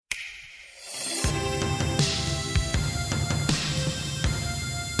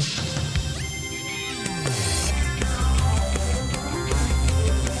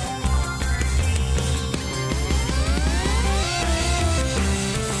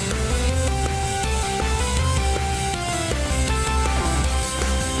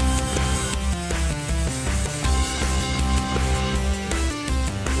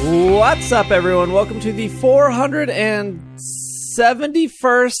What's up, everyone? Welcome to the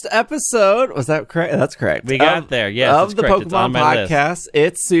 471st episode. Was that correct? That's correct. We got there, yes. Of the Pokémon podcast.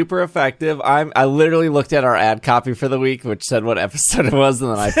 It's super effective. I literally looked at our ad copy for the week, which said what episode it was,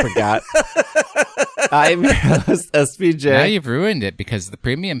 and then I forgot. I'm your host, SPJ. Now you've ruined it because the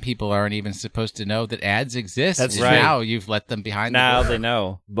premium people aren't even supposed to know that ads exist. That's right. Now you've let them behind Now the door. they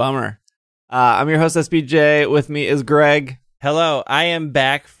know. Bummer. I'm your host, SPJ. With me is Greg. Hello, I am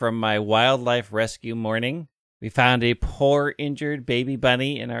back from my wildlife rescue morning. We found a poor injured baby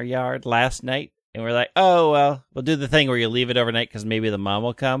bunny in our yard last night, and we're like, oh, well, we'll do the thing where you leave it overnight because maybe the mom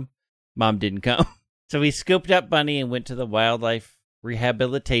will come. Mom didn't come. So we scooped up Bunny and went to the wildlife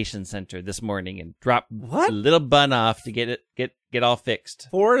rehabilitation center this morning and dropped a little bun off to get all fixed.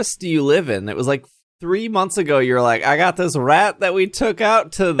 Forest do you live in? It was like 3 months ago. You were like, I got this rat that we took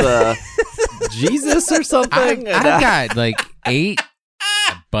out to the Jesus or something. I've got like 8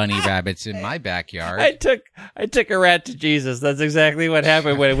 bunny rabbits in my backyard. I took a rat to Jesus. That's exactly what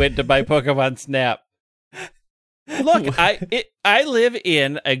happened when I went to buy Pokemon Snap. Look, I live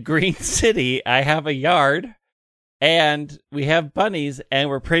in a green city. I have a yard, and we have bunnies, and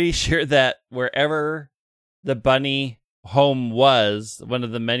we're pretty sure that wherever the bunny home was, one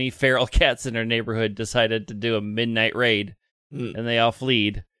of the many feral cats in our neighborhood decided to do a midnight raid, and they all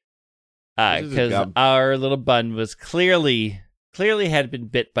fled. Because our little bun was clearly had been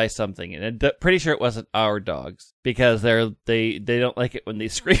bit by something, and I'm pretty sure it wasn't our dogs because they don't like it when they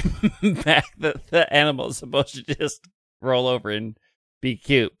scream back. The animal is supposed to just roll over and be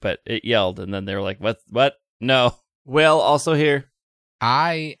cute, but it yelled, and then they were like, "What? No." Will also here.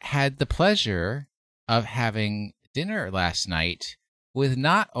 I had the pleasure of having dinner last night with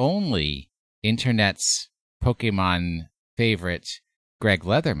not only internet's Pokemon favorite Greg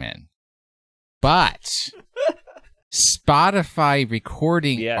Leatherman, but Spotify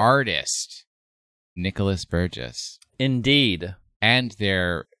recording artist Nicholas Burgess. Indeed. And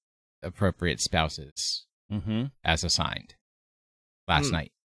their appropriate spouses as assigned last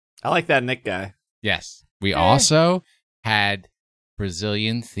night. I like that Nick guy. Yes. We also had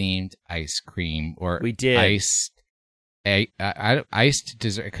Brazilian-themed ice cream, or we did. Iced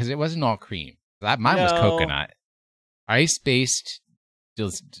dessert, because it wasn't all cream. Mine was coconut. Ice-based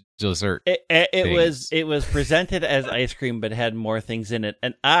dessert. It was presented as ice cream, but had more things in it,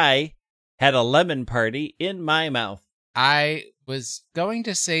 and I had a lemon party in my mouth. I was going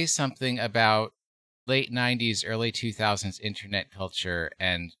to say something about late 90s, early 2000s internet culture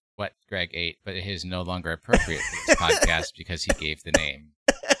and what Greg ate, but it is no longer appropriate for this podcast because he gave the name.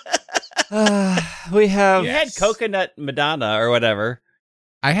 We have... You had coconut Madonna or whatever.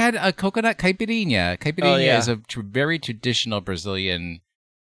 I had a coconut caipirinha. Caipirinha is a very traditional Brazilian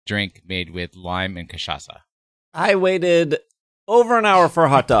drink made with lime and cachaça. I waited over an hour for a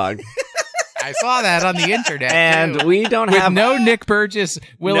hot dog. I saw that on the internet, and too. We don't with have no Nick Burgess,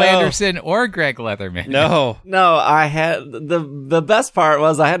 Will Anderson, or Greg Leatherman. No. I had the best part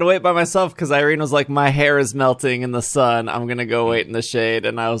was I had to wait by myself because Irene was like, "My hair is melting in the sun. I'm gonna go wait in the shade,"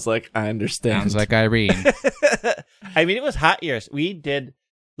 and I was like, "I understand." Sounds like Irene. I mean, it was hot years. We did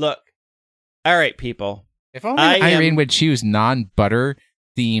look. All right, people. If only Irene would choose non-butter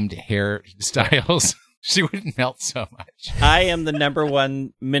themed hairstyles. She wouldn't melt so much. I am the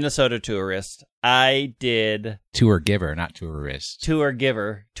 #1 Minnesota tourist. I did... Tour giver, not tourist. Tour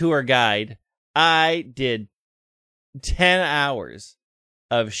giver. Tour guide. I did 10 hours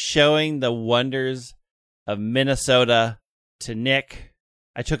of showing the wonders of Minnesota to Nick.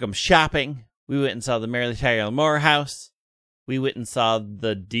 I took him shopping. We went and saw the Mary Tyler Moore House. We went and saw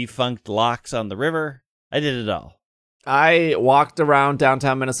the defunct locks on the river. I did it all. I walked around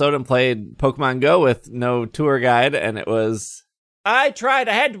downtown Minnesota and played Pokemon Go with no tour guide, and it was... I tried.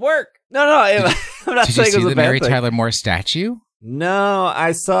 I had to work. No, I'm not did saying you see it was the a bad Mary thing. Tyler Moore statue? No,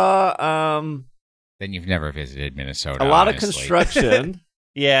 I saw... Then you've never visited Minnesota, a lot honestly. of construction.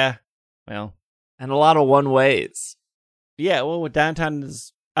 Yeah, well... And a lot of one-ways. Yeah, well, downtown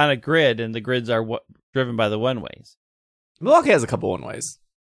is on a grid, and the grids are driven by the one-ways. Milwaukee has a couple one-ways.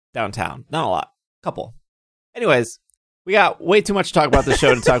 Downtown. Not a lot. Couple. Anyways... We got way too much to talk about the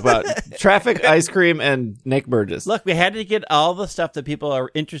show to talk about traffic, ice cream, and Nick Burgess. Look, we had to get all the stuff that people are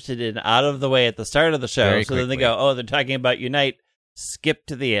interested in out of the way at the start of the show. Very so then they go, oh, they're talking about Unite. Skip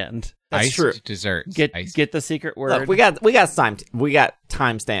to the end. That's Iced true. Desserts. Get the secret word. Look, we got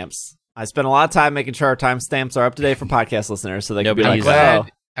timestamps. I spent a lot of time making sure our timestamps are up to date for podcast listeners, so they can be like, "Wow."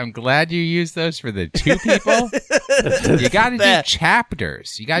 I'm glad you used those for the 2 people. You got to do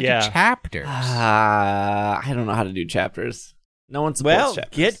chapters. You got to do chapters. I don't know how to do chapters. No one supports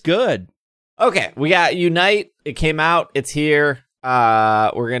chapters. Get good. Okay, we got Unite. It came out. It's here.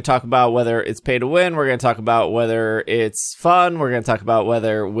 We're going to talk about whether it's pay to win. We're going to talk about whether it's fun. We're going to talk about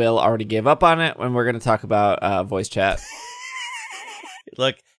whether Will already gave up on it. And we're going to talk about voice chat.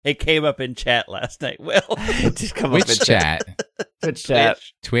 Look, it came up in chat last night, Will. Which chat? Twitch chat.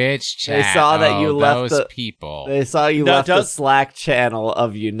 Twitch chat. They saw that you left those people. They saw you left the Slack channel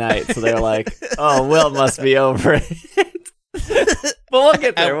of Unite, so they're like, "Oh, Will must be over it." But we'll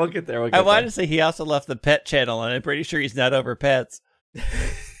get there. I wanted to say he also left the pet channel, and I'm pretty sure he's not over pets.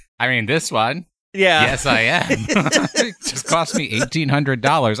 I mean, this one. Yeah. Yes, I am. It just cost me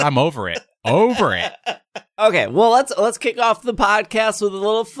 $1,800. I'm over it. Over it. Okay, well, let's kick off the podcast with a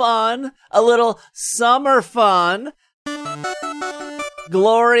little fun, a little summer fun.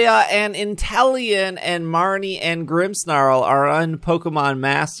 Gloria and Intellion and Marnie and Grimmsnarl are on Pokemon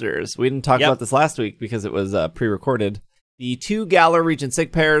Masters. We didn't talk about this last week because it was pre-recorded. The two Galar Region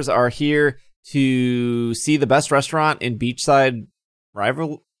 6 pairs are here to see the best restaurant in Beachside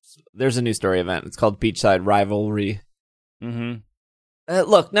Rival. There's a new story event. It's called Beachside Rivalry. Mm-hmm.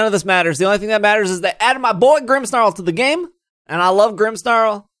 Look, none of this matters. The only thing that matters is they added my boy Grimmsnarl to the game, and I love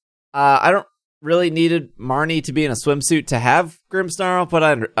Grimmsnarl. I don't really needed Marnie to be in a swimsuit to have Grimmsnarl, but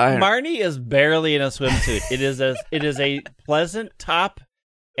I Marnie is barely in a swimsuit. It is a pleasant top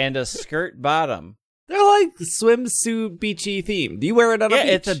and a skirt bottom. They're like swimsuit beachy theme. Do you wear it on a beach?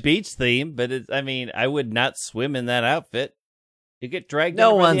 Yeah, it's a beach theme, but I would not swim in that outfit. You get dragged.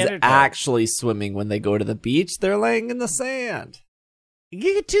 No one's actually swimming when they go to the beach. They're laying in the sand. You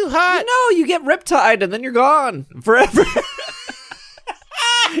get too hot. You get riptide and then you're gone forever.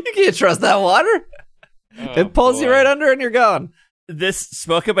 You can't trust that water. It pulls you right under and you're gone. This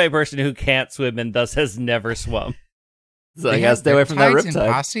spoken by a person who can't swim and thus has never swum. So I gotta stay away from that riptide.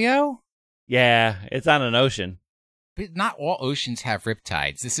 In Paseo? Yeah, it's on an ocean. But not all oceans have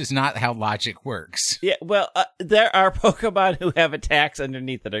riptides. This is not how logic works. Yeah, well, there are Pokemon who have attacks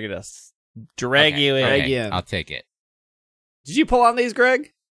underneath that are going to drag you in. Okay. I'll take it. Did you pull on these,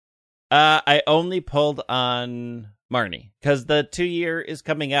 Greg? I only pulled on Marnie because the 2-year is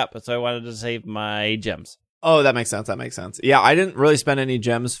coming up, so I wanted to save my gems. Oh, that makes sense. Yeah, I didn't really spend any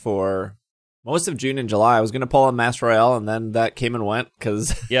gems for most of June and July. I was going to pull on Master Royale, and then that came and went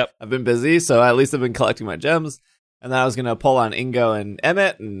because I've been busy, so at least I've been collecting my gems. And then I was going to pull on Ingo and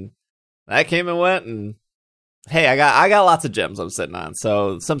Emmett, and that came and went, and hey, I got lots of gems I'm sitting on,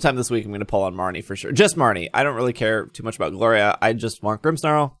 so sometime this week I'm going to pull on Marnie for sure. Just Marnie. I don't really care too much about Gloria. I just want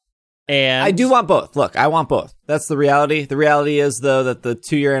Grimmsnarl. And I do want both. Look, I want both. That's the reality. The reality is, though, that the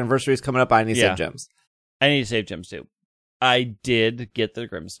 2-year anniversary is coming up. I need to save gems. I need to save gems, too. I did get the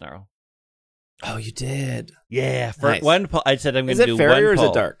Grimmsnarl. Oh, you did? Yeah. For nice. one pull, I said I'm going to do one pull. Is it fairy or is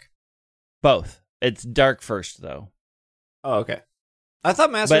it dark? Both. It's dark first, though. Oh, okay. I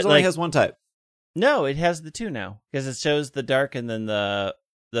thought Masters only has one type. No, it has the 2 now because it shows the dark and then the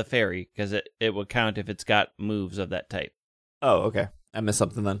fairy because it will count if it's got moves of that type. Oh, okay. I missed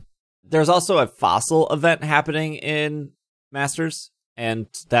something then. There's also a fossil event happening in Masters, and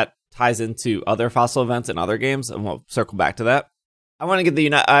that ties into other fossil events in other games, and we'll circle back to that. I wanted to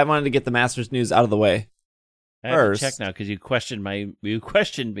get the Masters news out of the way. I have to check now because you questioned me,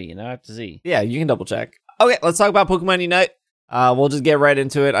 and I have to see. Yeah, you can double check. Okay, let's talk about Pokemon Unite. We'll just get right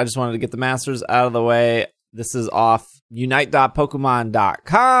into it. I just wanted to get the Masters out of the way. This is off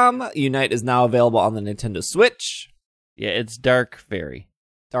unite.pokemon.com. Unite is now available on the Nintendo Switch. Yeah, it's Dark Fairy.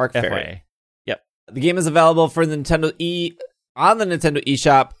 Dark Fairy. FYI. Yep. The game is available for the Nintendo on the Nintendo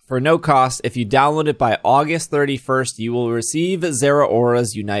eShop for no cost. If you download it by August 31st, you will receive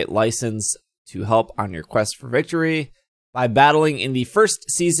Zeraora's Unite license to help on your quest for victory. By battling in the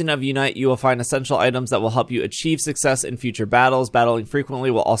first season of Unite, you will find essential items that will help you achieve success in future battles. Battling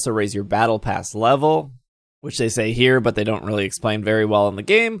frequently will also raise your Battle Pass level, which they say here, but they don't really explain very well in the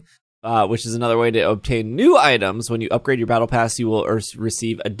game, which is another way to obtain new items. When you upgrade your Battle Pass, you will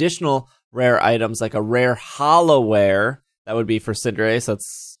receive additional rare items like a rare Hollowware. That would be for Cinderace.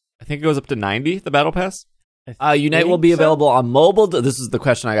 I think it goes up to 90, the Battle Pass. Unite will be available on mobile. This is the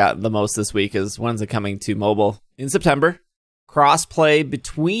question I got the most this week is when's it coming to mobile? In September. Cross-play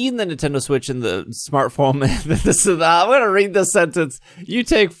between the Nintendo Switch and the smartphone. I'm going to read this sentence. You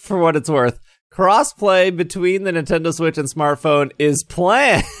take for what it's worth. Cross-play between the Nintendo Switch and smartphone is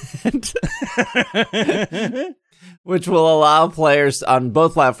planned, which will allow players on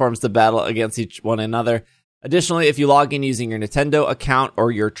both platforms to battle against each one another. Additionally, if you log in using your Nintendo account or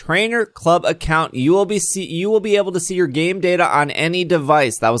your Trainer Club account, you will be able to see your game data on any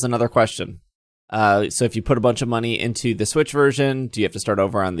device. That was another question. So if you put a bunch of money into the Switch version, do you have to start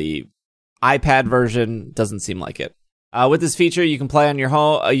over on the iPad version? Doesn't seem like it. With this feature, you can play on your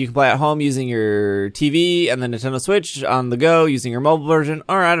home. You can play at home using your TV and the Nintendo Switch on the go using your mobile version.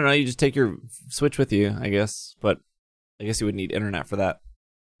 Or I don't know, you just take your Switch with you, I guess. But I guess you would need internet for that.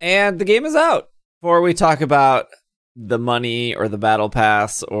 And the game is out. Before we talk about the money or the battle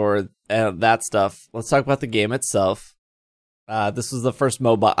pass or that stuff, let's talk about the game itself. This was the first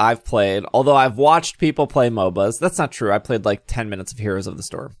MOBA I've played. Although I've watched people play MOBAs. That's not true. I played like 10 minutes of Heroes of the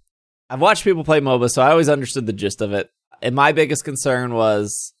Storm. I've watched people play MOBA, so I always understood the gist of it. And my biggest concern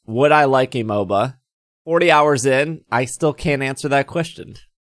was, would I like a MOBA? 40 hours in, I still can't answer that question.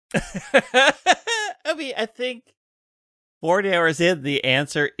 I mean, I think 40 hours in, the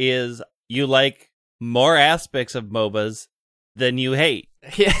answer is you like more aspects of MOBAs than you hate.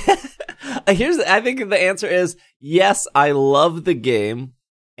 Yeah. I think the answer is, yes, I love the game.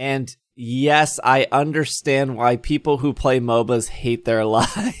 And yes, I understand why people who play MOBAs hate their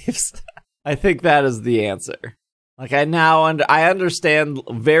lives. I think that is the answer. Like I understand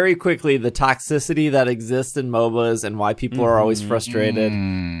very quickly the toxicity that exists in MOBAs and why people are always frustrated.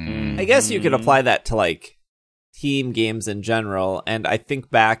 I guess you could apply that to like team games in general. And I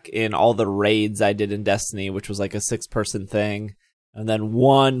think back in all the raids I did in Destiny, which was like a 6-person thing, and then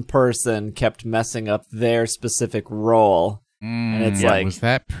one person kept messing up their specific role. And it's like, was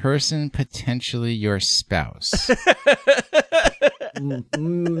that person potentially your spouse?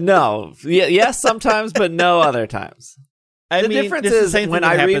 No. Yes, sometimes, but no other times. The difference is when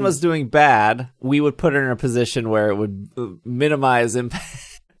Irene was doing bad, we would put her in a position where it would minimize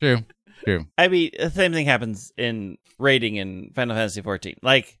impact. True. I mean, the same thing happens in raiding in Final Fantasy XIV.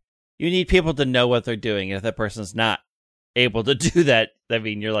 Like, you need people to know what they're doing. And if that person's not able to do that, I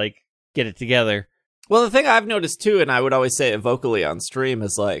mean, you're like, get it together. Well, the thing I've noticed too, and I would always say it vocally on stream,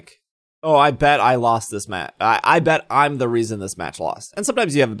 is like, oh, I bet I lost this match. I bet I'm the reason this match lost. And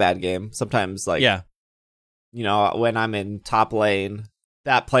sometimes you have a bad game. Sometimes, like, you know, when I'm in top lane,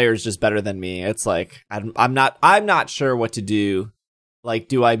 that player's just better than me. It's like, I'm not sure what to do. Like,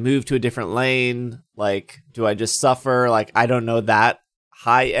 do I move to a different lane? Like, do I just suffer? Like, I don't know that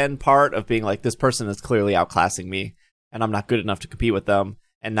high-end part of being like, this person is clearly outclassing me, and I'm not good enough to compete with them,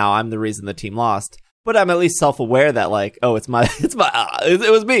 and now I'm the reason the team lost. But I'm at least self-aware that, like, oh, it was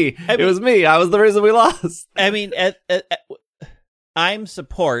me. It was me. I was the reason we lost. I mean, I'm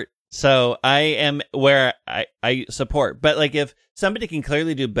support, so I am where I support. But, like, if somebody can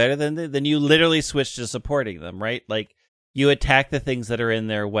clearly do better than them, then you literally switch to supporting them, right? Like, you attack the things that are in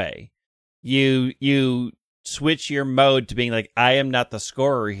their way. You switch your mode to being like, I am not the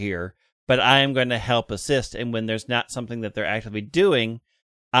scorer here, but I am going to help assist. And when there's not something that they're actively doing,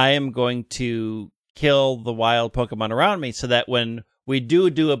 I am going to kill the wild Pokemon around me so that when we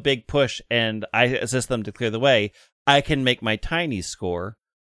do a big push and I assist them to clear the way, I can make my tiny score.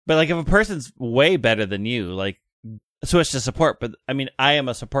 But like if a person's way better than you, like switch to support. But I mean, I am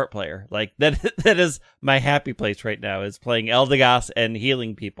a support player. Like that is my happy place right now, is playing Eldegoss and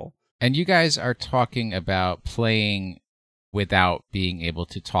healing people. And you guys are talking about playing without being able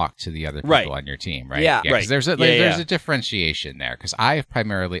to talk to the other people on your team, right? Yeah, right. There's a differentiation there, because I've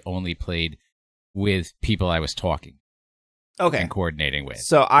primarily only played with people I was talking and coordinating with.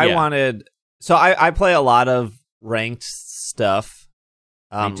 So I play a lot of ranked stuff.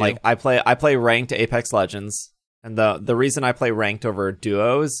 Like I play ranked Apex Legends, and the reason I play ranked over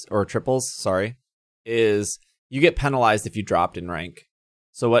duos or triples, is you get penalized if you dropped in rank.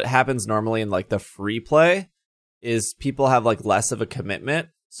 So what happens normally in like the free play is people have like less of a commitment.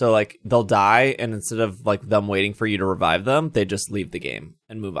 So like they'll die, and instead of like them waiting for you to revive them, they just leave the game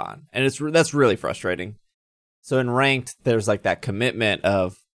and move on. And that's really frustrating. So in ranked, there's like that commitment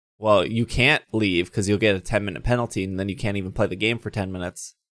of, well, you can't leave because you'll get a 10-minute penalty, and then you can't even play the game for 10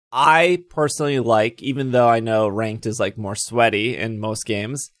 minutes. I personally like, even though I know ranked is like more sweaty in most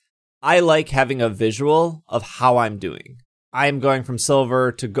games, I like having a visual of how I'm doing. I'm going from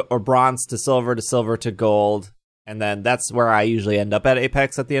silver to or bronze to silver to gold. And then that's where I usually end up at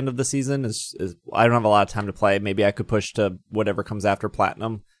Apex at the end of the season. Is I don't have a lot of time to play. Maybe I could push to whatever comes after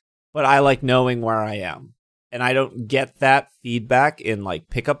platinum. But I like knowing where I am. And I don't get that feedback in like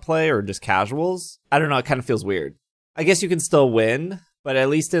pickup play or just casuals. I don't know. It kind of feels weird. I guess you can still win, but at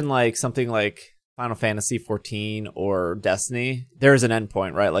least in like something like Final Fantasy 14 or Destiny, there's an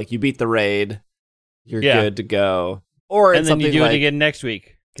endpoint, right? Like you beat the raid, you're good to go. Or and then you do it again next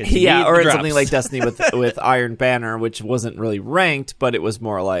week. Yeah, or it's something like Destiny with Iron Banner, which wasn't really ranked, but it was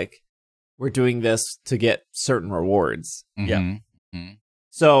more like, we're doing this to get certain rewards. Mm-hmm. Yeah. Mm-hmm.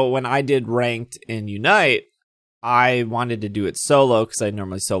 So when I did ranked in Unite, I wanted to do it solo, because I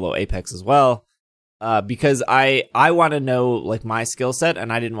normally solo Apex as well. because I want to know like my skill set,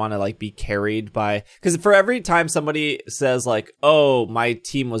 and I didn't want to like be carried by, because for every time somebody says like, oh, my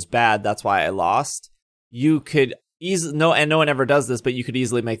team was bad, that's why I lost, you could easily no one ever does this, but you could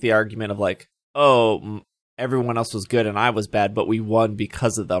easily make the argument of like, oh, everyone else was good and I was bad, but we won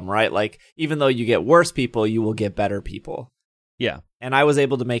because of them, right? Like, even though you get worse people, you will get better people. Yeah. And I was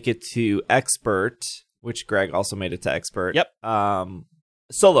able to make it to expert, which Greg also made it to expert. Yep.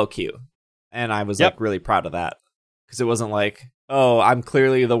 Solo queue. And I was like really proud of that, because it wasn't like, oh, I'm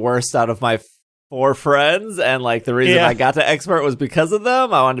clearly the worst out of my 4 friends, and like the reason I got to expert was because of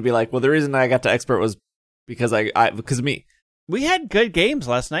them. I wanted to be like, well, the reason I got to expert was because because of me. We had good games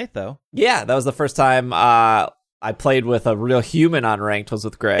last night, though. Yeah, that was the first time I played with a real human on ranked, was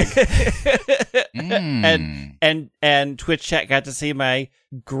with Greg. And Twitch chat got to see my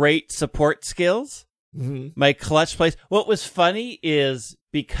great support skills, my clutch plays. What was funny is,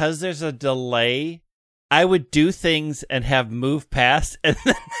 because there's a delay, I would do things and have moved past, and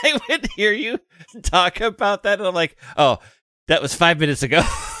then I would hear you talk about that, and I'm like, oh, that was 5 minutes ago.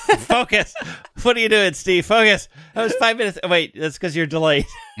 Focus. What are you doing, Steve? Focus. That was 5 minutes. Oh, wait, that's because you're delayed.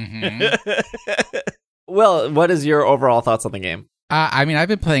 Well, what is your overall thoughts on the game? I mean, I've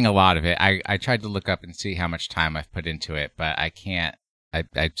been playing a lot of it. I tried to look up and see how much time I've put into it, but I can't.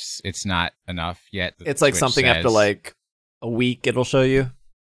 It's not enough yet. It's like Twitch something says. After like a week, it'll show you.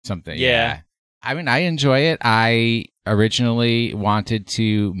 Something, yeah. I mean, I enjoy it. I originally wanted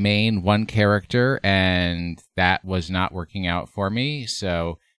to main one character, and that was not working out for me,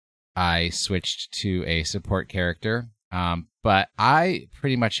 so I switched to a support character. But I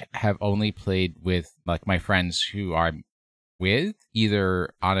pretty much have only played with like my friends who I'm with, either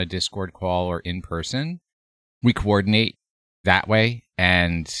on a Discord call or in person. We coordinate that way,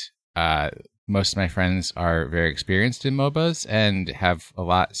 and most of my friends are very experienced in MOBAs and have a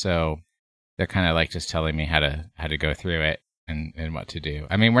lot, so they're kind of like just telling me how to go through it and what to do.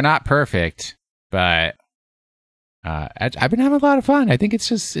 I mean, we're not perfect, but I've been having a lot of fun. I think it's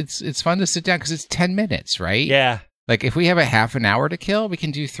just it's fun to sit down because it's 10 minutes, right? Yeah. Like if we have a half an hour to kill, we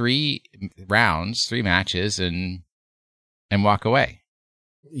can do 3 rounds, 3 matches, and walk away.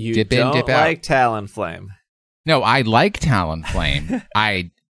 You dip don't in, dip like out. Talonflame. No, I like Talonflame.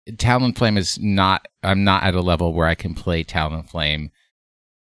 Talonflame is not. I'm not at a level where I can play Talonflame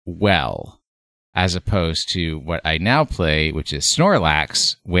well, as opposed to what I now play, which is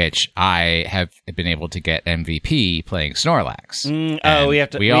Snorlax, which I have been able to get MVP playing Snorlax.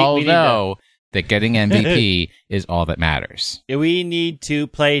 We all know that getting MVP is all that matters. We need to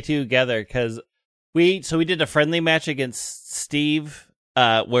play together, because we did a friendly match against Steve,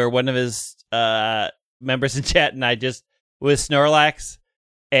 where one of his members in chat and I just with Snorlax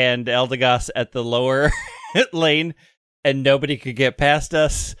and Eldegoss at the lower lane, and nobody could get past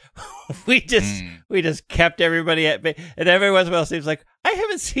us. We just kept everybody at bay. And every once in a while, Steve's like, I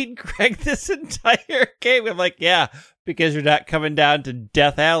haven't seen Greg this entire game. I'm like, yeah, because you're not coming down to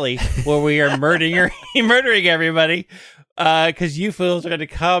Death Alley where we are murdering everybody. Because you fools are going to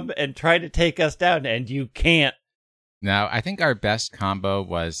come and try to take us down, and you can't. No, I think our best combo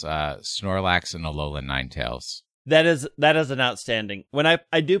was Snorlax and Alolan Ninetales. That is an outstanding. When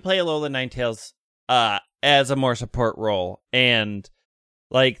I do play Alolan Ninetales as a more support role, and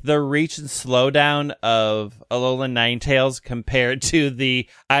like the reach and slowdown of Alolan Ninetales compared to the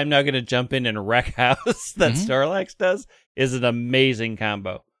I'm now going to jump in and wreck house that Snorlax does is an amazing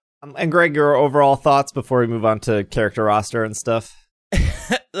combo. And Greg, your overall thoughts before we move on to character roster and stuff?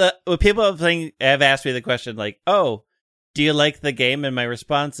 When people have asked me the question like, oh, do you like the game? And my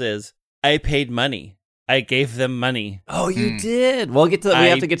response is, I paid money. I gave them money. Oh, you did. We'll get to. We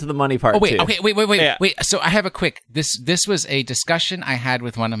have to get to the money part. Oh, wait. Too. Okay. Wait. So I have a quick. This was a discussion I had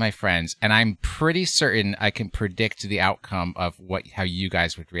with one of my friends, and I'm pretty certain I can predict the outcome of how you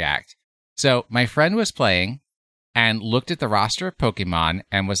guys would react. So my friend was playing and looked at the roster of Pokemon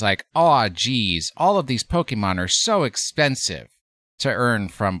and was like, "Oh, geez, all of these Pokemon are so expensive to earn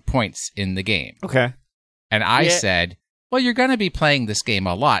from points in the game." Okay. And I said, well, you're going to be playing this game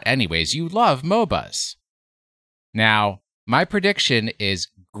a lot anyways. You love MOBAs. Now, my prediction is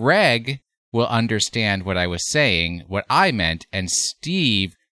Greg will understand what I was saying, what I meant, and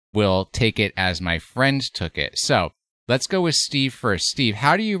Steve will take it as my friend took it. So let's go with Steve first. Steve,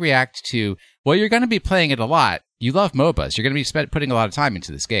 how do you react to, well, you're going to be playing it a lot. You love MOBAs. You're going to be putting a lot of time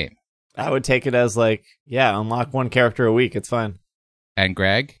into this game. I would take it as like, yeah, unlock one character a week. It's fine. And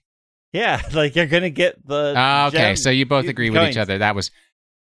Greg? Yeah, like you're going to get the okay, so you both agree with each other. That was...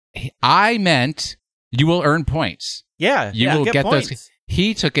 I meant you will earn points. Yeah, you will get points. those.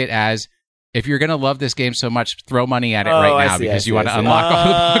 He took it as if you're gonna love this game so much, throw money at it right now because you want to I see. unlock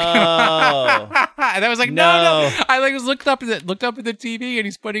all the Pokemon. And I was like, no. I like was looked up at the TV, and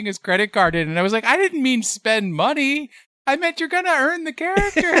he's putting his credit card in, and I was like, I didn't mean spend money. I meant you're gonna earn the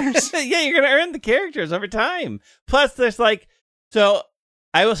characters. Yeah, you're gonna earn the characters over time. Plus, there's like, so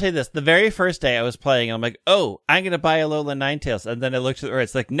I will say this: the very first day I was playing, I'm like, oh, I'm gonna buy a Alolan Ninetales, and then I looked at it,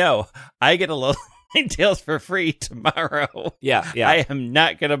 it's like, no, I get a Alolan Ninetales for free tomorrow. Yeah. I am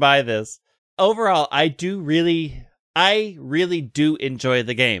not gonna buy this. Overall, I really do enjoy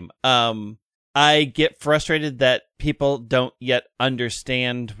the game. I get frustrated that people don't yet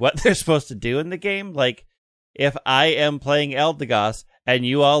understand what they're supposed to do in the game. Like, if I am playing Eldegoss and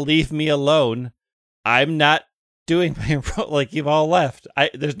you all leave me alone, I'm not doing my role. Like, you've all left.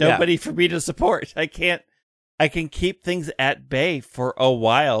 There's nobody for me to support. I can keep things at bay for a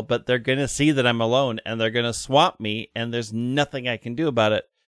while, but they're going to see that I'm alone and they're going to swamp me, and there's nothing I can do about it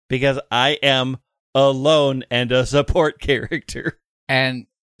because I am alone and a support character. And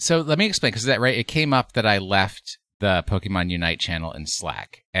so let me explain, because it came up that I left the Pokemon Unite channel in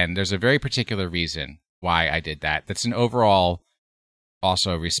Slack, and there's a very particular reason why I did that. That's an overall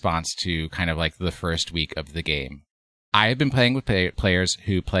also response to kind of like the first week of the game. I have been playing with players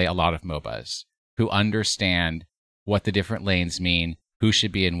who play a lot of MOBAs, who understand what the different lanes mean, who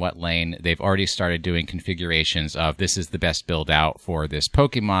should be in what lane. They've already started doing configurations of this is the best build out for this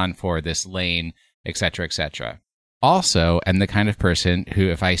Pokemon, for this lane, etc., etc. Also, I'm the kind of person who,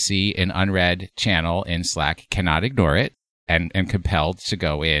 if I see an unread channel in Slack, cannot ignore it and am compelled to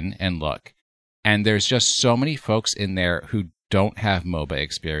go in and look. And there's just so many folks in there who don't have MOBA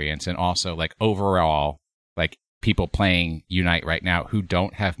experience, and also like overall, like people playing Unite right now who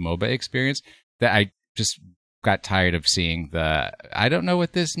don't have MOBA experience, that I just got tired of seeing I don't know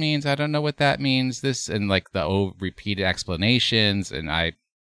what this means, I don't know what that means, this, and like the repeated explanations, and I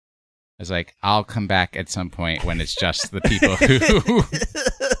was like, I'll come back at some point when it's just the people who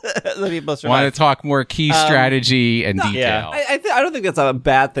want to talk more key strategy and detail. I don't think that's a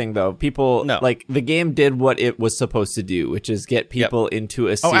bad thing, though. People, like, the game did what it was supposed to do, which is get people into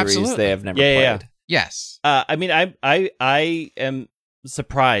a series they have never played. Yeah. Yes. I mean, I am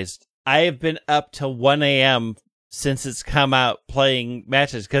surprised. I have been up till 1 a.m. since it's come out playing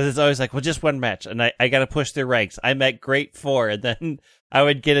matches, because it's always like, well, just one match, and I got to push through ranks. I'm at Great 4, and then I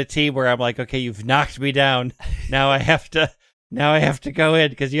would get a team where I'm like, okay, you've knocked me down. Now I have to go in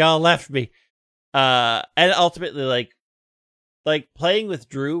because y'all left me. And ultimately, like playing with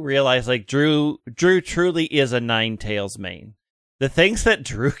Drew, realize like Drew truly is a Ninetales main. The things that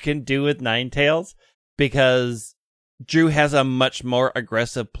Drew can do with Ninetales, because Drew has a much more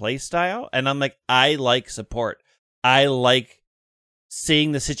aggressive play style, and I'm like, I like support. I like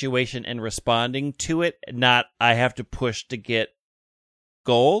seeing the situation and responding to it, not I have to push to get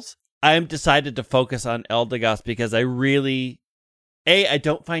goals. I'm decided to focus on Eldegoss because I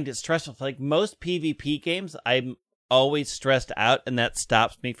don't find it stressful. Like most PvP games, I'm always stressed out, and that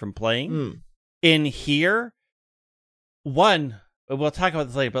stops me from playing. In here, we'll talk about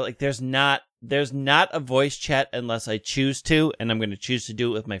this later, but like there's not a voice chat unless I choose to, and I'm going to choose to do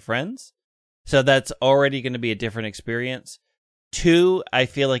it with my friends. So that's already going to be a different experience. 2, I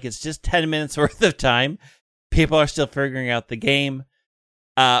feel like it's just 10 minutes worth of time. People are still figuring out the game.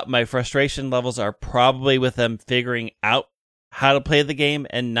 My frustration levels are probably with them figuring out how to play the game,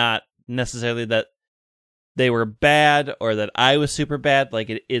 and not necessarily that they were bad or that I was super bad.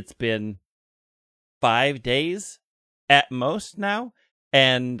 Like it's been 5 days at most now,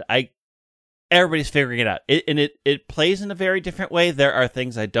 and everybody's figuring it out. It plays in a very different way. There are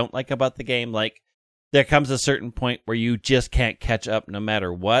things I don't like about the game. Like there comes a certain point where you just can't catch up no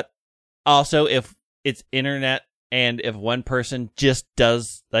matter what. Also, if it's internet, and if one person just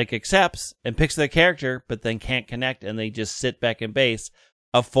accepts and picks their character, but then can't connect and they just sit back in base,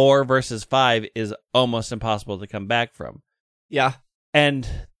 a 4 versus 5 is almost impossible to come back from. Yeah. And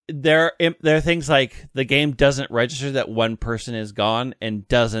there are things like the game doesn't register that one person is gone and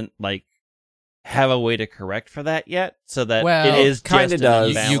doesn't like have a way to correct for that yet. So that it is kind of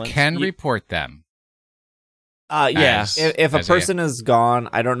does. You can report them. Yeah. If a person is gone,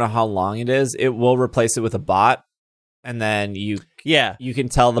 I don't know how long it is, it will replace it with a bot. And then you can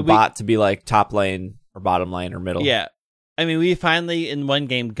tell the bot to be like top lane or bottom lane or middle. Yeah. I mean, we finally in one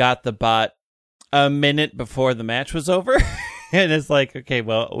game got the bot a minute before the match was over. And it's like, okay,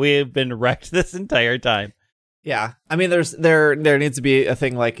 well, we have been wrecked this entire time. Yeah. I mean, there needs to be a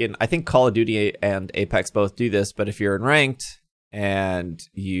thing like I think Call of Duty and Apex both do this, but if you're in ranked and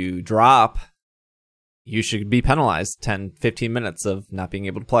you drop, you should be penalized 10, 15 minutes of not being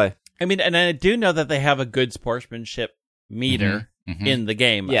able to play. I mean, and I do know that they have a good sportsmanship meter in the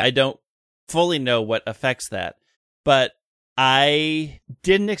game. Yeah. I don't fully know what affects that. But I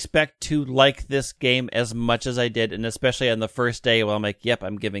didn't expect to like this game as much as I did, and especially on the first day, I'm like, yep,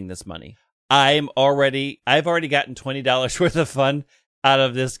 I'm giving this money. I've already gotten $20 worth of fun out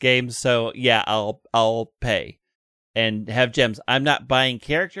of this game, so yeah, I'll pay and have gems. I'm not buying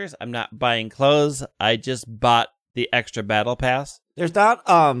characters, I'm not buying clothes, I just bought the extra battle pass. There's not,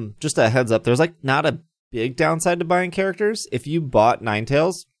 just a heads up, there's like not a big downside to buying characters. If you bought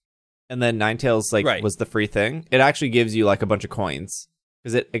Ninetales, and then Ninetales was the free thing, it actually gives you like a bunch of coins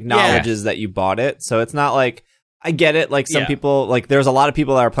because it acknowledges that you bought it. So it's not like, I get it. Like some people, like there's a lot of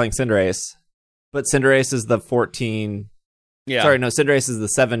people that are playing Cinderace, but Cinderace is the 14. Yeah. Sorry, no, Cinderace is the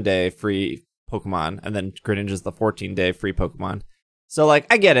 7-day free Pokemon, and then Greninja is the 14-day free Pokemon. So like,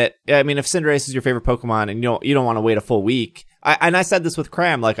 I get it. I mean, if Cinderace is your favorite Pokemon and you don't want to wait a full week, I said this with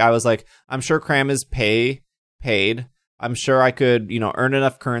Cram. Like I was like, I'm sure Cram is paid. I'm sure I could, earn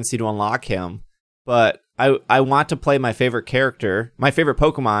enough currency to unlock him, but I want to play my favorite character, my favorite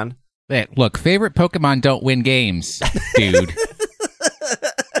Pokemon. Hey, look, favorite Pokemon don't win games, dude.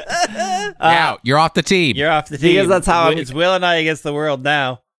 You're off the team. You're off the team. Because that's how it's Will and I against the world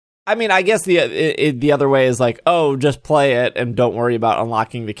now. I mean, I guess the other way is like, oh, just play it and don't worry about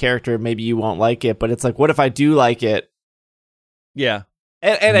unlocking the character. Maybe you won't like it, but it's like, what if I do like it? Yeah.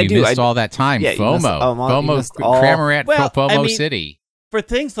 And I missed all that time. Yeah, FOMO. Cramorant, FOMO City. For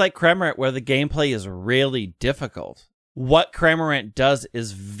things like Cramorant, where the gameplay is really difficult, what Cramorant does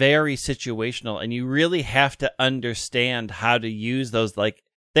is very situational, and you really have to understand how to use those. Like,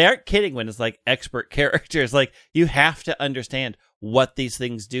 they aren't kidding when it's like expert characters. Like, you have to understand what these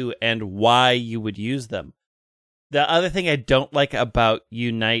things do and why you would use them. The other thing I don't like about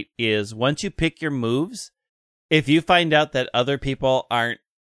Unite is once you pick your moves, if you find out that other people aren't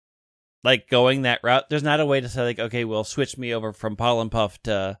like going that route, there's not a way to say like, okay, well, switch me over from Pollen Puff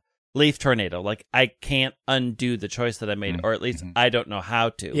to Leaf Tornado. Like, I can't undo the choice that I made, or at least I don't know how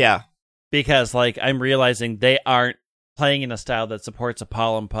to. Yeah. Because like I'm realizing they aren't playing in a style that supports a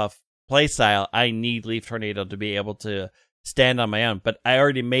Pollen Puff play style. I need Leaf Tornado to be able to stand on my own, but I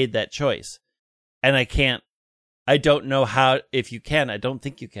already made that choice. And I don't know how, if you can, I don't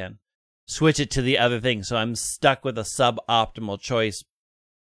think you can switch it to the other thing. So I'm stuck with a suboptimal choice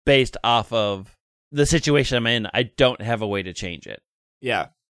based off of the situation I'm in. I don't have a way to change it. Yeah.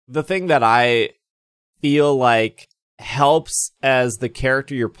 The thing that I feel like helps as the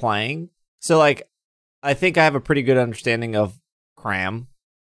character you're playing. So like, I think I have a pretty good understanding of Cram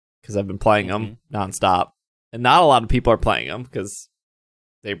because I've been playing them nonstop. And not a lot of people are playing them because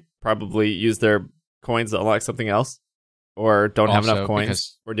they probably use their coins to unlock something else. Or don't have enough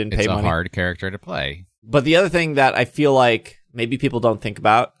coins, or didn't pay money. It's a hard character to play. But the other thing that I feel like maybe people don't think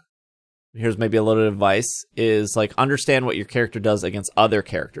about, here's maybe a little advice, is like understand what your character does against other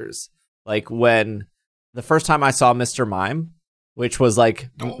characters. Like when the first time I saw Mr. Mime, which was like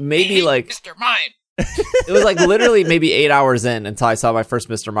maybe like Mr. Mime. It was like literally maybe 8 hours in until I saw my first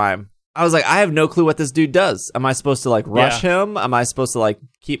Mr. Mime. I was like, I have no clue what this dude does. Am I supposed to like rush him? Am I supposed to like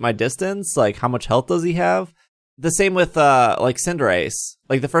keep my distance? Like how much health does he have? The same with like Cinderace.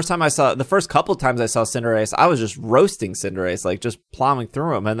 Like the first couple times I saw Cinderace, I was just roasting Cinderace, like just plowing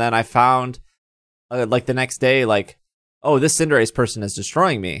through him. And then I found like the next day, like, oh, this Cinderace person is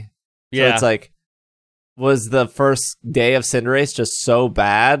destroying me. So it's like, was the first day of Cinderace just so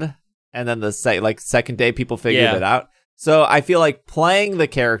bad? And then the second day people figured it out. So I feel like playing the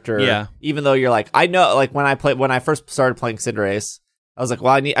character, even though you're like, I know, like when I first started playing Cinderace, I was like,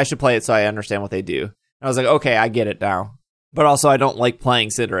 well, I should play it so I understand what they do. I was like, okay, I get it now. But also, I don't like playing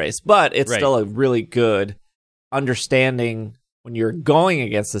Cinderace. But it's still a really good understanding when you're going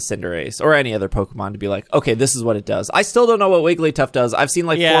against the Cinderace or any other Pokemon to be like, okay, this is what it does. I still don't know what Wigglytuff does. I've seen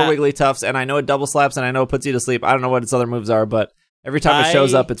like 4 Wigglytuffs, and I know it double slaps, and I know it puts you to sleep. I don't know what its other moves are, but every time it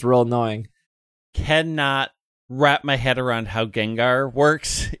shows up, it's real annoying. Cannot wrap my head around how Gengar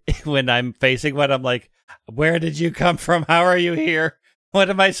works when I'm facing one. I'm like, where did you come from? How are you here? What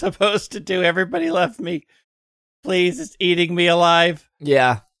am I supposed to do? Everybody left me. Please, it's eating me alive.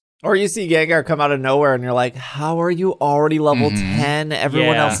 Yeah. Or you see Gengar come out of nowhere and you're like, how are you already level 10?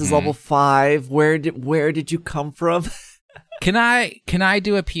 Everyone else is level 5. Where did you come from? Can I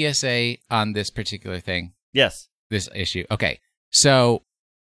do a PSA on this particular thing? Yes. This issue. Okay. So,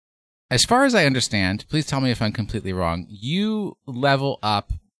 as far as I understand, please tell me if I'm completely wrong, you level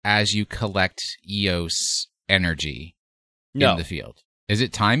up as you collect EOS energy in the field. Is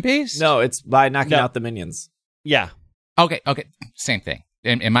it time-based? No, it's by knocking out the minions. Yeah. Okay. Same thing.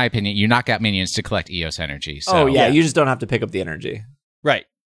 In my opinion, you knock out minions to collect EOS energy. So. Oh, yeah, you just don't have to pick up the energy. Right.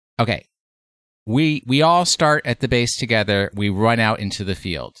 Okay. We all start at the base together. We run out into the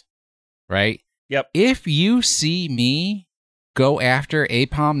field, right? Yep. If you see me go after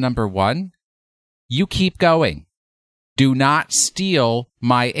APOM number 1, you keep going. Do not steal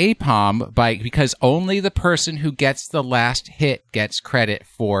my APOM because only the person who gets the last hit gets credit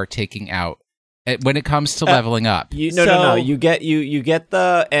for taking out. When it comes to leveling up. No. You get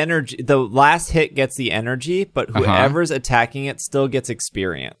the energy. The last hit gets the energy, but whoever's attacking it still gets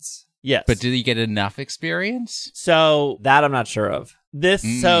experience. Yes. But do you get enough experience? So that I'm not sure of.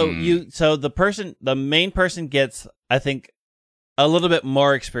 So the main person gets, I think, a little bit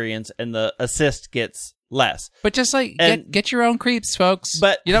more experience, and the assist gets less. But just like get your own creeps, folks.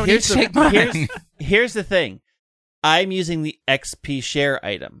 But you don't need to take mine. Here's the thing. I'm using the XP share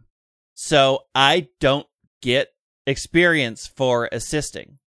item. So I don't get experience for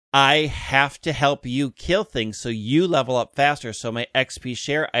assisting. I have to help you kill things so you level up faster, so my XP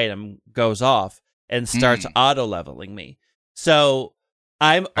share item goes off and starts auto-leveling me. So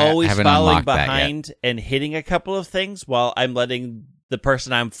I'm always following behind and hitting a couple of things while I'm letting the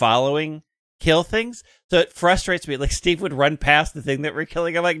person I'm following kill things. So it frustrates me. Like, Steve would run past the thing that we're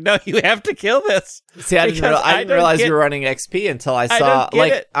killing. I'm like, no, you have to kill this. See, I didn't realize you were running XP until I saw,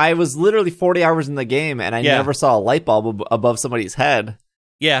 I was literally 40 hours in the game and I never saw a light bulb above somebody's head.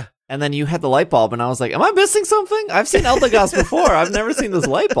 Yeah. And then you had the light bulb and I was like, am I missing something? I've seen Eldegoss before. I've never seen this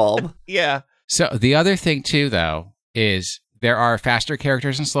light bulb. Yeah. So the other thing too, though, is there are faster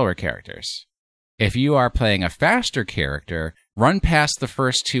characters and slower characters. If you are playing a faster character, run past the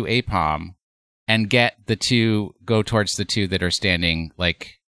first 2 APOM and go towards the 2 that are standing,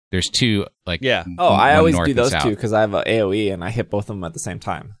 like, there's 2, like... Yeah. Oh, I always do those 2 because I have an AoE and I hit both of them at the same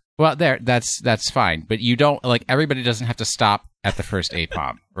time. Well, that's fine. But you don't, like, everybody doesn't have to stop at the first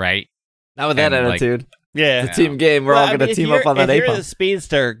APOM, right? Not with that attitude. Yeah. It's a team game. We're all going to team up on that APOM. If you're the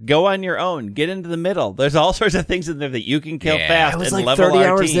speedster, go on your own. Get into the middle. There's all sorts of things in there that you can kill fast and level our team. I was like 30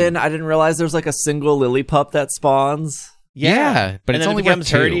 hours in. I didn't realize there's like a single lily pup that spawns. Yeah, but it's only becomes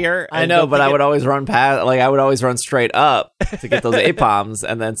herdier. I know, but I would always run past, like I would always run straight up to get those APOMs,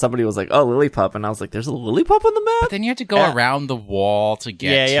 and then somebody was like, "Oh, lily pup," and I was like, "There's a lily pup on the map." But then you have to go around the wall to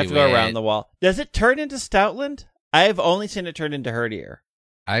get. Yeah, you have to go it. around the wall. Does it turn into Stoutland? I've only seen it turn into herdier.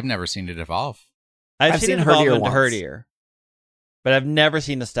 I've never seen it evolve. I've seen it evolve into herdier, but I've never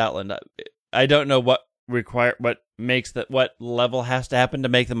seen a Stoutland. I don't know what level has to happen to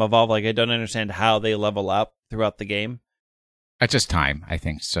make them evolve. Like, I don't understand how they level up throughout the game. It's just time. I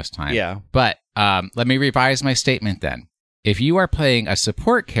think it's just time. Yeah. But let me revise my statement then. If you are playing a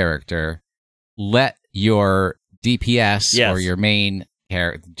support character, let your DPS or your main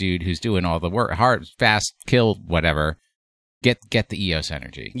dude who's doing all the work, hard, fast, kill, whatever, get the EOS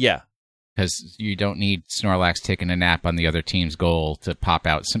energy. Yeah. Because you don't need Snorlax taking a nap on the other team's goal to pop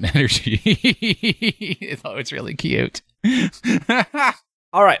out some energy. Oh, it's really cute.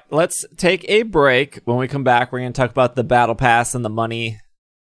 All right, let's take a break. When we come back, we're going to talk about the battle pass and the money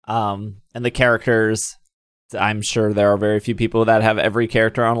and the characters. I'm sure there are very few people that have every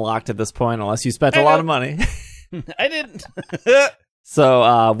character unlocked at this point, unless you spent a lot of money. I didn't.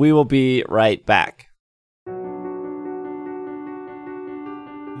 So we will be right back.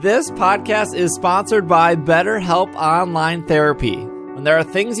 This podcast is sponsored by BetterHelp Online Therapy. When there are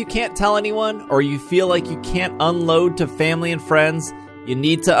things you can't tell anyone or you feel like you can't unload to family and friends, you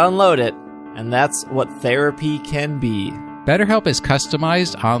need to unload it, and that's what therapy can be. BetterHelp is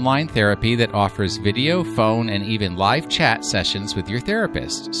customized online therapy that offers video, phone, and even live chat sessions with your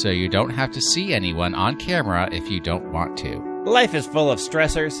therapist, so you don't have to see anyone on camera if you don't want to. Life is full of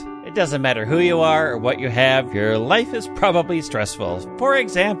stressors. It doesn't matter who you are or what you have, your life is probably stressful. For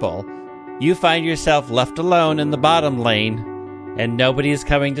example, you find yourself left alone in the bottom lane, and nobody is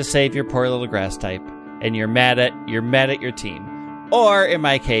coming to save your poor little grass type, and you're mad at your team. Or, in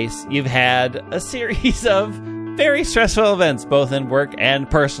my case, you've had a series of very stressful events, both in work and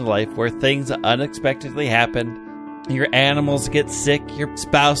personal life, where things unexpectedly happen. Your animals get sick, your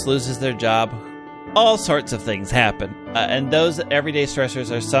spouse loses their job, all sorts of things happen. And those everyday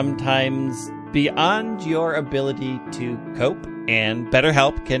stressors are sometimes beyond your ability to cope, and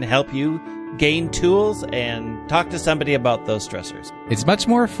BetterHelp can help you gain tools and talk to somebody about those stressors. It's much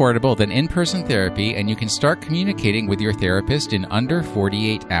more affordable than in-person therapy, and you can start communicating with your therapist in under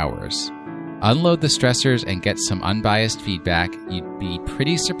 48 hours. Unload the stressors and get some unbiased feedback. You'd be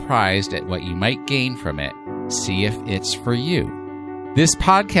pretty surprised at what you might gain from it. See if it's for you. This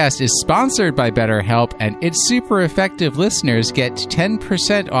podcast is sponsored by BetterHelp, and its super effective listeners get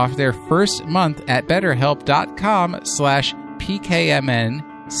 10% off their first month at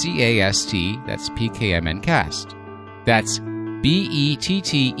betterhelp.com/PKMNCAST. That's PKMNcast. That's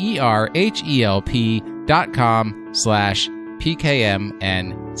BetterHelp.com/ PKM,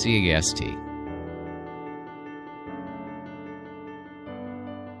 and CEST.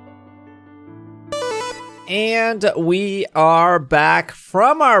 And we are back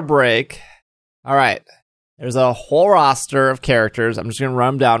from our break. All right. There's a whole roster of characters. I'm just going to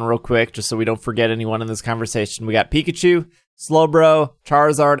run them down real quick just so we don't forget anyone in this conversation. We got Pikachu, Slowbro,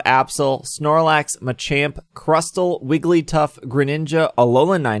 Charizard, Absol, Snorlax, Machamp, Crustle, Wigglytuff, Greninja,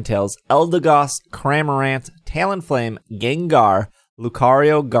 Alolan Ninetales, Eldegoss, Cramorant, Talonflame, Gengar,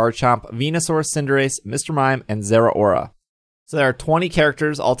 Lucario, Garchomp, Venusaur, Cinderace, Mr. Mime, and Zeraora. So there are 20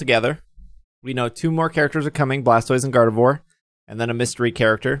 characters altogether. We know 2 more characters are coming, Blastoise and Gardevoir, and then a mystery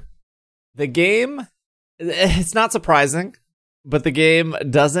character. The game, it's not surprising, but the game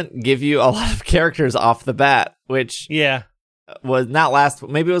doesn't give you a lot of characters off the bat, which was not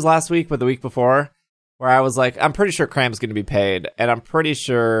maybe it was last week, but the week before, where I was like, I'm pretty sure Cram's going to be paid, and I'm pretty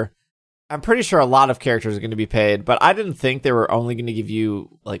sure a lot of characters are going to be paid, but I didn't think they were only going to give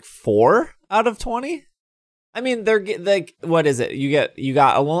you like 4 out of 20. I mean, they're like, what is it? You got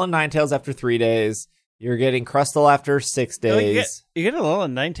Alolan Ninetales after 3 days. You're getting Crustle after 6 days. You get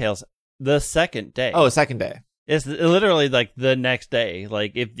Alolan Ninetales the second day. Oh, second day. It's literally like the next day.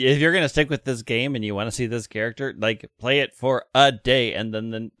 Like if you're gonna stick with this game and you want to see this character, like play it for a day, and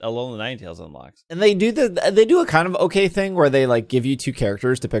then the Alolan Ninetales unlocks. And they do a kind of okay thing where they like give you 2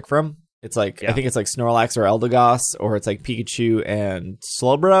 characters to pick from. It's like I think it's like Snorlax or Eldegoss, or it's like Pikachu and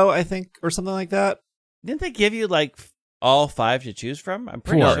Slowbro, I think, or something like that. Didn't they give you like all 5 to choose from? I'm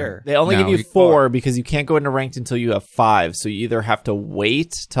pretty 4. sure. They only give you 4 because you can't go into ranked until you have 5. So you either have to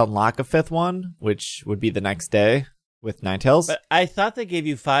wait to unlock a 5th one, which would be the next day with Ninetales. But I thought they gave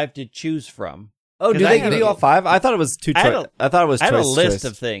you 5 to choose from. Oh, do they give you all 5? I thought it was 2 choice. I thought it was choice. I had a list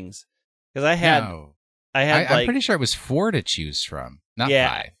of things. Because I'm pretty sure it was 4 to choose from, not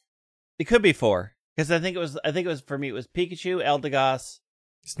 5. It could be 4. Because I think it was for me, it was Pikachu, Eldegoss,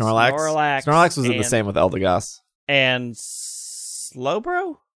 Snorlax. Snorlax was the same with Eldegoss. And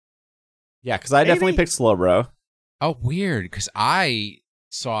Slowbro? Yeah, because I definitely picked Slowbro. Oh, weird, because I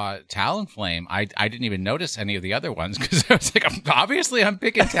saw Talonflame. I didn't even notice any of the other ones, because I was like, I'm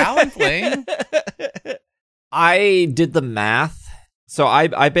picking Talonflame. I did the math. So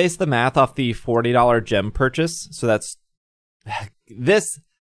I based the math off the $40 gem purchase. So that's this.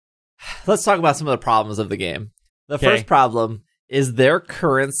 Let's talk about some of the problems of the game. The first problem is their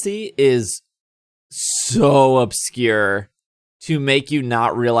currency is so obscure to make you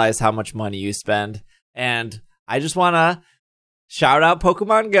not realize how much money you spend. And I just want to shout out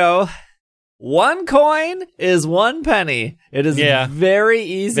Pokemon Go. 1 coin is 1 penny. It is very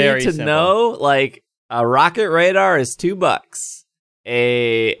easy to simple. Know. Like a rocket radar is $2.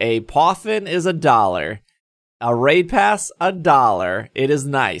 A Poffin is $1. A raid pass $1. It is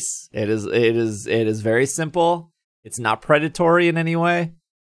nice. It is very simple. It's not predatory in any way.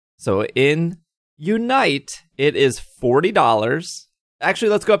 So in Unite, it is $40. Actually,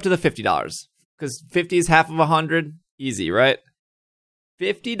 let's go up to the $50 because 50 is half of 100. Easy, right?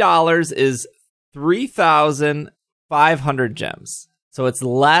 $50 is 3,500 gems. So it's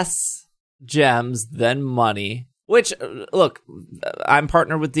less gems than money, which, look, I'm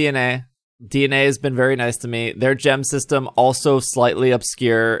partnered with DNA. DNA has been very nice to me. Their gem system also slightly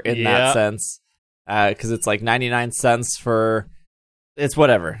obscure in that sense. Because it's like 99 cents for, it's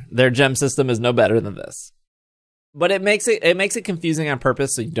whatever. Their gem system is no better than this, but it makes it confusing on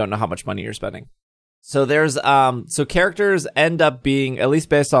purpose, so you don't know how much money you're spending. So there's so characters end up being, at least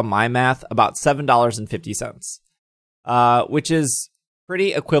based on my math, about $7.50, which is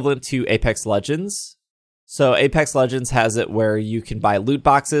pretty equivalent to Apex Legends. So Apex Legends has it where you can buy loot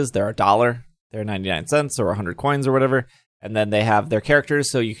boxes. They're $1, they're 99 cents or 100 coins or whatever. And then they have their characters,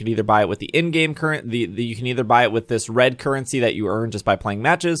 so you can either buy it with the in-game you can either buy it with this red currency that you earn just by playing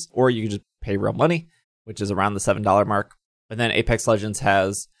matches, or you can just pay real money, which is around the $7 mark. And then Apex Legends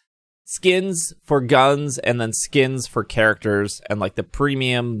has skins for guns and then skins for characters, and like the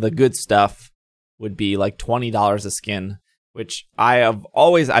premium, the good stuff would be like $20 a skin, which I've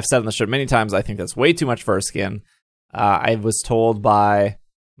said on the show many times, I think that's way too much for a skin. I was told by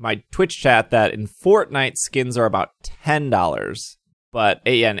my Twitch chat that in Fortnite skins are about $10, but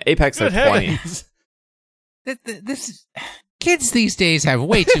in Apex are $20. This kids these days have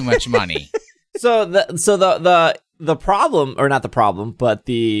way too much money. So the problem, or not the problem, but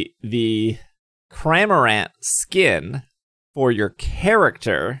the Cramorant skin for your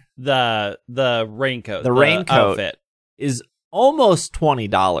character, the raincoat, the raincoat outfit, is almost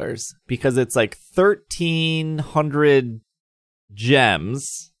 $20 because it's like 1,300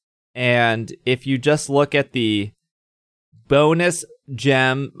 gems. And if you just look at the bonus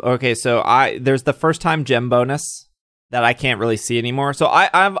gem, okay, so there's the first time gem bonus that I can't really see anymore. So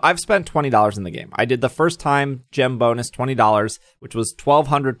I've spent $20 in the game. I did the first time gem bonus $20, which was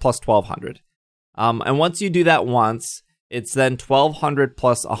 1,200 plus 1,200. And once you do that once, it's then 1,200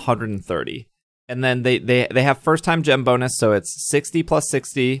 plus 130. And then they have first time gem bonus, so it's 60 plus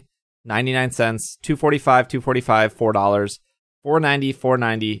 60, 99 cents, 245, 245, $4, 490,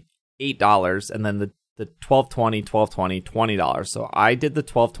 490, $8, and then the 1220, 1220, $20. So I did the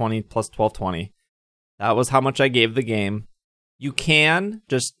 1220 plus 1220. That was how much I gave the game. You can,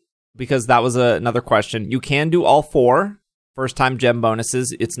 just because that was another question, you can do all four first time gem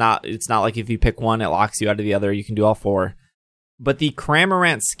bonuses. It's not like if you pick one, it locks you out of the other. You can do all four. But the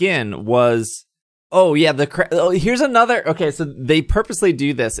Cramorant skin was, here's another, okay, so they purposely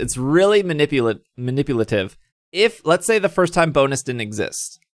do this. It's really manipulative. If, let's say the first time bonus didn't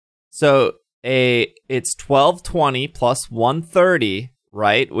exist. So it's 1220 plus 130,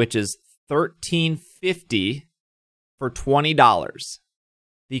 right? Which is $13.50 for $20.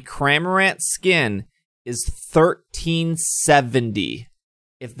 The Cramorant skin is $13.70.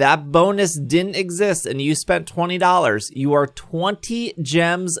 If that bonus didn't exist and you spent $20, you are 20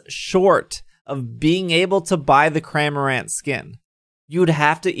 gems short of being able to buy the Cramorant skin. You'd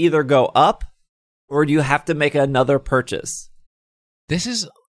have to either go up or you have to make another purchase. This is,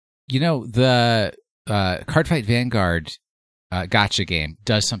 the Cardfight Vanguard gacha game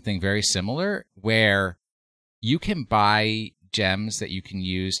does something very similar where you can buy gems that you can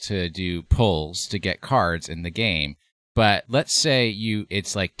use to do pulls to get cards in the game. But let's say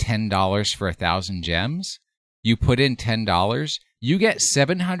it's like $10 for 1,000 gems. You put in $10, you get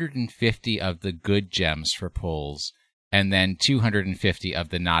 750 of the good gems for pulls, and then 250 of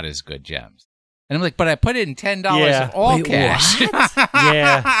the not as good gems. And I'm like, but I put in $10 of all cash.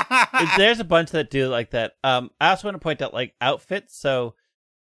 Yeah. There's a bunch that do like that. I also want to point out like outfits. So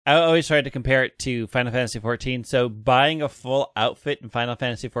I always try to compare it to Final Fantasy XIV. So buying a full outfit in Final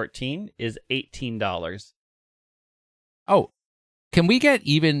Fantasy XIV is $18. Oh, can we get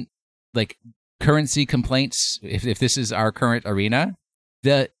even like currency complaints if this is our current arena?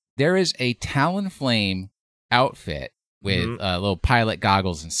 There is a Talonflame outfit with little pilot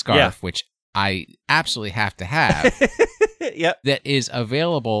goggles and scarf, which I absolutely have to have. Yep. That is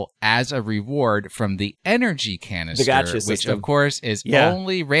available as a reward from the energy canister, gacha which system. of course is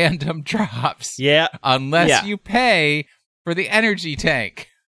only random drops. Yeah. Unless you pay for the energy tank.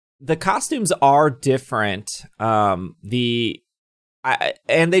 The costumes are different. And they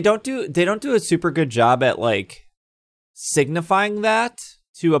don't do a super good job at like signifying that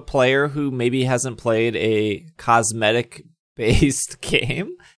to a player who maybe hasn't played a cosmetic based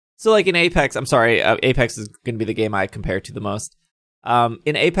game. So like in Apex, I'm sorry, Apex is going to be the game I compare to the most.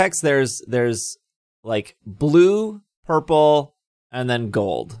 In Apex, there's like blue, purple, and then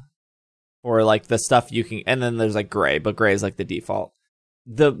gold, or like the stuff you can, and then there's like gray, but gray is like the default.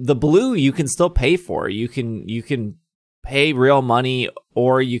 The blue you can still pay for. You can pay real money,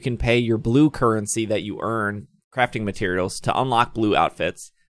 or you can pay your blue currency that you earn crafting materials to unlock blue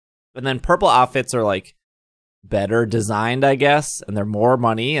outfits. And then purple outfits are like better designed, I guess, and they're more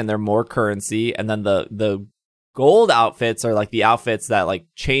money and they're more currency. And then the gold outfits are like the outfits that like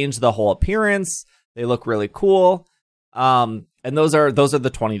change the whole appearance. They look really cool. And those are the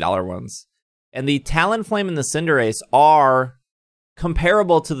 $20 ones. And the Talonflame and the Cinderace are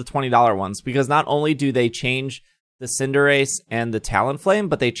comparable to the $20 ones, because not only do they change the Cinderace and the Talonflame,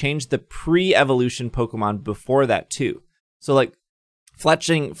 but they change the pre-evolution Pokemon before that too. So like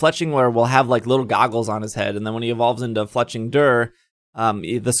Fletchingler will have like little goggles on his head, and then when he evolves into Fletchingdur,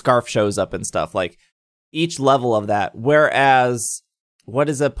 the scarf shows up and stuff, like each level of that. Whereas, what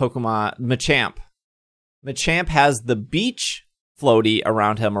is a Pokemon? Machamp has the beach floaty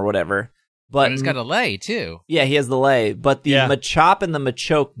around him or whatever. But and he's got a lay, too. Yeah, he has the lay. But the Machop and the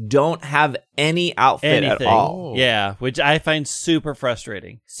Machoke don't have any outfit at all. Yeah, which I find super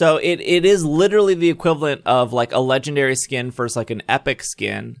frustrating. So it is literally the equivalent of like a legendary skin versus like an epic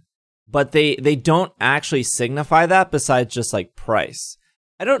skin. But they don't actually signify that besides just like price.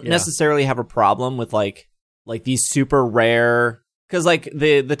 I don't necessarily have a problem with like these super rare... Because like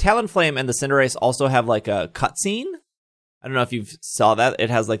the Talonflame and the Cinderace also have like a cutscene. I don't know if you saw that. It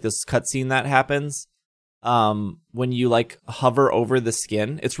has like this cutscene that happens when you like hover over the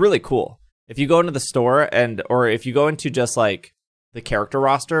skin. It's really cool. If you go into the store or if you go into just like the character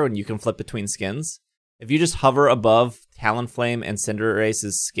roster and you can flip between skins, if you just hover above Talonflame and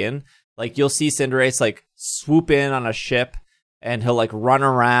Cinderace's skin, like you'll see Cinderace like swoop in on a ship and he'll like run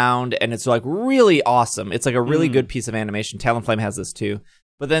around, and it's like really awesome. It's like a really good piece of animation. Talonflame has this too.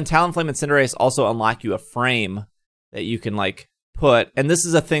 But then Talonflame and Cinderace also unlock you a frame that you can like put, and this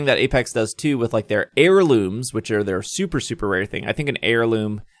is a thing that Apex does too with like their heirlooms, which are their super, super rare thing. I think an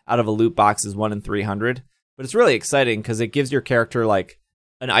heirloom out of a loot box is 1 in 300, but it's really exciting because it gives your character like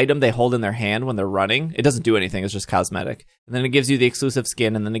an item they hold in their hand when they're running. It doesn't do anything. It's just cosmetic. And then it gives you the exclusive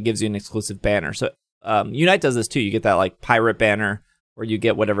skin, and then it gives you an exclusive banner. So Unite does this too. You get that like pirate banner, or you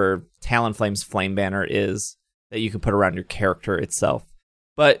get whatever Talonflame's flame banner is that you can put around your character itself.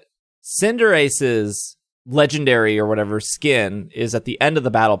 But Cinderace's legendary or whatever skin is at the end of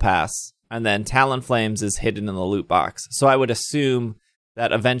the battle pass, and then Talonflame's is hidden in the loot box. So I would assume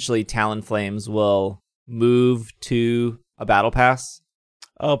that eventually Talonflame's will move to a battle pass.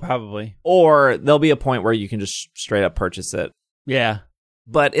 Oh, probably. Or there'll be a point where you can just straight up purchase it. Yeah.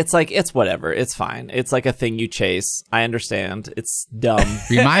 But it's like, it's whatever. It's fine. It's like a thing you chase. I understand. It's dumb.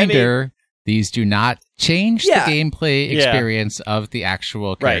 Reminder, these do not change the gameplay experience of the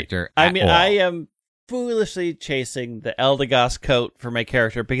actual character at all. I am foolishly chasing the Eldegoss coat for my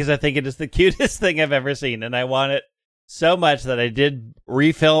character because I think it is the cutest thing I've ever seen, and I want it so much that I did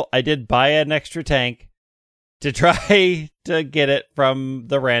buy an extra tank to try to get it from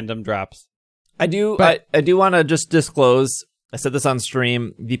the random drops. I do want to just disclose, I said this on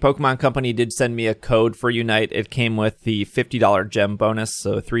stream, the Pokemon Company did send me a code for Unite. It came with the $50 gem bonus,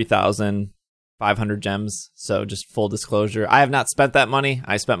 so 3,500 gems. So just full disclosure, I have not spent that money.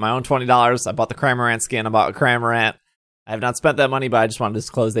 I spent my own $20. I bought the Cramorant skin. I bought a Cramorant. I have not spent that money, but I just wanted to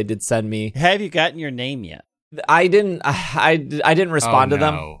disclose they did send me. Have you gotten your name yet? I didn't respond to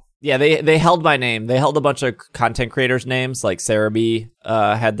them. Yeah, they held my name. They held a bunch of content creators' names, like Sarah B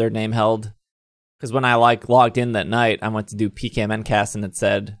had their name held. Because when I logged in that night, I went to do PKMNcast and it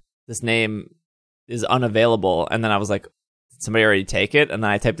said, this name is unavailable. And then I was like, did somebody already take it? And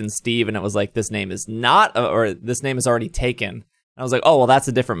then I typed in Steve and it was like, this name is not, or this name is already taken. And I was like, oh, well, that's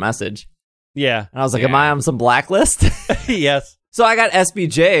a different message. Yeah. And I was like, am I on some blacklist? Yes. So I got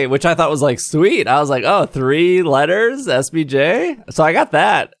SBJ, which I thought was like sweet. I was like, oh, 3 letters, SBJ. So I got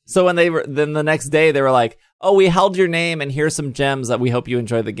that. So when then the next day they were like, oh, we held your name and here's some gems that we hope you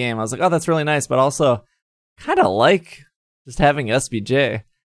enjoy the game. I was like, oh, that's really nice. But also kind of like just having SBJ.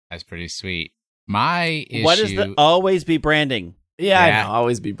 That's pretty sweet. My issue. What is the always be branding? Yeah, I know.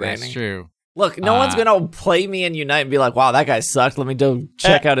 Always be branding. That's true. Look, no one's going to play me in Unite and be like, wow, that guy sucked. Let me go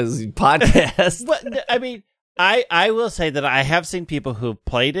check out his podcast. But, I mean, I will say that I have seen people who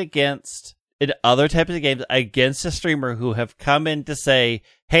played against in other types of games against a streamer who have come in to say,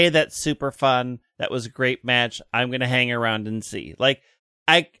 hey, that's super fun. That was a great match. I'm going to hang around and see. Like,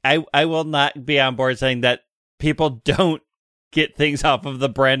 I will not be on board saying that people don't get things off of the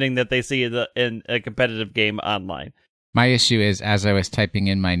branding that they see in a competitive game online. My issue is, as I was typing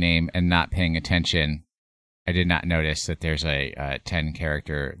in my name and not paying attention, I did not notice that there's a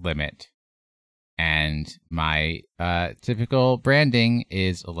 10-character limit. And my typical branding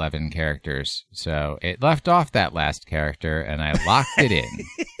is 11 characters. So it left off that last character, and I locked it in.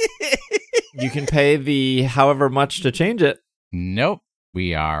 You can pay the however much to change it. Nope.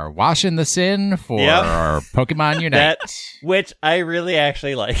 We are washing the sin for our Pokemon Unite. Which I really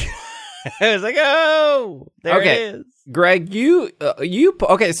actually like. I was like, oh, there it is. Greg, you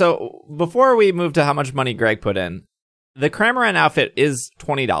okay, so before we move to how much money Greg put in, the Cramorant outfit is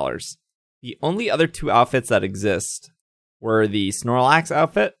 $20. The only other 2 outfits that exist were the Snorlax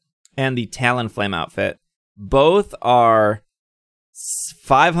outfit and the Talonflame outfit. Both are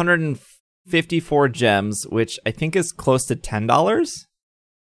 554 gems, which I think is close to $10.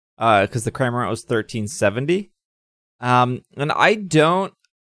 Because the Cramorant was $13.70. And I don't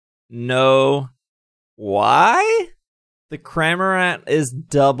know why the Cramorant is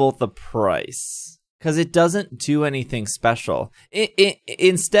double the price. Because it doesn't do anything special.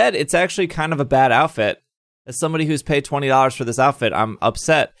 Instead, it's actually kind of a bad outfit. As somebody who's paid $20 for this outfit, I'm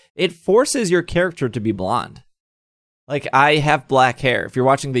upset. It forces your character to be blonde. Like, I have black hair. If you're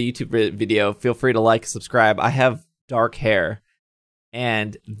watching the YouTube video, feel free to like, subscribe. I have dark hair.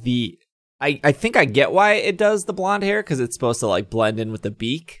 And I think I get why it does the blonde hair, because it's supposed to, like, blend in with the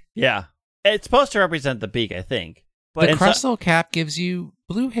beak. Yeah. It's supposed to represent the beak, I think. But the crystal cap gives you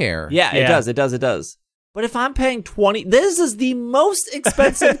blue hair. Yeah, it does. But if I'm paying $20, this is the most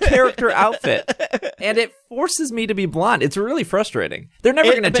expensive character outfit, and it forces me to be blonde. It's really frustrating. They're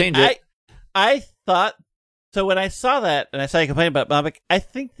never going to change it. I thought, so when I saw that, and I saw you complain about it, I'm like, I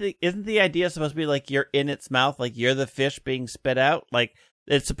think, isn't the idea supposed to be like you're in its mouth, like you're the fish being spit out? Like,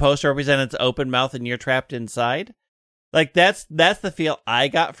 it's supposed to represent its open mouth and you're trapped inside? Like, that's the feel I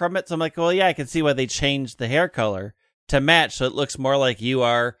got from it. So I'm like, well, yeah, I can see why they changed the hair color to match, so it looks more like you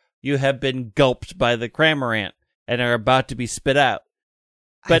have been gulped by the Cramorant and are about to be spit out.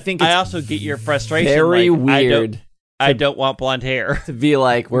 But I also get your frustration. Very weird. I don't want blonde hair. To be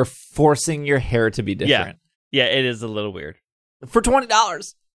like, we're forcing your hair to be different. Yeah, it is a little weird. For $20.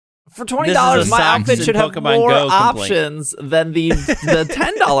 For $20, This is a my Socks outfit and should have Pokemon more Go complaint. options than the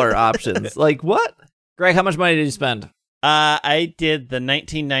 $10 options. Like, what? Greg, how much money did you spend? I did the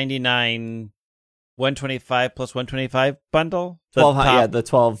 1999 125 plus 125 bundle. The 1200, yeah, the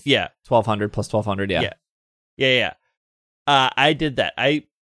 12. Yeah. 1200 plus 1200, yeah. Yeah. I did that. I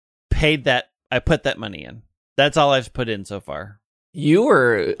paid that. I put that money in. That's all I've put in so far. You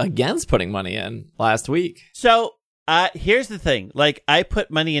were against putting money in last week. So, here's the thing. Like, I put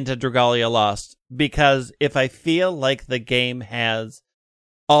money into Dragalia Lost because if I feel like the game has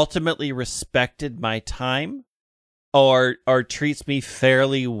ultimately respected my time or treats me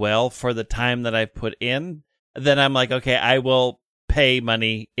fairly well for the time that I've put in, then I'm like, okay, I will pay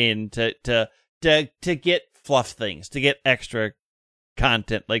money in to get fluff things, to get extra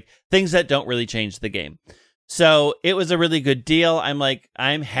content, like things that don't really change the game. So it was a really good deal. I'm like,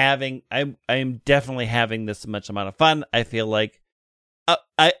 I'm definitely having this much amount of fun. I feel like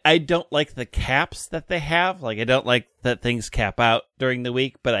I don't like the caps that they have. Like, I don't like that things cap out during the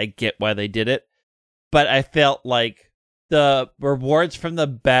week, but I get why they did it. But I felt like the rewards from the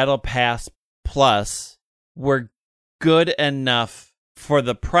Battle Pass Plus were good enough for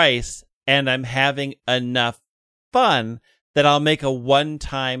the price, and I'm having enough fun that I'll make a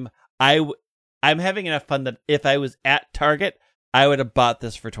one-time... I'm having enough fun that if I was at Target, I would have bought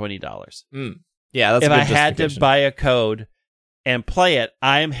this for $20. Yeah, that's if a good I had to justification. buy a code and play it,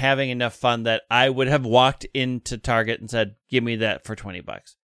 I'm having enough fun that I would have walked into Target and said, "Give me that for $20."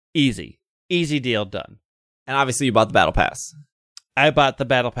 Easy deal done. And obviously, you bought the Battle Pass. I bought the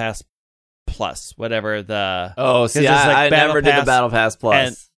Battle Pass Plus, whatever the. Oh, see, there's, like, I Battle never did the Pass Battle Pass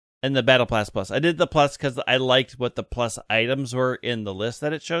Plus. And the Battle Pass Plus. I did the Plus because I liked what the Plus items were in the list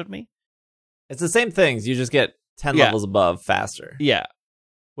that it showed me. It's the same things. You just get 10 Yeah. levels above faster. Yeah.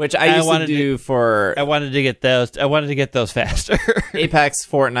 Which I used to do for I wanted to get those faster. Apex,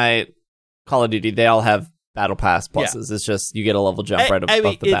 Fortnite, Call of Duty. They all have Battle Pass pluses. Yeah. It's just you get a level jump right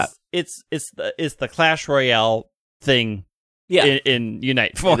off the bat. It's the Clash Royale thing. Yeah. In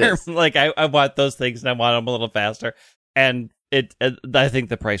Unite form. Like I want those things and I want them a little faster. And I think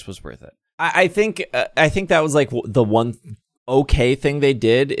the price was worth it. I think that was like the one okay thing they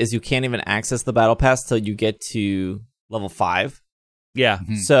did is you can't even access the Battle Pass till you get to level 5. Yeah.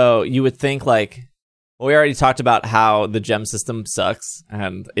 Mm-hmm. So you would think like, well, we already talked about how the gem system sucks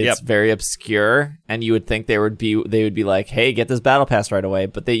and it's very obscure, and you would think they would be like, hey, get this Battle Pass right away.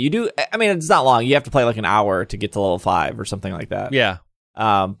 But I mean, it's not long. You have to play like an hour to get to level 5 or something like that. Yeah.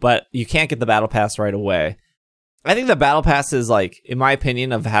 But you can't get the Battle Pass right away. I think the Battle Pass is like, in my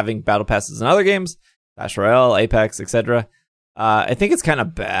opinion, of having Battle Passes in other games, Clash Royale, Apex, etc. I think it's kind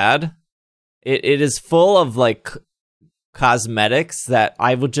of bad. It is full of like cosmetics that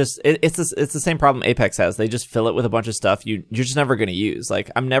I would just... It's the same problem Apex has. They just fill it with a bunch of stuff you're just never going to use. Like,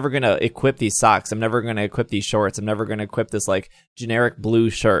 I'm never going to equip these socks. I'm never going to equip these shorts. I'm never going to equip this like generic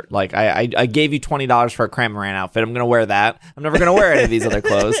blue shirt. Like, I gave you $20 for a Cramorant outfit. I'm going to wear that. I'm never going to wear any of these other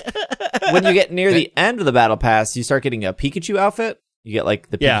clothes. When you get near the end of the Battle Pass, you start getting a Pikachu outfit. You get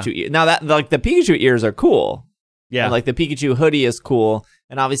like the Pikachu... Now that like the Pikachu ears are cool. Yeah. And like the Pikachu hoodie is cool.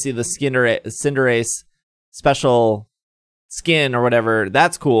 And obviously the Cinderace special skin or whatever,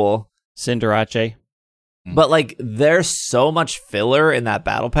 that's cool. Cinderace. But like there's so much filler in that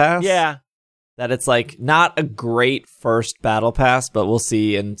Battle Pass. Yeah. That it's like not a great first Battle Pass, but we'll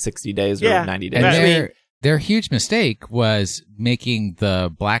see in 60 days or 90 days. And their huge mistake was making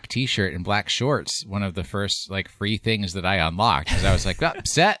the black t-shirt and black shorts one of the first like free things that I unlocked, because I was like, oh,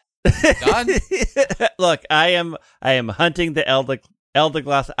 set. Done. Look, I am hunting the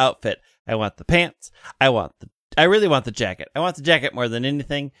Elderglass outfit. I want the pants. I really want the jacket. I want the jacket more than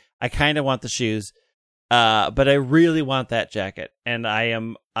anything. I kind of want the shoes. But I really want that jacket, and I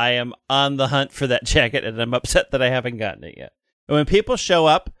am on the hunt for that jacket, and I'm upset that I haven't gotten it yet. And when people show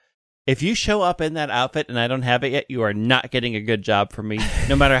up, if you show up in that outfit and I don't have it yet, you are not getting a good job from me,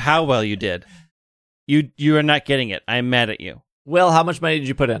 no matter how well you did. You are not getting it. I'm mad at you. Will, how much money did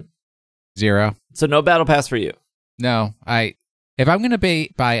you put in? 0. So no Battle Pass for you. No, if I'm going to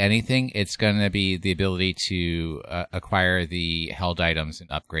buy anything, it's going to be the ability to acquire the held items and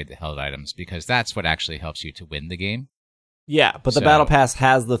upgrade the held items, because that's what actually helps you to win the game. Yeah, but the Battle Pass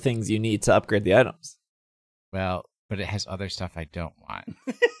has the things you need to upgrade the items. Well, but it has other stuff I don't want.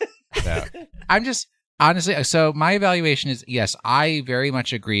 So I'm just... Honestly, so my evaluation is, yes, I very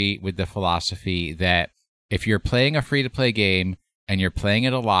much agree with the philosophy that if you're playing a free-to-play game and you're playing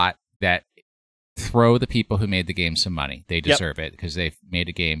it a lot, that throw the people who made the game some money. They deserve it because they've made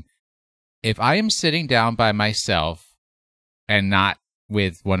a game. If I am sitting down by myself and not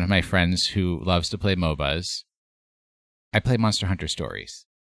with one of my friends who loves to play MOBAs, I play Monster Hunter Stories.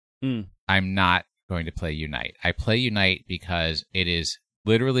 I'm not going to play Unite. I play Unite because it is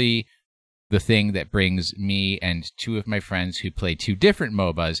literally the thing that brings me and two of my friends who play two different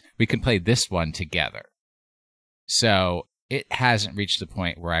MOBAs. We can play this one together. So it hasn't reached the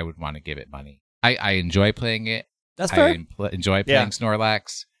point where I would want to give it money. I enjoy playing it. That's fair. I enjoy playing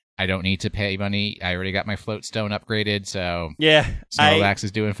Snorlax. I don't need to pay money. I already got my float stone upgraded, so Snorlax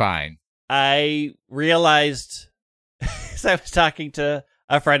is doing fine. I realized as I was talking to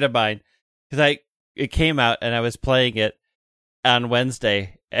a friend of mine, because it came out and I was playing it on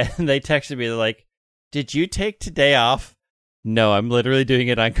Wednesday, and they texted me, they're like, "Did you take today off?" No, I'm literally doing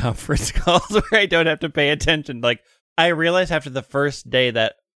it on conference calls where I don't have to pay attention. Like, I realized after the first day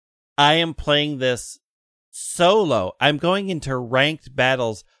that I am playing this solo. I'm going into ranked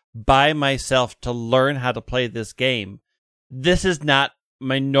battles by myself to learn how to play this game. This is not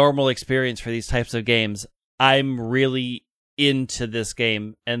my normal experience for these types of games. I'm really into this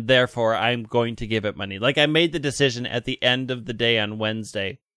game, and therefore I'm going to give it money. Like, I made the decision at the end of the day on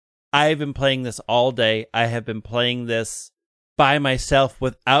Wednesday. I've been playing this all day. I have been playing this by myself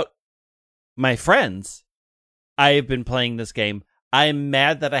without my friends. I've been playing this game. I'm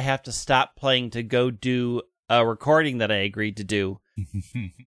mad that I have to stop playing to go do a recording that I agreed to do.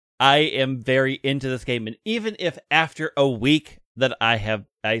 I am very into this game, and even if after a week that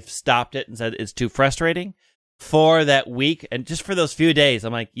I've stopped it and said it's too frustrating, for that week and just for those few days,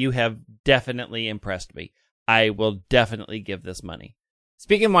 I'm like, you have definitely impressed me. I will definitely give this money.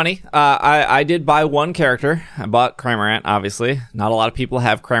 Speaking of money, I did buy one character. I bought Cramorant, obviously. Not a lot of people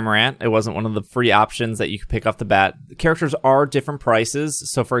have Cramorant. It wasn't one of the free options that you could pick off the bat. The characters are different prices.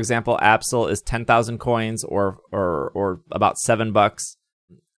 So, for example, Absol is 10,000 coins or about $7.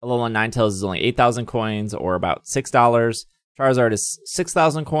 Alolan Ninetales is only 8,000 coins or about $6. Charizard is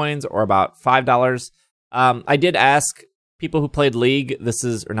 6,000 coins or about $5. I did ask people who played League.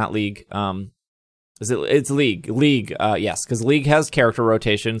 Not League. It's League. League, yes, because League has character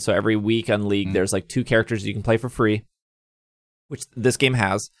rotation, so every week on League, there's like 2 characters you can play for free, which this game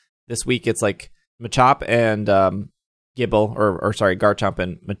has. This week, it's like Machop and Gibble, or sorry, Garchomp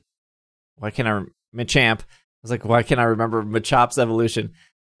and Machamp. I was like, why can't I remember Machop's evolution?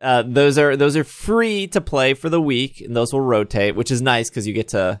 Those are free to play for the week, and those will rotate, which is nice because you get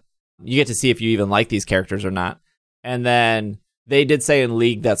to see if you even like these characters or not. And then they did say in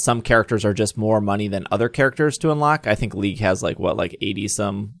League that some characters are just more money than other characters to unlock. I think League has like 80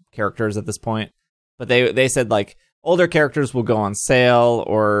 some characters at this point. But they said like older characters will go on sale,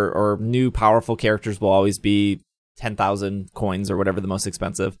 or new powerful characters will always be 10,000 coins or whatever the most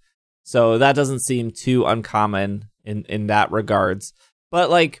expensive. So that doesn't seem too uncommon in that regards. But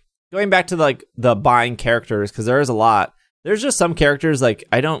like going back to like the buying characters, because there is a lot. There's just some characters like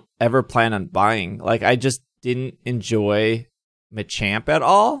I don't ever plan on buying. Like I just didn't enjoy Machamp at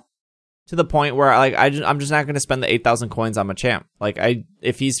all, to the point where like I'm just not going to spend the 8,000 coins on Machamp. Like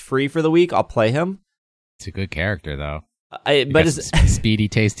if he's free for the week, I'll play him. It's a good character though. But it's speedy,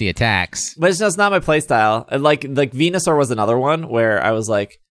 tasty attacks. But it's just not my playstyle. And like Venusaur was another one where I was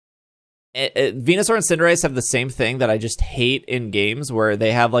like, Venusaur and Cinderace have the same thing that I just hate in games, where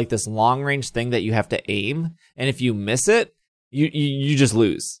they have like this long range thing that you have to aim, and if you miss it, you just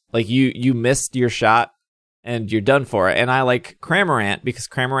lose. Like you missed your shot and you're done for it. And I like Cramorant because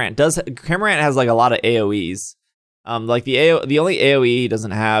Cramorant has like a lot of AoEs. Like the only AoE he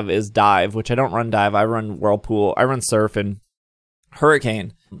doesn't have is Dive, which I don't run Dive. I run Whirlpool. I run Surf and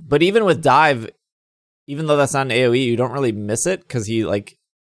Hurricane. But even with Dive, even though that's not an AoE, you don't really miss it because he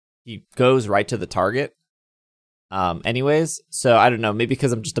goes right to the target. Anyways, so I don't know, maybe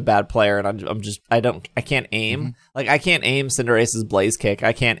because I'm just a bad player and I can't aim. Mm-hmm. Like I can't aim Cinderace's Blaze Kick.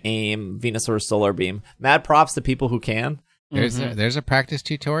 I can't aim Venusaur's Solar Beam. Mad props to people who can. There's a practice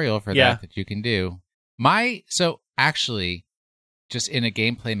tutorial for that you can do. So actually, just in a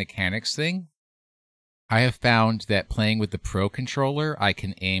gameplay mechanics thing, I have found that playing with the Pro Controller, I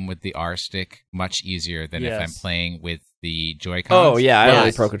can aim with the R stick much easier than if I'm playing with the Joy-Cons. Oh yeah, I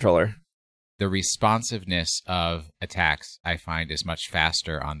like Pro Controller. The responsiveness of attacks, I find, is much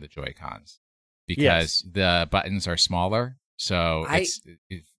faster on the Joy-Cons because the buttons are smaller, so it's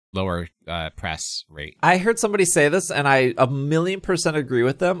lower press rate. I heard somebody say this, and I 1,000,000% agree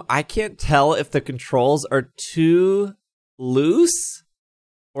with them. I can't tell if the controls are too loose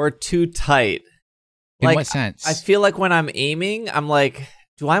or too tight. In what sense? I feel like when I'm aiming, I'm like,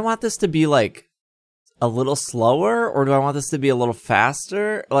 do I want this to be like a little slower, or do I want this to be a little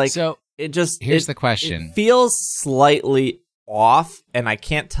faster? Like, so here's the question. It feels slightly off, and I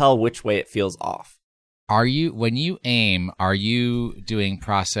can't tell which way it feels off. when you aim, are you doing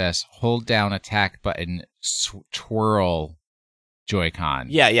process hold down attack button twirl Joy-Con?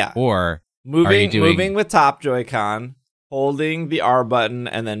 Yeah. Or moving with top Joy-Con, holding the R button,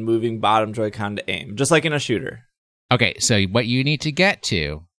 and then moving bottom Joy-Con to aim, just like in a shooter. Okay, so what you need to get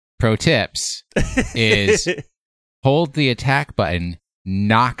to, pro tips, is hold the attack button,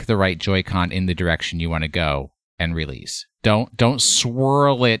 knock the right Joy-Con in the direction you want to go, and release. Don't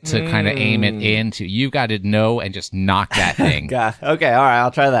swirl it to kind of aim it into. You got to know and just knock that thing. God. Okay, all right,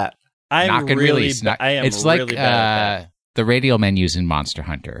 I'll try that. Knock and release. It's like the radial menus in Monster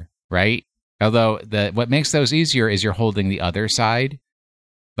Hunter, right? Although what makes those easier is you're holding the other side.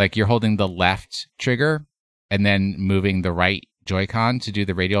 Like you're holding the left trigger and then moving the right Joy-Con to do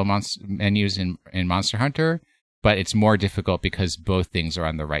the radial menus in Monster Hunter. But it's more difficult because both things are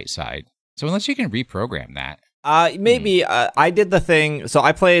on the right side. So unless you can reprogram that. Maybe I did the thing. So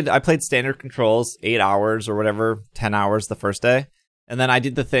I played standard controls 8 hours or whatever, 10 hours the first day. And then I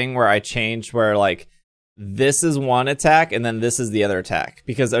did the thing where I changed where like this is one attack and then this is the other attack,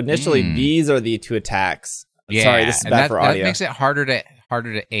 because initially these are the two attacks. Yeah, sorry, this is bad for audio. That makes it harder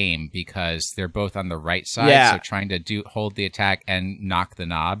to aim because they're both on the right side. Yeah. So trying to hold the attack and knock the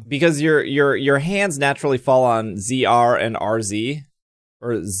knob, because your hands naturally fall on ZR and RZ,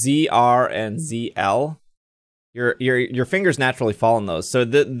 or ZR and ZL. Your fingers naturally fall on those. So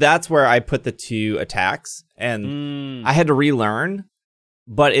that's where I put the two attacks, and I had to relearn.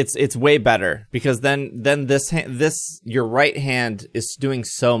 But it's way better, because then this your right hand is doing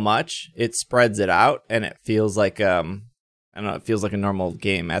so much, it spreads it out, and it feels like I don't know, it feels like a normal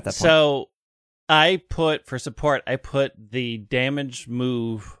game at that point. So for support, I put the damage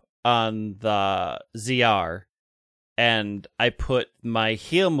move on the ZR, and I put my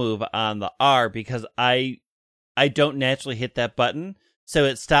heal move on the R, because I don't naturally hit that button, so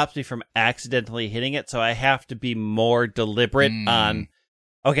it stops me from accidentally hitting it. So I have to be more deliberate on,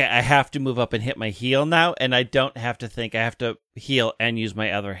 okay, I have to move up and hit my heal now, and I don't have to think I have to heal and use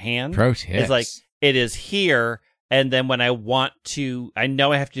my other hand. Pro tips. It's like, it is here, and then when I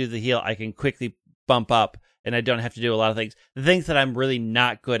know I have to do the heal, I can quickly bump up, and I don't have to do a lot of things. The things that I'm really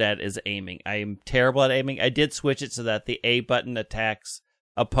not good at is aiming. I am terrible at aiming. I did switch it so that the A button attacks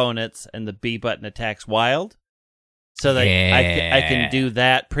opponents and the B button attacks wild, so that I can do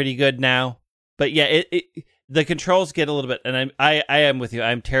that pretty good now. But yeah, the controls get a little bit, and I am with you.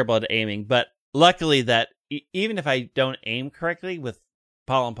 I'm terrible at aiming, but luckily that even if I don't aim correctly with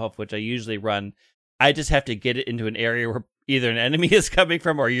Pollen Puff, which I usually run, I just have to get it into an area where either an enemy is coming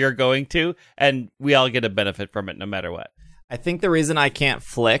from or you're going to, and we all get a benefit from it no matter what. I think the reason I can't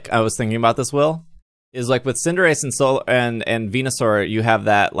flick, I was thinking about this, Will, is like with Cinderace and Venusaur, you have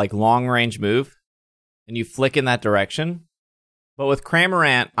that like long range move, and you flick in that direction. But with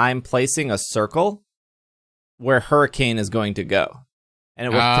Cramorant, I'm placing a circle where Hurricane is going to go, and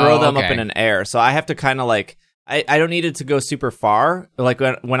it will throw them up in an air. So I have to kind of like, I don't need it to go super far. Like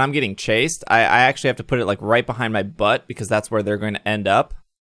when I'm getting chased, I actually have to put it like right behind my butt, because that's where they're going to end up.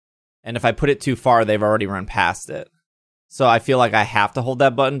 And if I put it too far, they've already run past it. So I feel like I have to hold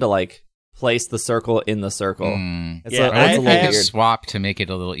that button to like place the circle in the circle. It's a little weird. Swap to make it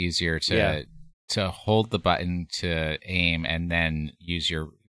a little easier to hold the button to aim, and then use your,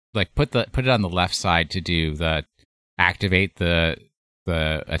 like, put it on the left side to do the activate the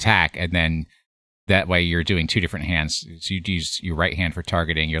attack, and then that way you're doing two different hands. So you use your right hand for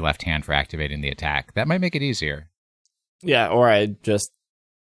targeting, your left hand for activating the attack. That might make it easier. Yeah, or I just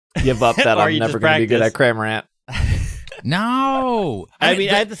give up that I'm never going to be good at Cramorant. No! I mean,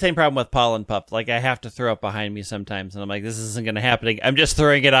 I have the same problem with Pollen Pup. Like, I have to throw it behind me sometimes, and I'm like, this isn't going to happen. I'm just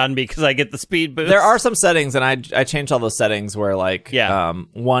throwing it on me because I get the speed boost. There are some settings, and I changed all those settings where, like,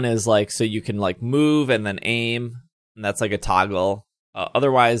 one is, like, so you can, like, move and then aim, and that's, like, a toggle.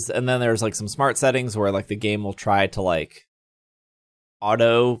 Otherwise, and then there's, like, some smart settings where, like, the game will try to, like,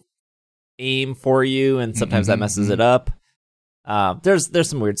 auto aim for you, and sometimes that messes it up. There's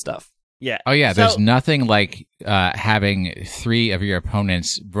some weird stuff. Yeah. Oh, yeah. There's nothing like having three of your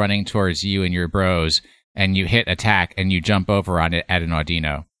opponents running towards you and your bros, and you hit attack, and you jump over on it at an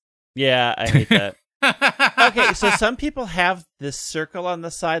Audino. Yeah, I hate that. Okay, so some people have this circle on the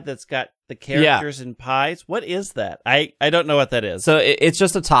side that's got the characters and pies. What is that? I don't know what that is. So it's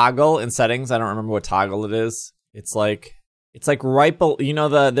just a toggle in settings. I don't remember what toggle it is. It's like right below, you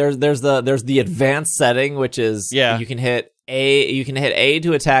know, there's the advanced setting, which is you can hit A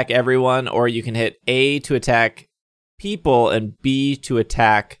to attack everyone, or you can hit A to attack people and B to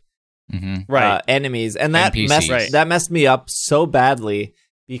attack enemies. And that messed me up so badly,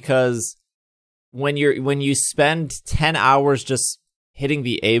 because when you spend 10 hours just hitting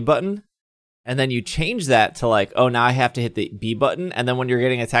the A button, and then you change that to like, oh, now I have to hit the B button, and then when you're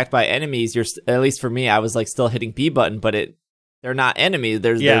getting attacked by enemies, you're at least for me, I was like still hitting B button, but they're not enemies,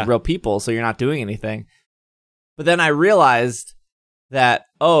 they're real people, so you're not doing anything. But then I realized that,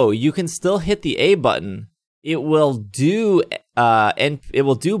 oh, you can still hit the A button. It will do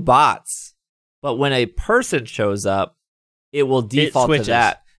bots, but when a person shows up, it will default to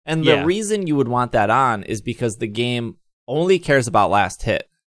that. And the reason you would want that on is because the game only cares about last hit.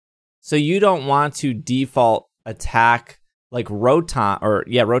 So you don't want to default attack like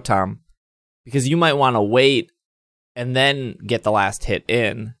Rotom, because you might want to wait and then get the last hit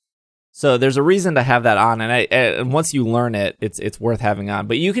in. So there's a reason to have that on, and once you learn it, it's worth having on.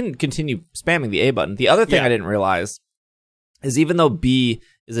 But you can continue spamming the A button. The other thing I didn't realize is even though B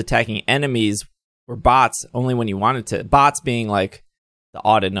is attacking enemies or bots only when you want it to, bots being like the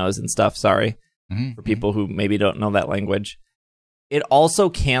Audinoes and stuff, for people who maybe don't know that language, it also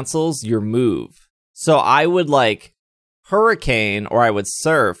cancels your move. So I would like Hurricane or I would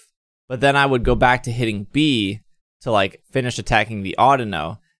Surf, but then I would go back to hitting B to like finish attacking the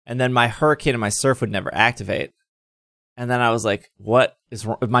Audino. And then my Hurricane and my Surf would never activate. And then I was like, what is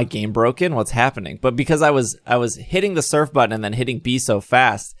wrong? Is my game broken? What's happening? But because I was hitting the Surf button and then hitting B so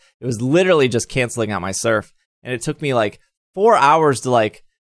fast, it was literally just canceling out my Surf. And it took me like 4 hours to like,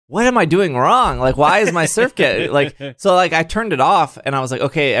 what am I doing wrong? Like, why is my Surf so like I turned it off and I was like,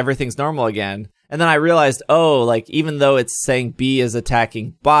 okay, everything's normal again. And then I realized, oh, like even though it's saying B is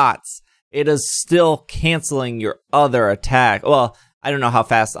attacking bots, it is still canceling your other attack. Well, I don't know how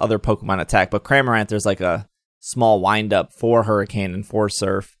fast other Pokemon attack, but Cramorant, there's like a small wind-up for Hurricane and for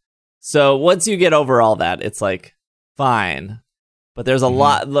Surf. So once you get over all that, it's like, fine. But there's a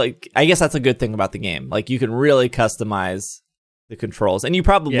lot, like, I guess that's a good thing about the game. Like, you can really customize the controls, and you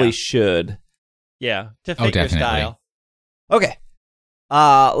probably should. Yeah, to fit your style. Okay.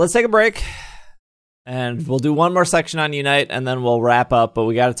 Let's take a break, and we'll do one more section on Unite, and then we'll wrap up, but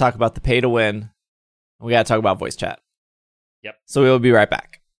we got to talk about the pay to win. We got to talk about voice chat. Yep. So we will be right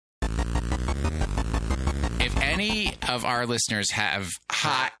back. If any of our listeners have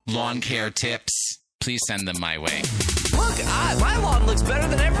hot lawn care tips, please send them my way. Look, my lawn looks better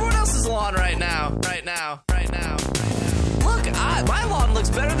than everyone else's lawn right now. Right now. Look, my lawn looks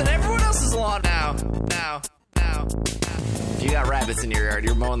better than everyone else's lawn now. If you got rabbits in your yard,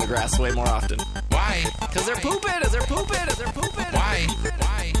 you're mowing the grass way more often. Why? Because they're pooping. Why?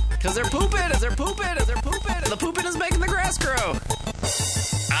 Because they're pooping. And the pooping is making the grass grow.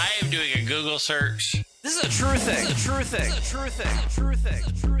 I am doing a Google search. This is a true thing.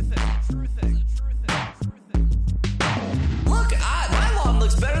 Look, my lawn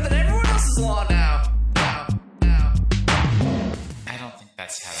looks better than everyone else's lawn now. I don't think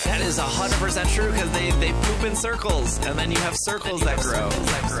that's how That is 100% true because they poop in circles, and then you have circles that grow.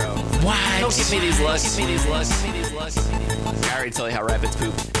 What? Don't give me these looks. I already told you how rabbits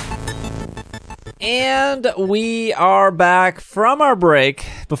poop. And we are back from our break.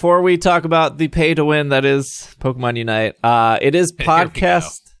 Before we talk about the pay to win that is Pokemon Unite, it is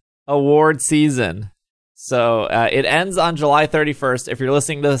podcast award season. So it ends on July 31st. If you're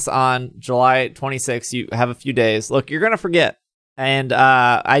listening to this on July 26th, you have a few days. Look, you're going to forget. And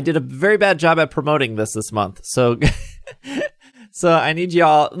I did a very bad job at promoting this month. So so I need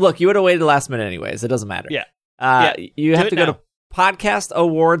y'all. Look, you would have waited last minute anyways. It doesn't matter. Yeah. You have to go to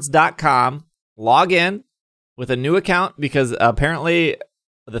podcastawards.com. Log in with a new account because apparently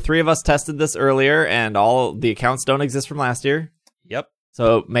the three of us tested this earlier and all the accounts don't exist from last year. Yep.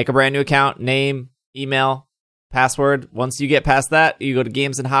 So make a brand new account, name, email, password. Once you get past that, you go to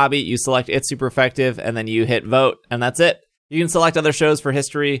Games and Hobby, you select It's Super Effective, and then you hit vote, and that's it. You can select other shows for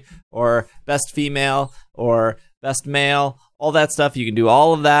history or best female or best male, all that stuff. You can do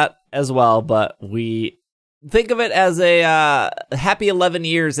all of that as well, but we think of it as a happy 11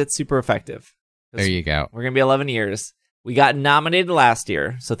 years. It's Super Effective. There you go. We're going to be 11 years. We got nominated last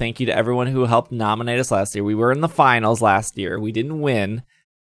year, so thank you to everyone who helped nominate us last year. We were in the finals last year. We didn't win.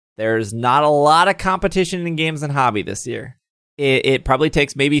 There's not a lot of competition in Games and Hobby this year. It probably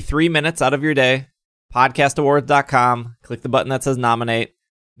takes maybe 3 minutes out of your day. Podcastawards.com. Click the button that says nominate.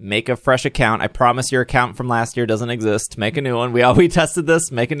 Make a fresh account. I promise your account from last year doesn't exist. Make a new one. We tested this.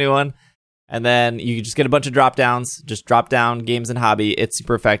 Make a new one. And then you just get a bunch of drop downs. Just drop down Games and Hobby. It's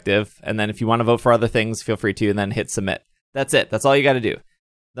Super Effective. And then if you want to vote for other things, feel free to, and then hit submit. That's it. That's all you got to do.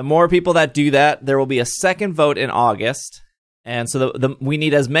 The more people that do that, there will be a second vote in August. And so we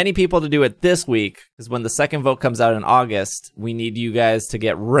need as many people to do it this week, because when the second vote comes out in August, we need you guys to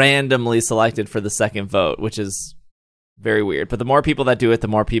get randomly selected for the second vote, which is very weird. But the more people that do it, the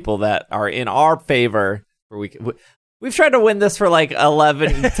more people that are in our favor. We've tried to win this for like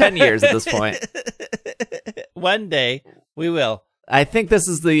 10 years at this point. One day we will. I think this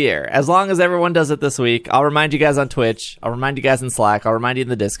is the year. As long as everyone does it this week, I'll remind you guys on Twitch. I'll remind you guys in Slack. I'll remind you in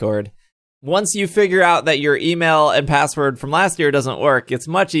the Discord. Once you figure out that your email and password from last year doesn't work, it's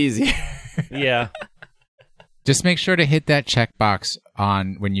much easier. Yeah. Just make sure to hit that checkbox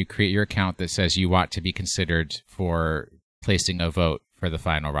on when you create your account that says you want to be considered for placing a vote for the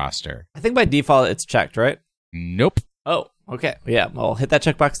final roster. I think by default it's checked, right? Nope. Oh, okay. Yeah, well, hit that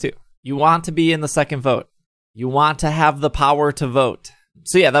checkbox too. You want to be in the second vote. You want to have the power to vote.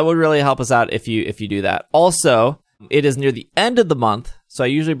 So yeah, that would really help us out if you do that. Also, it is near the end of the month, so I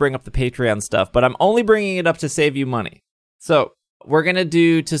usually bring up the Patreon stuff, but I'm only bringing it up to save you money. So we're going to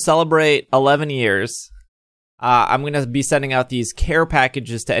do, to celebrate 11 years, I'm going to be sending out these care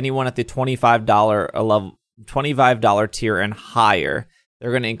packages to anyone at the $25 tier and higher.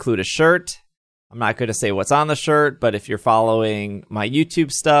 They're going to include a shirt. I'm not going to say what's on the shirt, but if you're following my YouTube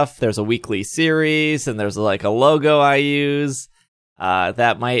stuff, there's a weekly series and there's like a logo I use.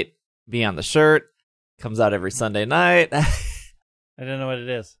 That might be on the shirt. Comes out every Sunday night. I don't know what it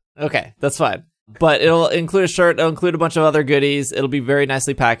is. Okay, that's fine. But it'll include a shirt. It'll include a bunch of other goodies. It'll be very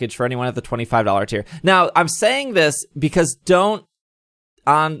nicely packaged for anyone at the $25 tier. Now, I'm saying this because don't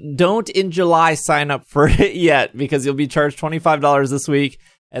in July sign up for it yet, because you'll be charged $25 this week.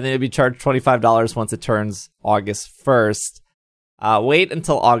 And then you'll be charged $25 once it turns August 1st. Wait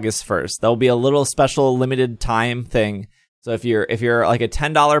until August 1st. There'll be a little special limited time thing. So if you're like a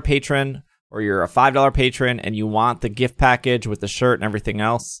 $10 patron or you're a $5 patron and you want the gift package with the shirt and everything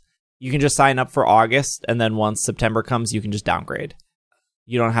else, you can just sign up for August. And then once September comes, you can just downgrade.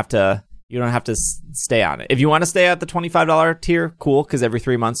 You don't have to stay on it. If you want to stay at the $25 tier, cool, because every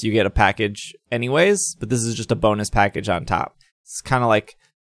 3 months you get a package anyways. But this is just a bonus package on top. It's kind of like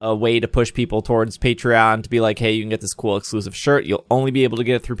a way to push people towards Patreon, to be like, hey, you can get this cool exclusive shirt. You'll only be able to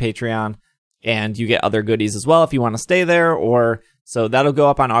get it through Patreon, and you get other goodies as well if you want to stay there. So that'll go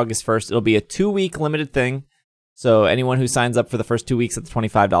up on August 1st. It'll be a 2-week limited thing. So anyone who signs up for the first 2 weeks at the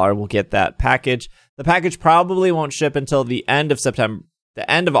 $25 will get that package. The package probably won't ship until the end of September. The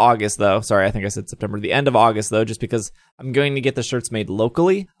end of August, though. Sorry, I think I said September. The end of August, though, just because I'm going to get the shirts made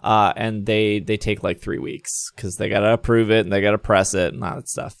locally, and they take like 3 weeks because they got to approve it and they got to press it and all that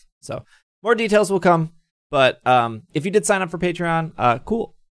stuff. So more details will come. But if you did sign up for Patreon,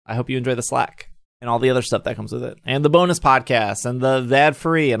 cool. I hope you enjoy the Slack and all the other stuff that comes with it, and the bonus podcasts and the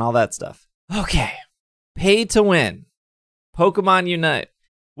ad-free and all that stuff. Okay, pay to win. Pokemon Unite.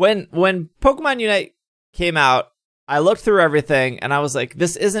 When Pokemon Unite came out, I looked through everything and I was like,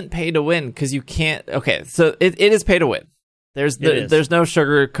 this isn't pay to win because you can't. Okay, so it is pay to win. There's no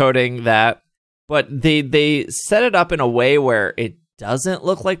sugarcoating that, but they set it up in a way where it doesn't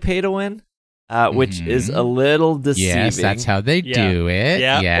look like pay to win, which is a little deceiving. Yes, that's how they do it.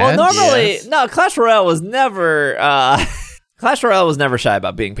 Yeah. Yes. Well, normally, no, Clash Royale was never shy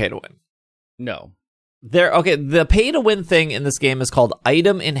about being pay to win. No. The pay to win thing in this game is called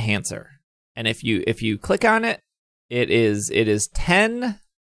Item Enhancer, and if you click on it, it is 10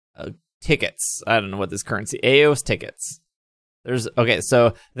 tickets. I don't know what this currency. Aeos tickets. There's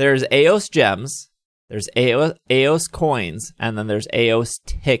Aeos gems, there's Aeos coins, and then there's Aeos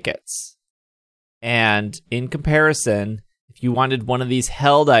tickets. And in comparison, if you wanted one of these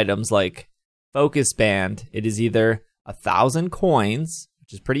held items like Focus Band, it is either 1,000 coins,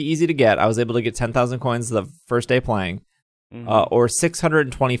 which is pretty easy to get. I was able to get 10,000 coins the first day playing, or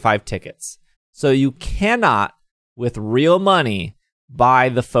 625 tickets. So you cannot, with real money, buy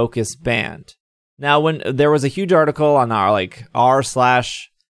the Focus Band. Now, when there was a huge article on r/Nintendo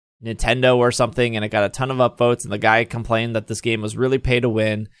or something, and it got a ton of upvotes, and the guy complained that this game was really pay to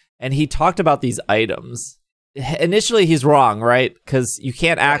win, and he talked about these items. Initially, he's wrong, right? Because you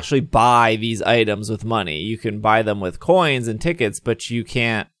can't actually buy these items with money. You can buy them with coins and tickets, but you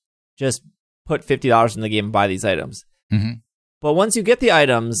can't just put $50 in the game and buy these items. Mm-hmm. But once you get the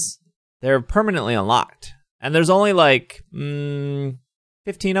items, they're permanently unlocked. And there's only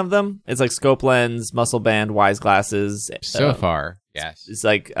 15 of them. It's like Scope Lens, Muscle Band, Wise Glasses. So far, yes. It's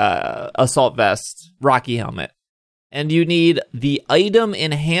like Assault Vest, Rocky Helmet. And you need the Item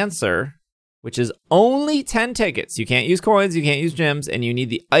Enhancer, which is only 10 tickets. You can't use coins, you can't use gems, and you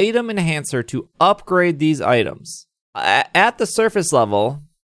need the Item Enhancer to upgrade these items. At the surface level,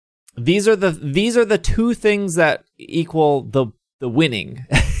 these are the two things that equal the winning.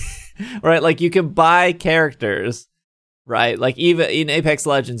 Right, like you can buy characters, right? Like even in Apex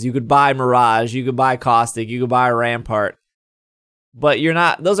Legends, you could buy Mirage, you could buy Caustic, you could buy Rampart, but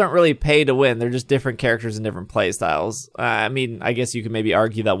those aren't really pay to win. They're just different characters and different play styles. I mean, I guess you could maybe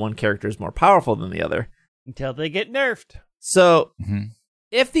argue that one character is more powerful than the other, Until they get nerfed. So,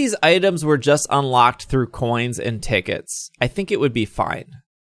 if these items were just unlocked through coins and tickets, I think it would be fine.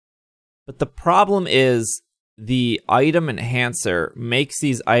 But the problem is the item enhancer makes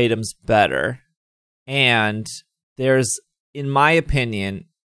these items better. And there's, in my opinion,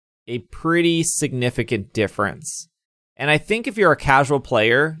 a pretty significant difference. And I think if you're a casual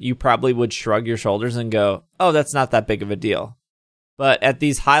player, you probably would shrug your shoulders and go, oh, that's not that big of a deal. But at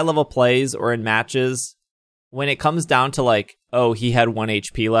these high-level plays or in matches, when it comes down to like, oh, he had 1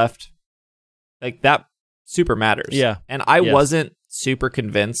 HP left, like that super matters. Yeah. And I wasn't super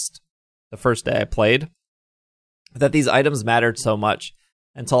convinced the first day I played that these items mattered so much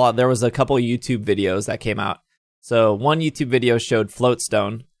until there was a couple YouTube videos that came out. So one YouTube video showed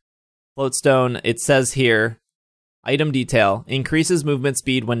Floatstone. Floatstone, it says here, item detail, increases movement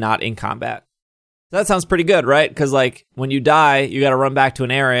speed when not in combat. So that sounds pretty good, right? Because like when you die, you got to run back to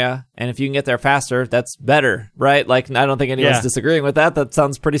an area, and if you can get there faster, that's better, right? Like I don't think anyone's disagreeing with that. That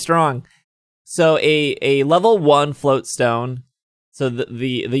sounds pretty strong. So a level 1 Floatstone. So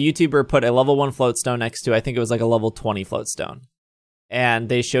the YouTuber put a level 1 Floatstone next to, I think it was like a level 20 Floatstone. And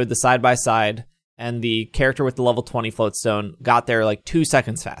they showed the side by side, and the character with the level 20 Floatstone got there like 2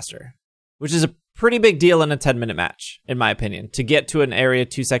 seconds faster, which is a pretty big deal in a 10-minute match, in my opinion. To get to an area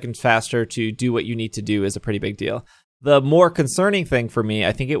 2 seconds faster to do what you need to do is a pretty big deal. The more concerning thing for me,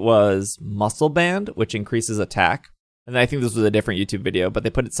 I think it was Muscle Band, which increases attack. And I think this was a different YouTube video, but they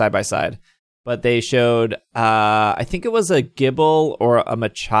put it side by side. But they showed, I think it was a Gibble or a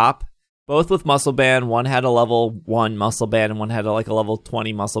Machop, both with Muscle Band. One had a level 1 Muscle Band and one had a level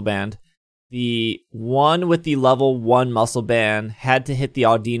 20 Muscle Band. The one with the level 1 Muscle Band had to hit the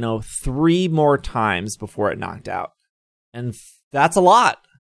Audino 3 more times before it knocked out. And that's a lot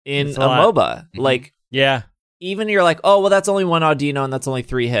in a MOBA. Mm-hmm. Like, yeah, even you're like, oh, well, that's only 1 Audino and that's only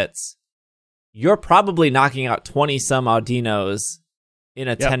 3 hits. You're probably knocking out 20 some Audinos in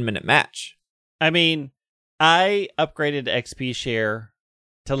a 10-minute match. I mean, I upgraded XP share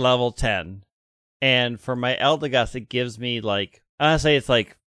to level 10, and for my Eldegoss, it gives me like, I say it's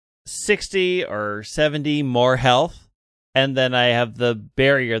like 60 or 70 more health, and then I have the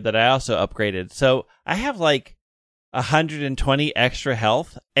barrier that I also upgraded. So I have like 120 extra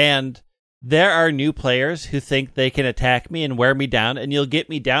health, and there are new players who think they can attack me and wear me down, and you'll get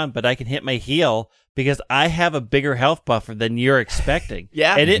me down, but I can hit my heal because I have a bigger health buffer than you're expecting.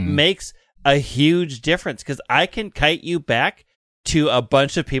 Yeah. And it makes a huge difference because I can kite you back to a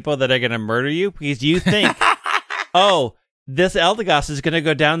bunch of people that are going to murder you because you think, oh, this Eldegoss is going to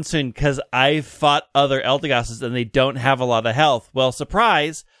go down soon because I fought other Eldegosses and they don't have a lot of health. Well,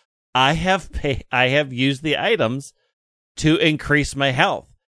 surprise, I have used the items to increase my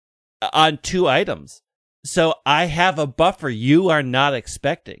health on 2 items. So I have a buffer you are not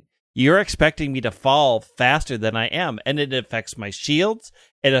expecting. You're expecting me to fall faster than I am, and it affects my shields.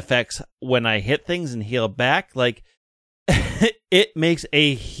 It affects when I hit things and heal back. Like, it makes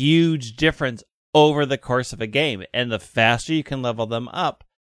a huge difference over the course of a game, and the faster you can level them up,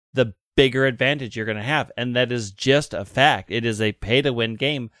 the bigger advantage you're going to have, and that is just a fact. It is a pay-to-win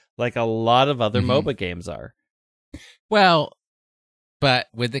game like a lot of other MOBA games are. Well, but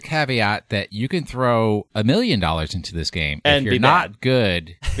with the caveat that you can throw $1 million into this game and if you're not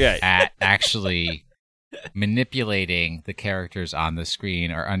good Yeah. at actually manipulating the characters on the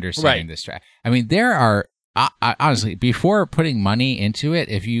screen or understanding the strat. I mean, there are honestly, before putting money into it,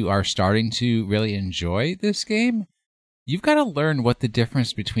 if you are starting to really enjoy this game, you've got to learn what the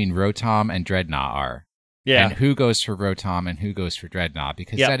difference between Rotom and Dreadnought are. Yeah. And who goes for Rotom and who goes for Dreadnought,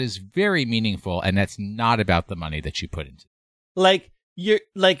 because that is very meaningful, and that's not about the money that you put into it.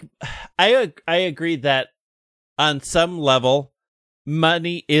 Like, I agree that on some level,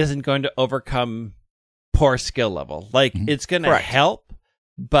 money isn't going to overcome poor skill level. Like, it's going to help,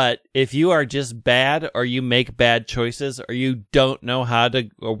 but if you are just bad, or you make bad choices, or you don't know how to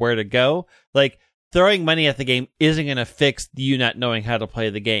or where to go, like, throwing money at the game isn't going to fix you not knowing how to play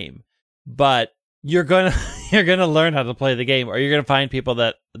the game. But you're gonna learn how to play the game, or you're gonna find people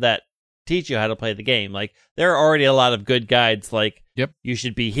that teach you how to play the game. Like, there are already a lot of good guides. Like, you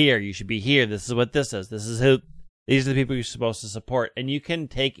should be here. You should be here. This is what this is. This is who. These are the people you're supposed to support, and you can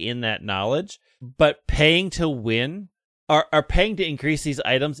take in that knowledge. But paying to win, or paying to increase these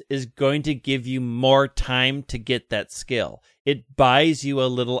items, is going to give you more time to get that skill. It buys you a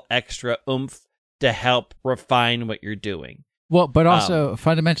little extra oomph to help refine what you're doing. Well, but also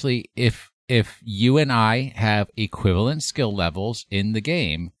fundamentally, if you and I have equivalent skill levels in the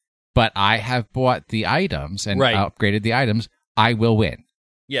game, but I have bought the items and upgraded the items, I will win.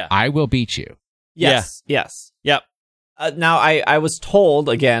 Yeah. I will beat you. Yes. Yes. Yep. Now, I was told,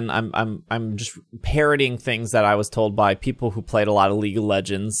 again, I'm just parroting things that I was told by people who played a lot of League of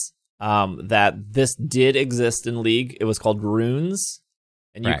Legends, that this did exist in League. It was called runes,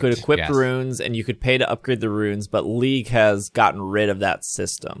 and you could equip runes, and you could pay to upgrade the runes, but League has gotten rid of that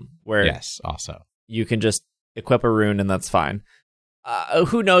system, where also you can just equip a rune, and that's fine.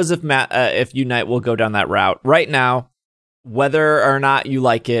 Who knows if Unite will go down that route. Right now, whether or not you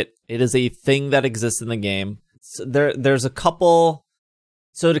like it, it is a thing that exists in the game. So there's a couple.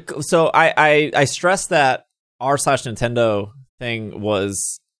 So I stress that r/Nintendo thing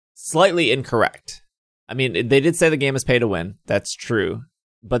was slightly incorrect. I mean, they did say the game is pay to win. That's true,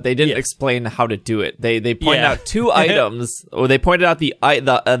 but they didn't explain how to do it. They pointed out two items, or they pointed out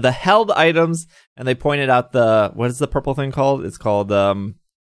the held items, and they pointed out what is the purple thing called? It's called the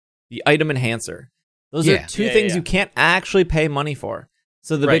item enhancer. Those are two things you can't actually pay money for.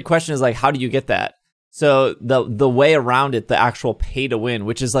 So the big question is, like, how do you get that? So the way around it, the actual pay to win,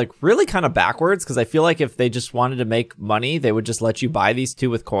 which is like really kind of backwards, because I feel like if they just wanted to make money, they would just let you buy these two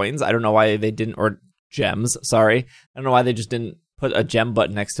with coins. I don't know why they didn't, or gems, sorry. I don't know why they just didn't put a gem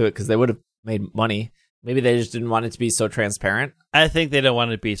button next to it, because they would have made money. Maybe they just didn't want it to be so transparent. I think they don't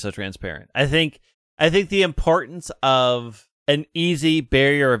want it to be so transparent. I think the importance of an easy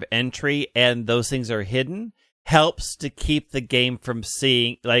barrier of entry and those things are hidden helps to keep the game from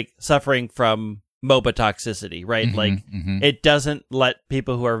suffering from MOBA toxicity, right? It doesn't let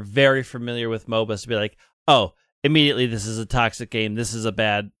people who are very familiar with MOBAs be like, oh, immediately this is a toxic game. This is a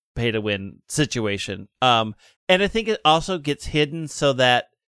bad pay to win situation. And I think it also gets hidden so that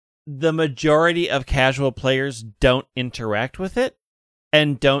the majority of casual players don't interact with it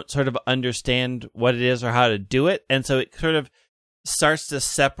and don't sort of understand what it is or how to do it. And so it sort of starts to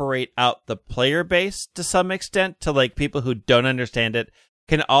separate out the player base to some extent, to like people who don't understand it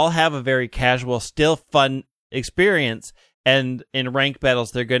can all have a very casual, still fun experience. And in rank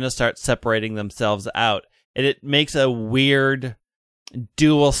battles, they're going to start separating themselves out. And it makes a weird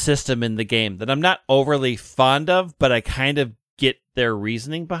dual system in the game that I'm not overly fond of, but I kind of get their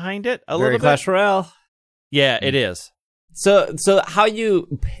reasoning behind it a little bit. Clash Royale. Yeah, it is. So how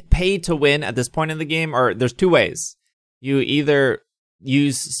you pay to win at this point in the game, or there's two ways. You either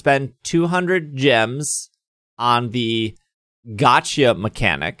spend 200 gems on the gotcha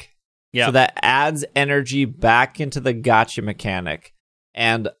mechanic, so that adds energy back into the gotcha mechanic,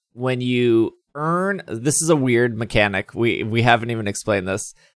 and when you earn, this is a weird mechanic, we haven't even explained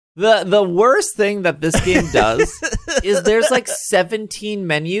this. The worst thing that this game does is there's like 17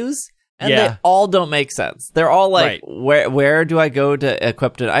 menus, and they all don't make sense. They're all like, where do I go to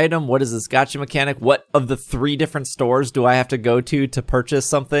equip an item? What is this gotcha mechanic? What of the 3 different stores do I have to go to purchase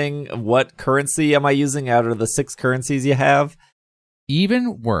something? What currency am I using out of the 6 currencies you have?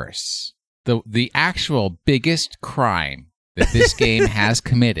 Even worse, the actual biggest crime that this game has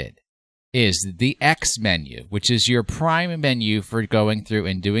committed is the X menu, which is your prime menu for going through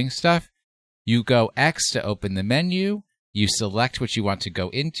and doing stuff. You go X to open the menu. You select what you want to go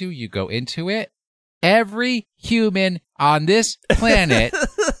into. You go into it. Every human on this planet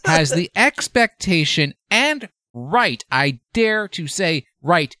has the expectation and right, I dare to say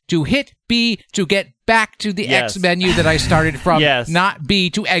right, to hit B to get back to the X menu that I started from, not B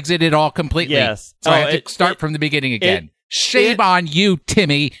to exit it all completely. So I have to start from the beginning again. Shame on you,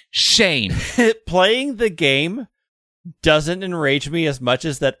 Timmy. Shame. Playing the game doesn't enrage me as much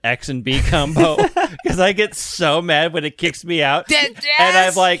as that X and B combo, because I get so mad when it kicks me out. And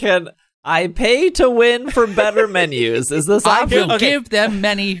I'm like, I pay to win for better menus. Is this I will give them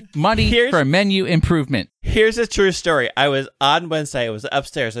money for menu improvement. Here's a true story. I was on Wednesday. I was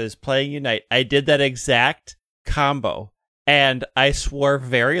upstairs. I was playing Unite. I did that exact combo, and I swore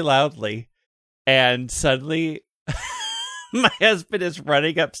very loudly, and suddenly my husband is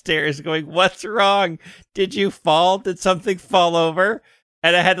running upstairs going, "What's wrong? Did you fall? Did something fall over?"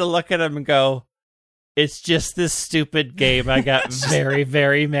 And I had to look at him and go, "It's just this stupid game." I got very,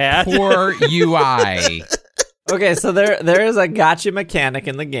 very mad. Poor UI. Okay, so there is a gotcha mechanic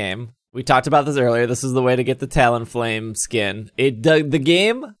in the game. We talked about this earlier. This is the way to get the Talonflame skin. The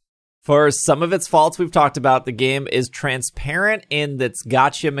game, for some of its faults we've talked about, the game is transparent in its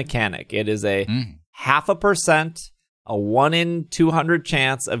gotcha mechanic. It is a 0.5%, a 1 in 200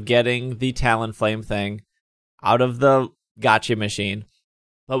 chance of getting the Talonflame thing out of the gotcha machine.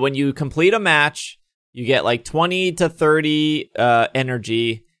 But when you complete a match, you get like 20 to 30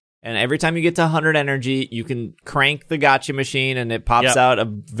 energy, and every time you get to 100 energy, you can crank the gotcha machine, and it pops out a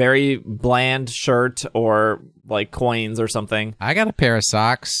very bland shirt or like coins or something. I got a pair of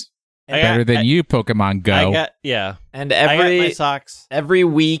socks. Better than you, Pokemon Go. And I got my socks. every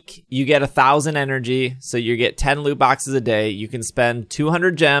week you get 1,000 energy, so you get 10 loot boxes a day. You can spend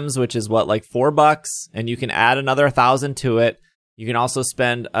 200 gems, which is what, like $4, and you can add another 1,000 to it. You can also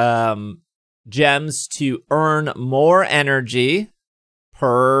spend gems to earn more energy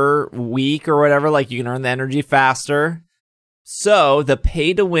per week or whatever. Like you can earn the energy faster. So the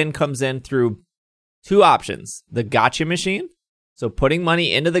pay to win comes in through two options: the gacha machine. So putting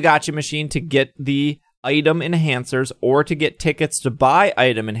money into the gacha machine to get the item enhancers or to get tickets to buy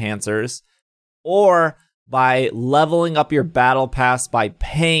item enhancers, or by leveling up your battle pass by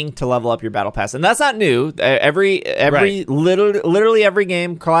paying to level up your battle pass. And that's not new. Literally every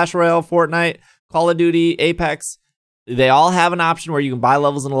game, Clash Royale, Fortnite, Call of Duty, Apex, they all have an option where you can buy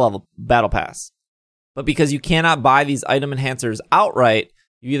levels in a level battle pass. But because you cannot buy these item enhancers outright,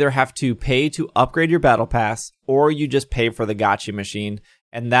 you either have to pay to upgrade your battle pass, or you just pay for the gacha machine,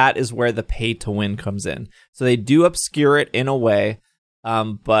 and that is where the pay to win comes in. So they do obscure it in a way,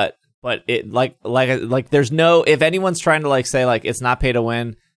 but it like there's no, if anyone's trying to like say like it's not pay to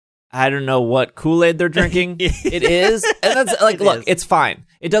win, I don't know what Kool-Aid they're drinking. It is, and that's like, look, it's fine.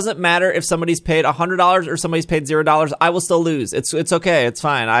 It doesn't matter if somebody's paid $100 or somebody's paid $0. I will still lose. It's okay. It's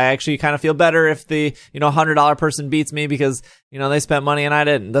fine. I actually kind of feel better if the $100 person beats me because they spent money and I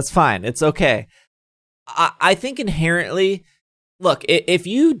didn't. That's fine. It's okay. I think inherently, look, if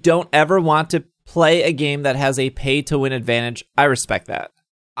you don't ever want to play a game that has a pay to win advantage, I respect that.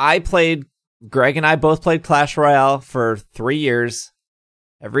 Greg and I both played Clash Royale for 3 years.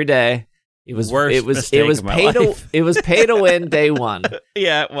 Every day, it was pay to win day one.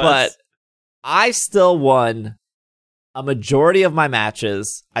 Yeah, it was. But I still won a majority of my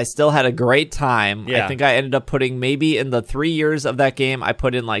matches. I still had a great time. Yeah. I think I ended up putting, maybe in the 3 years of that game, I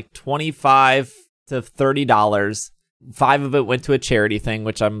put in like $25 to $30. 5 of it went to a charity thing,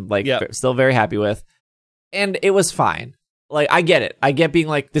 which I'm like still very happy with, and it was fine. Like, I get it. I get being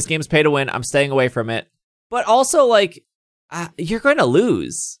like, this game's pay to win. I'm staying away from it, but also like, you're going to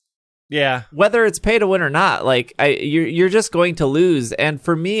lose. Yeah. Whether it's pay to win or not, like you're just going to lose. And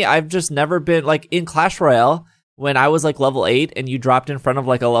for me, I've just never been like in Clash Royale when I was like level 8 and you dropped in front of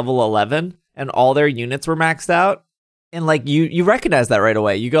like a level 11 and all their units were maxed out. And like you recognize that right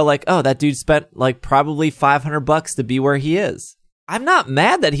away. You go like, oh, that dude spent like probably $500 to be where he is. I'm not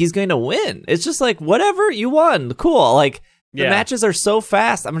mad that he's going to win. It's just like, whatever, you won. Cool. Like the matches are so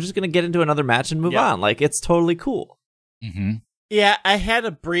fast. I'm just going to get into another match and move on. Like, it's totally cool. Mm-hmm. Yeah, I had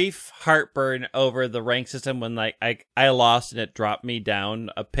a brief heartburn over the rank system when like I lost and it dropped me down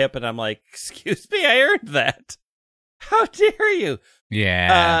a pip, and I'm like, excuse me, I earned that. How dare you?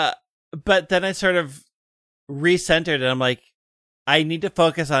 Yeah. But then I sort of recentered, and I'm like, I need to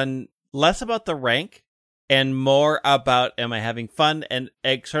focus on less about the rank and more about, am I having fun, and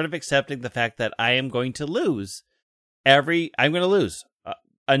sort of accepting the fact that I am going to lose. I'm going to lose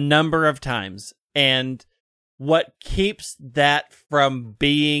a number of times, and what keeps that from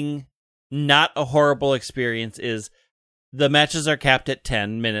being not a horrible experience is the matches are capped at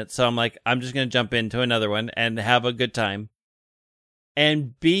 10 minutes. So I'm like, I'm just going to jump into another one and have a good time.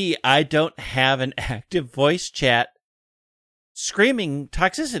 And B, I don't have an active voice chat screaming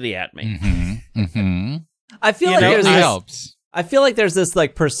toxicity at me. Mm-hmm. Mm-hmm. I feel I feel like there's this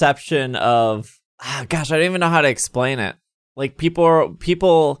like perception of, gosh, I don't even know how to explain it. Like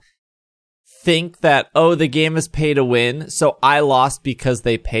people think that, oh, the game is pay to win, so I lost because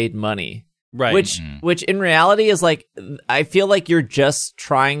they paid money. Right. Which in reality is like, I feel like you're just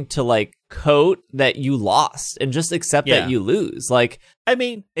trying to like coat that you lost and just accept that you lose. Like, I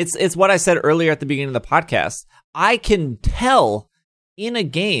mean, it's what I said earlier at the beginning of the podcast. I can tell in a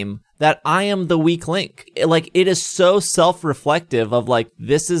game that I am the weak link. Like, it is so self-reflective of like,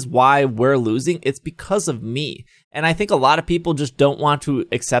 this is why we're losing. It's because of me. And I think a lot of people just don't want to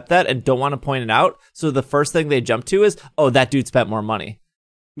accept that and don't want to point it out. So the first thing they jump to is, oh, that dude spent more money.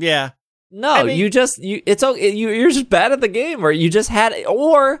 Yeah. No, I mean, you're just bad at the game, or you just had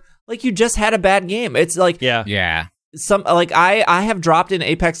a bad game. It's like, yeah. Some like I have dropped in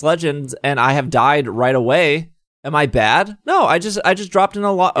Apex Legends and I have died right away. Am I bad? No, I just dropped in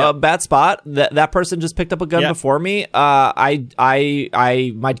a bad spot. That person just picked up a gun before me. My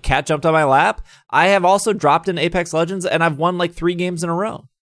cat jumped on my lap. I have also dropped in Apex Legends and I've won like 3 games in a row.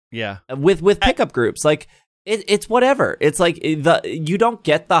 Yeah, with pickup groups. Like it's whatever. It's like you don't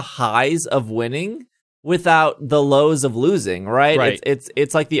get the highs of winning without the lows of losing, right?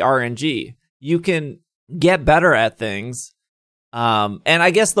 It's like the RNG. You can get better at things. And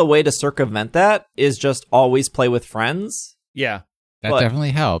I guess the way to circumvent that is just always play with friends. Yeah. That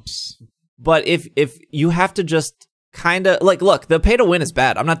definitely helps. But if you have to just kind of like, look, the pay to win is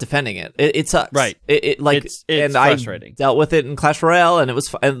bad. I'm not defending it. It sucks. Right. It's and frustrating. I dealt with it in Clash Royale, and it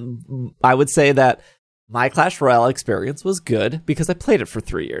was. And I would say that my Clash Royale experience was good because I played it for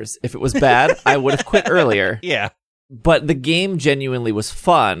 3 years. If it was bad, I would have quit earlier. Yeah. But the game genuinely was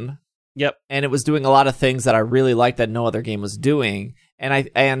fun. Yep. And it was doing a lot of things that I really liked that no other game was doing.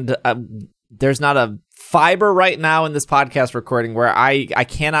 And there's not a fiber right now in this podcast recording where I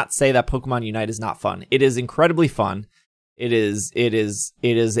cannot say that Pokemon Unite is not fun. It is incredibly fun. It is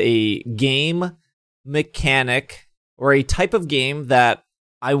a game mechanic or a type of game that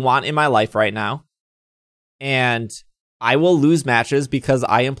I want in my life right now. And I will lose matches because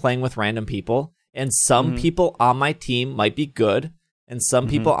I am playing with random people, and some people on my team might be good and some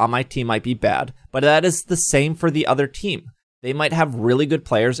people on my team might be bad, but that is the same for the other team. They might have really good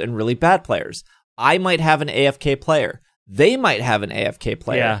players and really bad players. I might have an AFK player. They might have an AFK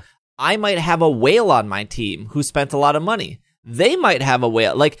player. Yeah. I might have a whale on my team who spent a lot of money. They might have a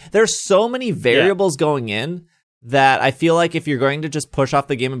whale. Like, there's so many variables going in that I feel like if you're going to just push off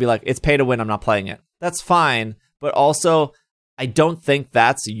the game and be like, it's pay to win, I'm not playing it, that's fine. But also, I don't think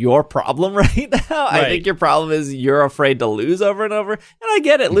that's your problem right now. Right. I think your problem is you're afraid to lose over and over. And I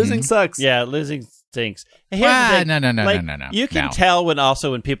get it. Losing sucks. Yeah, losing stinks. And here's the thing, no. You can tell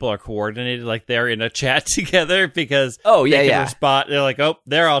when people are coordinated, like they're in a chat together because they're like, oh,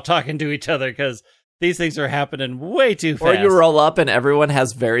 they're all talking to each other because these things are happening way too fast. Or you roll up and everyone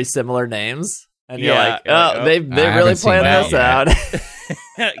has very similar names. And you're like, they really planned this out.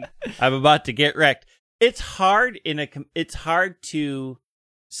 I'm about to get wrecked. It's hard to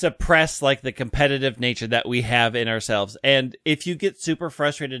suppress like the competitive nature that we have in ourselves. And if you get super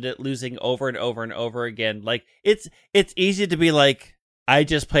frustrated at losing over and over and over again, like it's easy to be like, I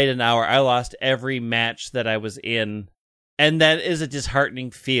just played an hour. I lost every match that I was in. And that is a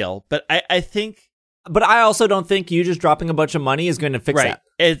disheartening feel. But I think... But I also don't think you just dropping a bunch of money is going to fix that.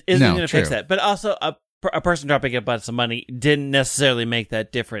 It isn't going to fix that. But also a person dropping a bunch of money didn't necessarily make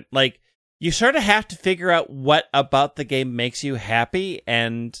that different. Like, you sort of have to figure out what about the game makes you happy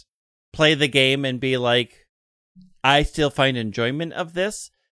and play the game and be like, I still find enjoyment of this.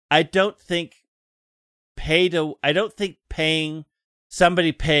 I don't think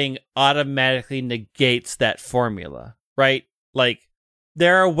somebody paying automatically negates that formula, right? Like,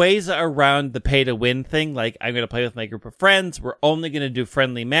 there are ways around the pay to win thing. Like, I'm going to play with my group of friends. We're only going to do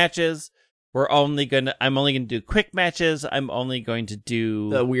friendly matches. I'm only going to do quick matches. I'm only going to do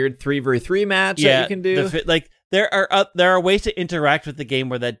the weird 3v3 match that you can do. There are ways to interact with the game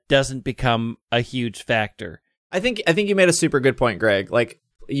where that doesn't become a huge factor. I think you made a super good point, Greg. Like,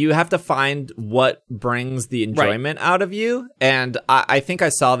 you have to find what brings the enjoyment out of you. And I think I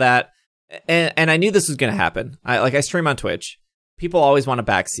saw that, and I knew this was going to happen. I stream on Twitch. People always want a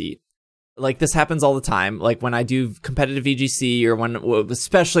backseat. Like, this happens all the time. Like, when I do competitive VGC or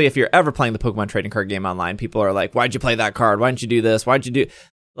especially if you're ever playing the Pokemon trading card game online, people are like, why'd you play that card? Why didn't you do this? Why'd you do...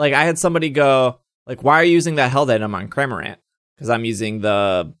 Like, I had somebody go, like, why are you using that held item on Cramorant? Because I'm using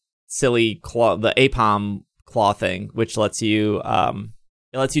the silly claw, the Apom claw thing, which lets you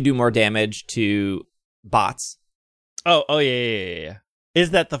do more damage to bots. Oh, yeah.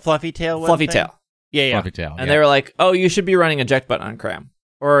 Is that the Fluffy Tail one? Fluffy Tail. Yeah. Fluffy Tail. And they were like, oh, you should be running Eject Button on Cram.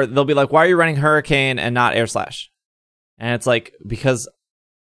 Or they'll be like, why are you running Hurricane and not Air Slash? And it's like, because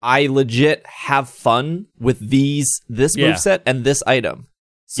I legit have fun with this moveset and this item.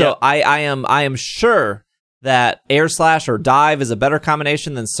 So I am sure that Air Slash or Dive is a better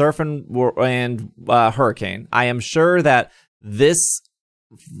combination than Surf and Hurricane. I am sure that this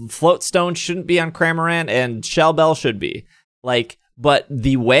Float Stone shouldn't be on Cramorant and Shell Bell should be. Like, but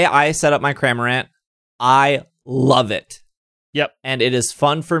the way I set up my Cramorant, I love it. Yep. And it is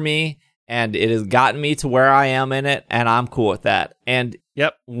fun for me, and it has gotten me to where I am in it, and I'm cool with that. And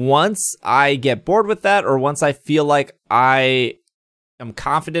once I get bored with that, or once I feel like I am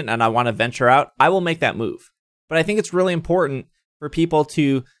confident and I want to venture out, I will make that move. But I think it's really important for people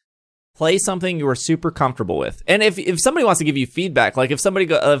to play something you are super comfortable with. And if somebody wants to give you feedback, like if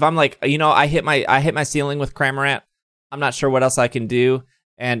I'm like, I hit my ceiling with Cramorant, I'm not sure what else I can do.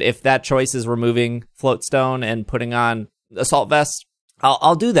 And if that choice is removing Float Stone and putting on Assault Vest,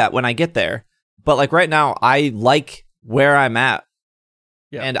 I'll do that when I get there. But like right now, I like where I'm at,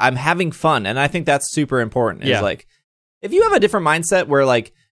 and I'm having fun, and I think that's super important. Is like, if you have a different mindset where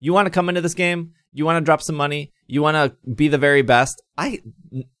like you want to come into this game, you want to drop some money, you want to be the very best,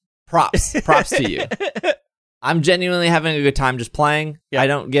 props to you. I'm genuinely having a good time just playing. I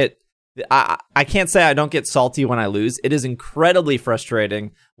don't get. I can't say I don't get salty when I lose. It is incredibly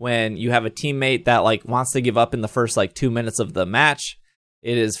frustrating when you have a teammate that like wants to give up in the first like 2 minutes of the match,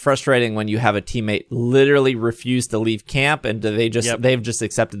 It is frustrating when you have a teammate literally refuse to leave camp and they've just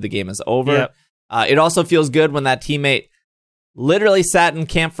accepted the game as over. Yep. It also feels good when that teammate literally sat in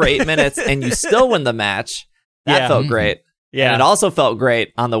camp for 8 minutes and you still win the match. That felt great. Yeah. And it also felt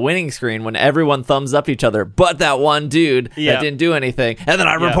great on the winning screen when everyone thumbs up each other, but that one dude that didn't do anything. And then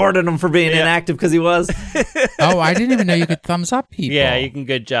I reported him for being inactive because he was. Oh, I didn't even know you could thumbs up people. Yeah, you can.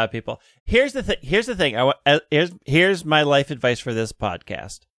 Good job, people. Here's the thing. Here's my life advice for this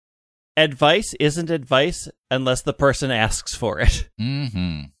podcast. Advice isn't advice unless the person asks for it.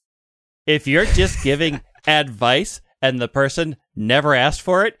 Mm-hmm. If you're just giving advice and the person never asked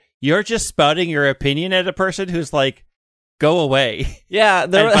for it, you're just spouting your opinion at a person who's like, go away. Yeah.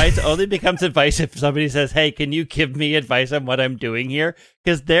 Advice only becomes advice if somebody says, hey, can you give me advice on what I'm doing here?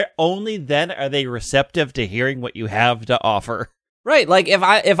 Because they're only then are they receptive to hearing what you have to offer. Right. Like if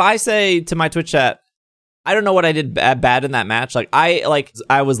I say to my Twitch chat, I don't know what I did bad in that match.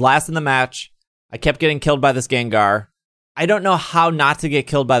 I was last in the match. I kept getting killed by this Gengar. I don't know how not to get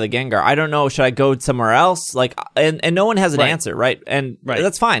killed by the Gengar. I don't know. Should I go somewhere else? Like, and no one has an answer. Right. And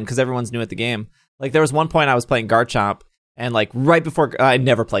that's fine because everyone's new at the game. Like there was one point I was playing Garchomp. And like right before, I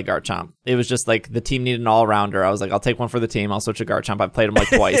never played Garchomp. It was just like the team needed an all-rounder. I was like, I'll take one for the team. I'll switch to Garchomp. I've played him like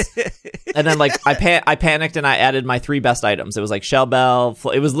twice. And then like I panicked and I added my 3 best items. It was like Shell Bell.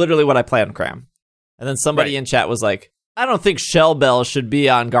 It was literally what I play on Cram. And then somebody in chat was like, I don't think Shell Bell should be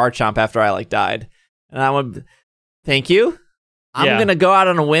on Garchomp after I like died. And I went, thank you. I'm going to go out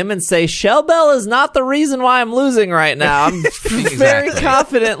on a whim and say Shell Bell is not the reason why I'm losing right now. I'm very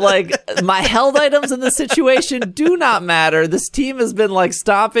confident. Like, my held items in this situation do not matter. This team has been, like,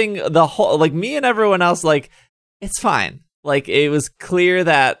 stopping the whole... Like, me and everyone else, like, it's fine. Like, it was clear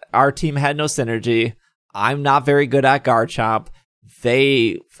that our team had no synergy. I'm not very good at Garchomp.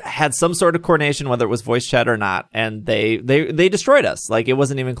 They had some sort of coordination, whether it was voice chat or not, and they destroyed us. Like, it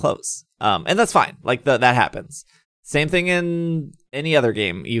wasn't even close. And that's fine. Like, that happens. Same thing in any other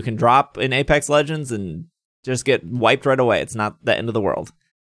game. You can drop in Apex Legends and just get wiped right away. It's not the end of the world.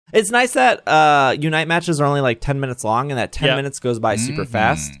 It's nice that Unite matches are only like 10 minutes long and that 10 minutes goes by super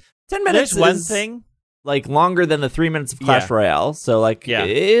fast. 10 minutes There's one is thing like longer than the 3 minutes of Clash Royale. So like it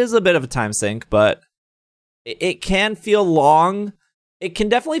is a bit of a time sink, but it can feel long. It can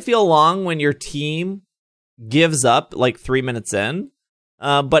definitely feel long when your team gives up like 3 minutes in.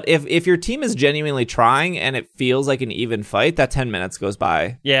 But if your team is genuinely trying and it feels like an even fight, that 10 minutes goes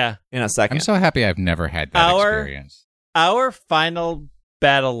by in a second. I'm so happy I've never had that experience. Our final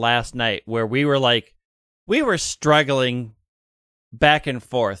battle last night where we were struggling back and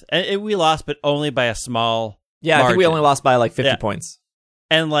forth. And we lost, but only by a small margin. I think we only lost by like 50 points.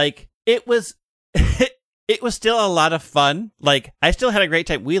 And like, it was, it was still a lot of fun. Like, I still had a great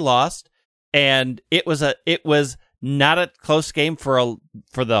time. We lost, and it was not a close game for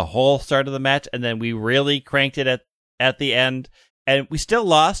the whole start of the match, and then we really cranked it at the end, and we still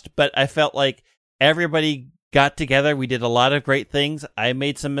lost, but I felt like everybody got together. We did a lot of great things. I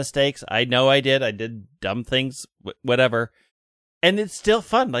made some mistakes. I know I did dumb things, whatever, and it's still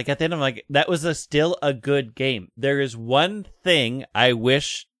fun. Like at the end, I'm like, that was still a good game. There is one thing I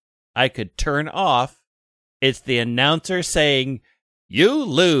wish I could turn off. It's the announcer saying, "You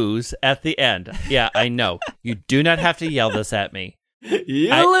lose" at the end. Yeah, I know. You do not have to yell this at me.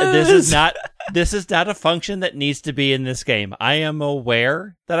 You lose. This is not a function that needs to be in this game. I am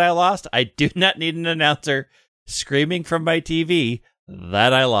aware that I lost. I do not need an announcer screaming from my TV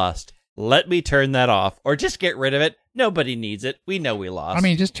that I lost. Let me turn that off, or just get rid of it. Nobody needs it. We know we lost. I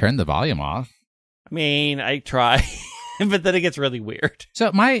mean, just turn the volume off. I mean, I try, but then it gets really weird.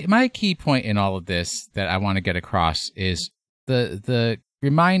 So my key point in all of this that I want to get across is the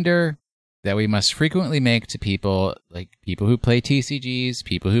reminder that we must frequently make to people, like people who play TCGs,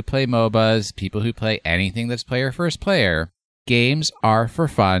 people who play MOBAs, people who play anything that's player first player. Games are for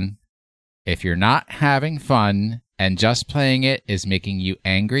fun. If you're not having fun and just playing it is making you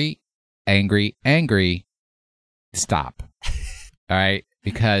angry, stop. All right?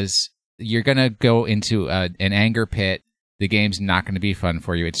 Because you're going to go into an anger pit. The game's not going to be fun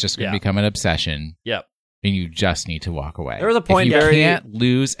for you. It's just going to become an obsession. Yep. And you just need to walk away. There was a point if you can't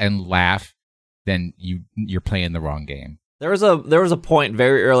lose and laugh, then you're playing the wrong game. There was a point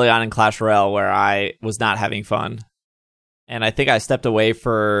very early on in Clash Royale where I was not having fun, and I think I stepped away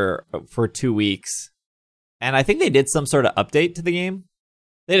for 2 weeks. And I think they did some sort of update to the game.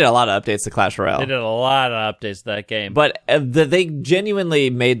 They did a lot of updates to Clash Royale. They did a lot of updates to that game, but they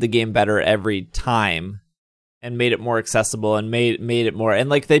genuinely made the game better every time, and made it more accessible, and made it more, and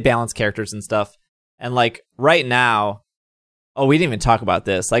like they balanced characters and stuff. And like right now, we didn't even talk about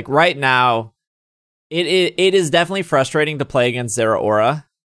this. Like right now, It is definitely frustrating to play against Zeraora.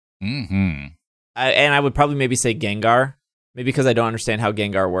 Mm-hmm. And I would probably maybe say Gengar, maybe because I don't understand how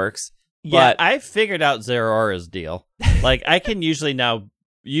Gengar works. Yeah, But I figured out Zeraora's deal. Like, I can usually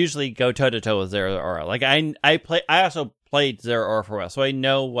go toe to toe with Zeraora. Like, I also played Zeraora for a while, so I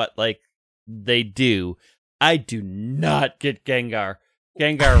know what like they do. I do not get Gengar.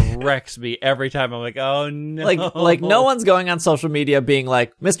 Gengar wrecks me every time. I'm like, oh no. like no one's going on social media being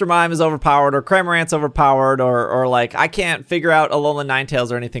like, Mr. Mime is overpowered or Cramorant's overpowered or like I can't figure out Alolan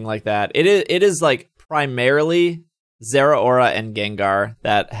Ninetales or anything like that. It is like primarily Zeraora and Gengar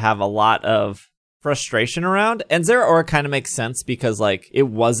that have a lot of frustration around. And Zeraora kind of makes sense because like it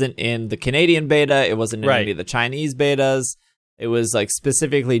wasn't in the Canadian beta, it wasn't in any of the Chinese betas. It was like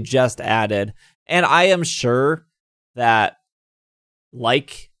specifically just added. And I am sure that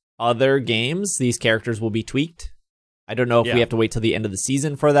like other games, these characters will be tweaked. I don't know if we have to wait till the end of the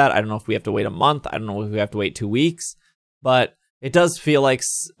season for that. I don't know if we have to wait a month. I don't know if we have to wait 2 weeks. But it does feel like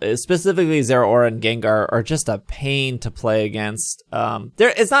specifically Zeraora and Gengar are just a pain to play against.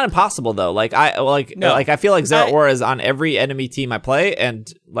 It's not impossible though. I feel like Zeraora is on every enemy team I play,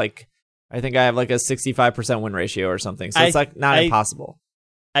 and like I think I have like a 65% win ratio or something. So it's like not impossible.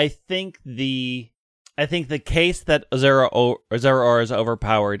 I think the case that Zeraora is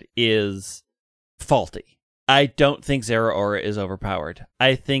overpowered is faulty. I don't think Zeraora is overpowered.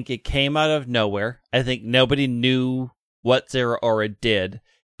 I think it came out of nowhere. I think nobody knew what Zeraora did.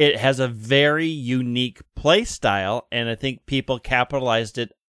 It has a very unique play style, and I think people capitalized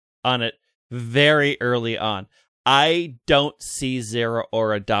on it very early on. I don't see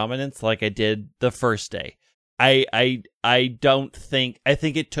Zeraora dominance like I did the first day. I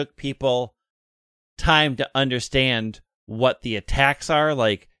think it took people time to understand what the attacks are.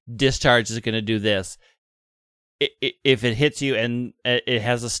 Like, discharge is going to do this if it hits you, and it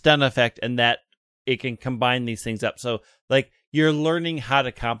has a stun effect, and that it can combine these things up. So like you're learning how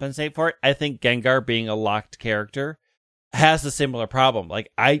to compensate for it. I think Gengar, being a locked character, has a similar problem.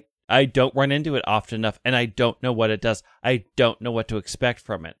 Like I don't run into it often enough, and I don't know what it does. I don't know what to expect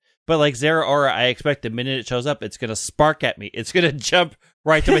from it. But like Zeraora, I expect the minute it shows up, it's going to spark at me. It's going to jump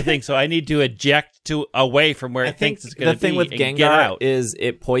right to my thing. So I need to eject away from where it thinks it's going to be. The thing with Gengar is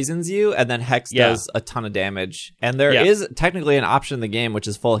it poisons you, and then Hex does a ton of damage. And there is technically an option in the game, which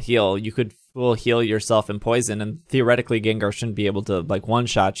is full heal. You could full heal yourself in poison, and theoretically Gengar shouldn't be able to like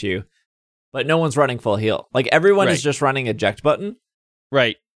one-shot you. But no one's running full heal. Like everyone is just running eject button.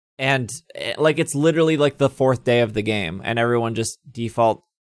 Right. And like it's literally like the 4th day of the game, and everyone just default.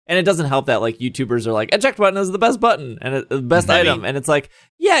 And it doesn't help that like YouTubers are like, eject button is the best button and the best item. And it's like,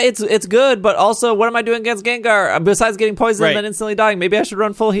 yeah, it's good, but also what am I doing against Gengar besides getting poisoned and then instantly dying? Maybe I should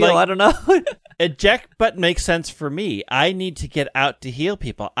run full heal. I don't know. Eject button makes sense for me. I need to get out to heal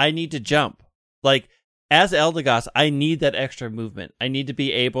people. I need to jump. Like, as Eldegoss, I need that extra movement. I need to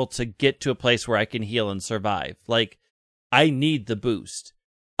be able to get to a place where I can heal and survive. Like, I need the boost.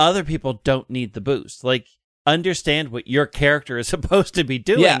 Other people don't need the boost. Like, understand what your character is supposed to be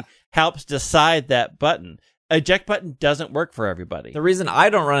doing helps decide that button. Eject button doesn't work for everybody. The reason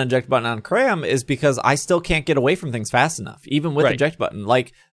I don't run eject button on Cram is because I still can't get away from things fast enough, even with eject button.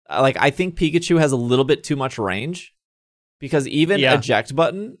 Like I think Pikachu has a little bit too much range, because even eject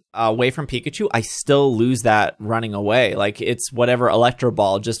button away from Pikachu, I still lose that running away. Like it's whatever Electro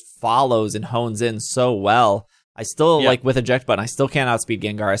Ball just follows and hones in so well. I still, like, with eject button, I still can't outspeed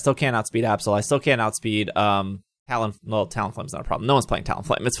Gengar. I still can't outspeed Absol. I still can't outspeed Talonflame's not a problem. No one's playing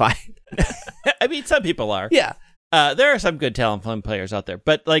Talonflame. It's fine. I mean, some people are. Yeah. There are some good Talonflame players out there.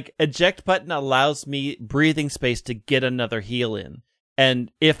 But, like, eject button allows me breathing space to get another heal in.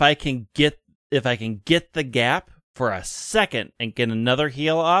 And if I can get the gap for a second and get another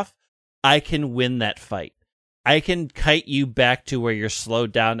heal off, I can win that fight. I can kite you back to where you're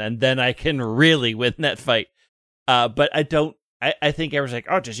slowed down, and then I can really win that fight. But I don't. I think everyone's like,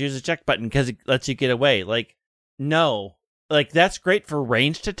 oh, just use the check button because it lets you get away. Like, no, like that's great for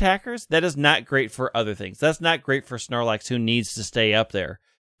ranged attackers. That is not great for other things. That's not great for Snorlax, who needs to stay up there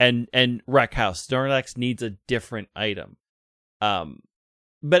and wreck house. Snorlax needs a different item.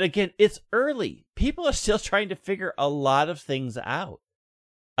 But again, it's early. People are still trying to figure a lot of things out.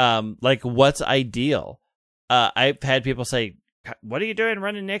 Like what's ideal. I've had people say, what are you doing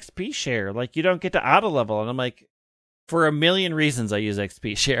running XP share? Like you don't get to auto level. And I'm like, for a million reasons I use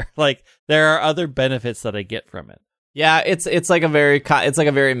XP share. Like there are other benefits that I get from it. Yeah, it's like a very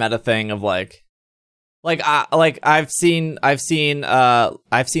meta thing of I've seen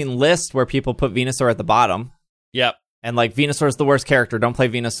lists where people put Venusaur at the bottom. Yep. And like Venusaur is the worst character. Don't play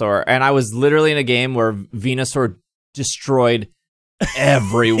Venusaur. And I was literally in a game where Venusaur destroyed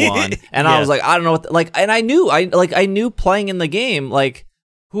everyone. And I was like, I don't know what, and I knew playing in the game, like,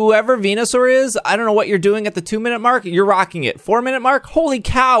 whoever Venusaur is, I don't know what you're doing at the 2-minute mark. You're rocking it. 4-minute mark, holy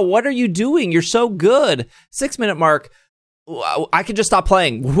cow, what are you doing? You're so good. 6-minute mark, I could just stop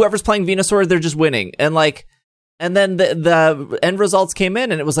playing. Whoever's playing Venusaur, they're just winning. And then the end results came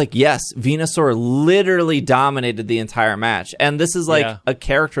in, and it was like, yes, Venusaur literally dominated the entire match. And this is like a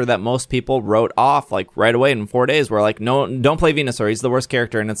character that most people wrote off like right away in 4 days. We're like, no, don't play Venusaur. He's the worst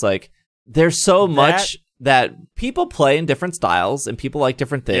character. And it's like, there's so much that people play in different styles, and people like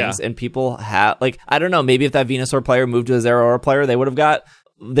different things, and people have, like, I don't know, maybe if that Venusaur player moved to a Zeraora player, they would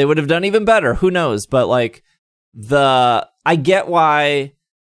have done even better. Who knows? But like, I get why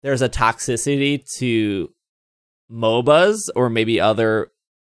there's a toxicity to MOBAs or maybe other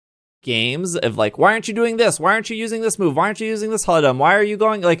games of like, why aren't you doing this? Why aren't you using this move? Why aren't you using this HUDum? Why are you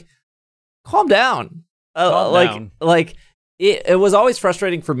going, like, calm down. Like it was always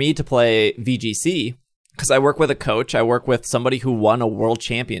frustrating for me to play VGC because I work with a coach. I work with somebody who won a world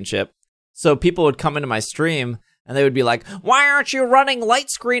championship. So people would come into my stream and they would be like, why aren't you running light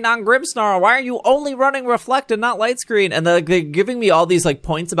screen on Grimmsnarl? Why are you only running reflect and not light screen? And they're giving me all these like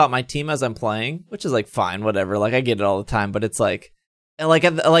points about my team as I'm playing, which is like fine, whatever. Like I get it all the time, but it's like,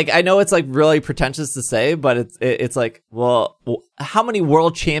 I know it's like really pretentious to say, but it's like, well, how many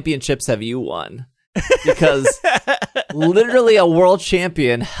world championships have you won? Because literally a world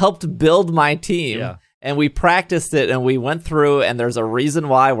champion helped build my team. Yeah. And we practiced it, and we went through, and there's a reason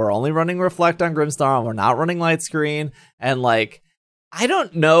why we're only running Reflect on Grimmsnarl, and we're not running Light Screen. And like, I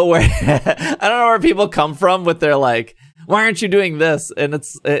don't know where people come from with their like, why aren't you doing this? And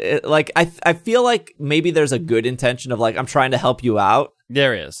it's like, I feel like maybe there's a good intention of like, I'm trying to help you out.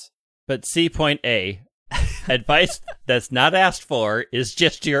 There is, but C point A, advice that's not asked for is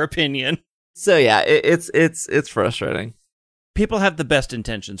just your opinion. So yeah, it's frustrating. People have the best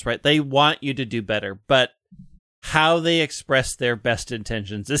intentions, right? They want you to do better, but how they express their best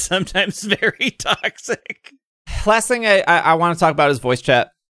intentions is sometimes very toxic. Last thing I want to talk about is voice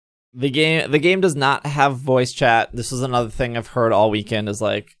chat. The game does not have voice chat. This is another thing I've heard all weekend is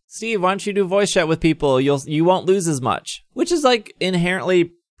like, Steve, why don't you do voice chat with people? You won't lose as much, which is like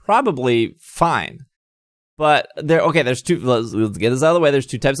inherently probably fine. But there's two, let's get this out of the way. There's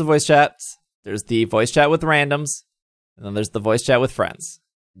two types of voice chats. There's the voice chat with randoms. And then there's the voice chat with friends.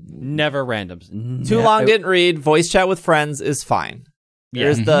 Never randoms. Too long didn't read. Voice chat with friends is fine.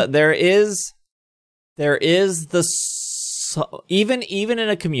 There's even in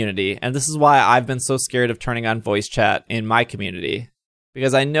a community, and this is why I've been so scared of turning on voice chat in my community,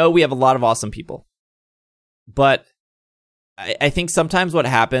 because I know we have a lot of awesome people. But I think sometimes what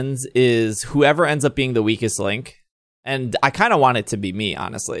happens is whoever ends up being the weakest link, and I kind of want it to be me,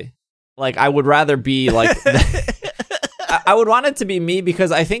 honestly. Like, I would rather be like... I would want it to be me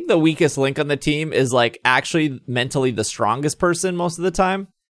because I think the weakest link on the team is like actually mentally the strongest person most of the time,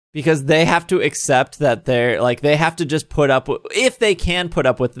 because they have to accept that they have to just put up with, if they can put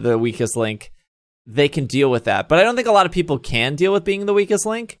up with the weakest link, they can deal with that. But I don't think a lot of people can deal with being the weakest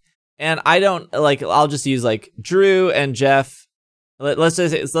link. And I don't like, I'll just use like Drew and Jeff. Let's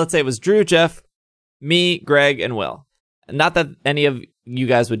say it was Drew, Jeff, me, Greg, and Will. Not that any of you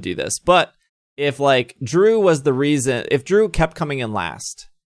guys would do this, but if like Drew was the reason, if Drew kept coming in last,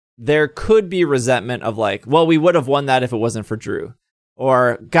 there could be resentment of like, well, we would have won that if it wasn't for Drew.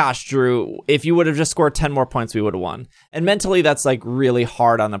 Or, gosh, Drew, if you would have just scored 10 more points, we would have won. And mentally, that's like really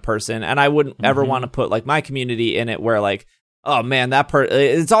hard on the person. And I wouldn't ever want to put like my community in it where like, oh man,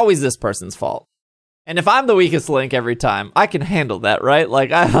 it's always this person's fault. And if I'm the weakest link every time, I can handle that, right?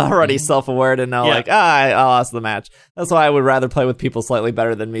 Like, I'm already self-aware to know, like, I lost the match. That's why I would rather play with people slightly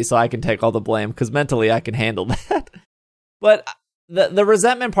better than me so I can take all the blame, because mentally I can handle that. But the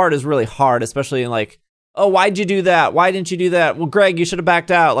resentment part is really hard, especially in, like, oh, why'd you do that? Why didn't you do that? Well, Greg, you should have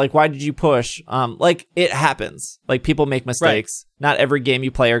backed out. Like, why did you push? Like, it happens. Like, people make mistakes. Right. Not every game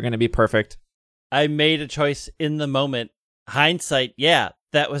you play are going to be perfect. I made a choice in the moment. Hindsight, yeah,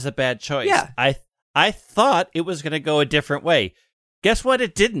 that was a bad choice. Yeah. I thought it was going to go a different way. Guess what?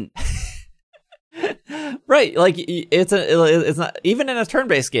 It didn't. Right. Like, it's not even in a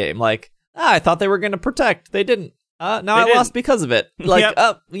turn-based game. Like, I thought they were going to protect. They didn't. I lost because of it. Like,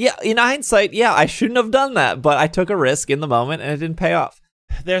 yeah, in hindsight, yeah, I shouldn't have done that, but I took a risk in the moment and it didn't pay off.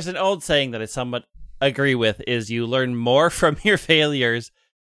 There's an old saying that I somewhat agree with, is you learn more from your failures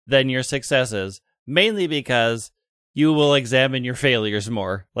than your successes, mainly because you will examine your failures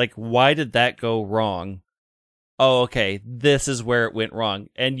more. Like, why did that go wrong? Oh, okay, this is where it went wrong.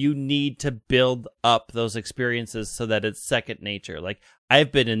 And you need to build up those experiences so that it's second nature. Like,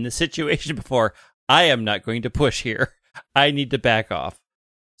 I've been in this situation before. I am not going to push here. I need to back off.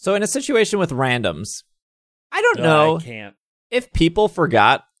 So in a situation with randoms, I don't know I can't. if people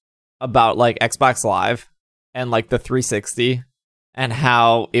forgot about like Xbox Live and like the 360 and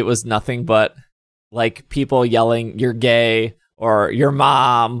how it was nothing but like people yelling, "You're gay," or "Your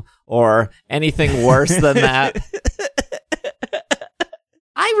mom," or anything worse than that.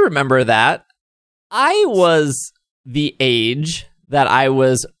 I remember that. I was the age that I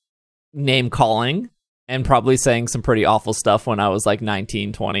was name calling and probably saying some pretty awful stuff when I was like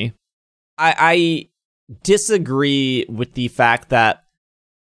 19, 20. I disagree with the fact that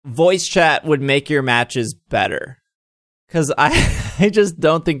voice chat would make your matches better. Because I just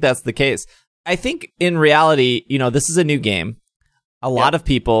don't think that's the case. I think in reality, this is a new game. A lot of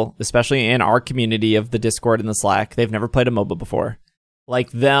people, especially in our community of the Discord and the Slack, they've never played a MOBA before.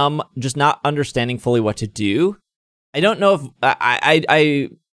 Like them just not understanding fully what to do. I don't know if I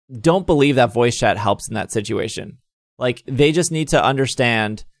don't believe that voice chat helps in that situation. Like they just need to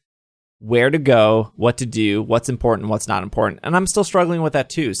understand where to go, what to do, what's important, what's not important. And I'm still struggling with that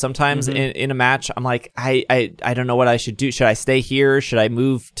too. Sometimes in a match, I'm like, I don't know what I should do. Should I stay here? Should I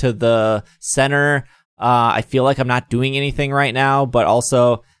move to the center? I feel like I'm not doing anything right now, but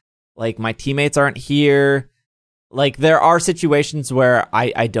also like my teammates aren't here. Like there are situations where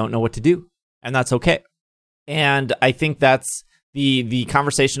I don't know what to do, and that's okay. And I think that's the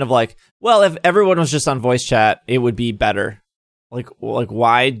conversation of like, well, if everyone was just on voice chat, it would be better. Like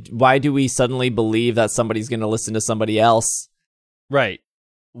why do we suddenly believe that somebody's going to listen to somebody else? Right.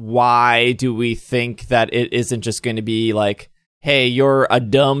 Why do we think that it isn't just going to be like, hey, you're a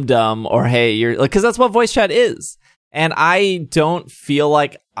dum-dum, or hey, you're like, because that's what voice chat is. And I don't feel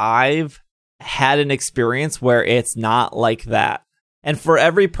like I've had an experience where it's not like that. And for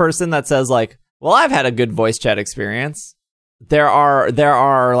every person that says like, well, I've had a good voice chat experience, there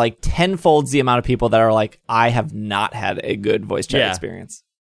are like tenfolds the amount of people that are like, I have not had a good voice chat experience.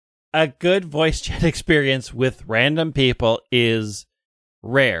 A good voice chat experience with random people is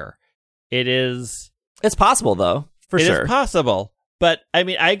rare. It's possible though, for sure. It is possible. But I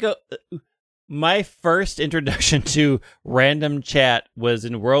mean, my first introduction to random chat was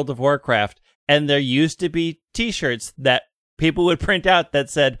in World of Warcraft, and there used to be t-shirts that people would print out that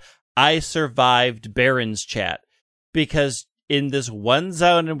said, "I survived Baron's chat," because in this one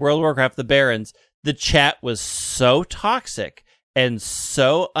zone in World of Warcraft, the Barons, the chat was so toxic and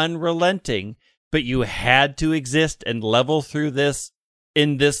so unrelenting, but you had to exist and level through this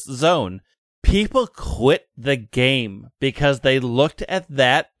in this zone. People quit the game because they looked at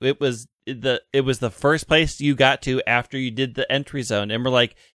that. It was the first place you got to after you did the entry zone, and we're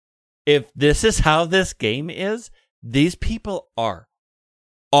like, if this is how this game is, these people are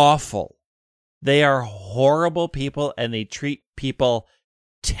awful. They are horrible people, and they treat people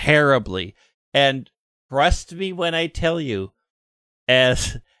terribly. And trust me when I tell you,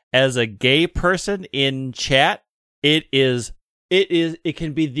 as a gay person in chat, it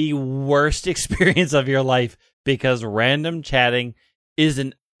can be the worst experience of your life, because random chatting is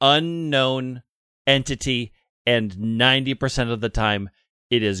an unknown entity, and 90% of the time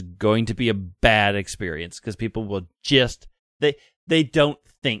it is going to be a bad experience, because people will just they don't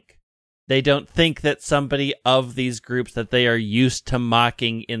think. They don't think that somebody of these groups that they are used to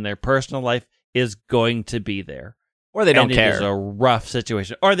mocking in their personal life is going to be there. Or they don't care. It is a rough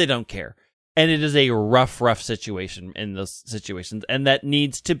situation. Or they don't care. And it is a rough situation in those situations. And that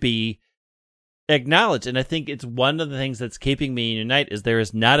needs to be acknowledged. And I think it's one of the things that's keeping me in Unite is there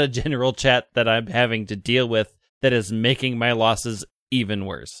is not a general chat that I'm having to deal with that is making my losses even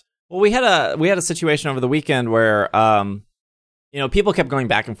worse. Well, we had a situation over the weekend where people kept going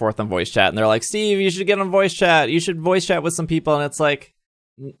back and forth on voice chat, and they're like, "Steve, you should get on voice chat. You should voice chat with some people." And it's like,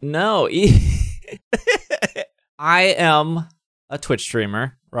 no. I am a Twitch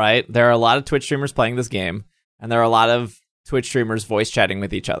streamer, right? There are a lot of Twitch streamers playing this game, and there are a lot of Twitch streamers voice chatting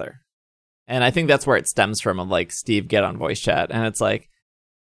with each other. And I think that's where it stems from, of like, Steve, get on voice chat. And it's like,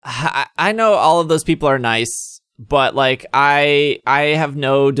 I know all of those people are nice, but like, I have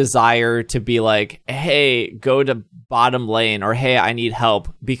no desire to be like, hey, go to bottom lane, or hey, I need help,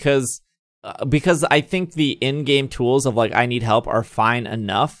 because I think the in-game tools of like, I need help are fine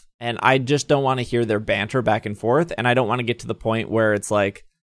enough, and I just don't want to hear their banter back and forth, and I don't want to get to the point where it's like,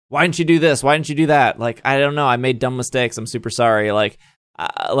 why didn't you do this? Why didn't you do that? Like, I don't know, I made dumb mistakes, I'm super sorry. Like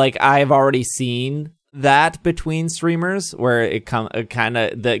I've already seen that between streamers where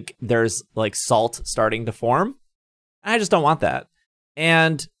there's like salt starting to form. I just don't want that.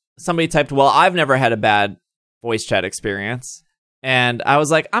 And somebody typed, well, I've never had a bad voice chat experience. And I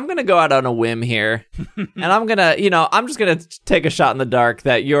was like, I'm going to go out on a whim here. And I'm just going to take a shot in the dark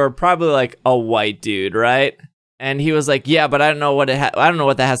that you're probably like a white dude, right? And he was like, yeah, but I don't know what I don't know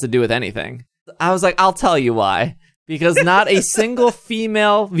what that has to do with anything. I was like, I'll tell you why. Because not a single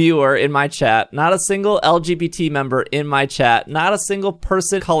female viewer in my chat, not a single LGBT member in my chat, not a single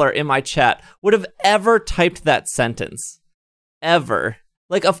person of color in my chat would have ever typed that sentence. Ever.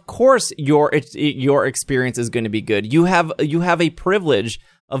 Like, of course, your experience is going to be good. You have a privilege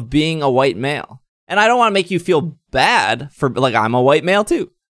of being a white male. And I don't want to make you feel bad for, like, I'm a white male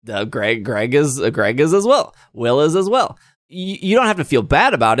too. Greg is as well. Will is as well. You don't have to feel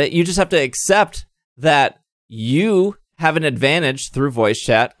bad about it. You just have to accept that you have an advantage through voice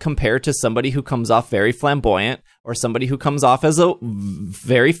chat compared to somebody who comes off very flamboyant, or somebody who comes off as a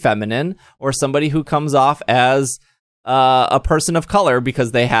very feminine, or somebody who comes off as a person of color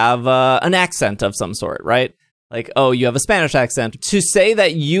because they have an accent of some sort, right? Like, oh, you have a Spanish accent. To say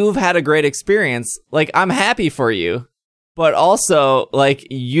that you've had a great experience, like, I'm happy for you, but also, like,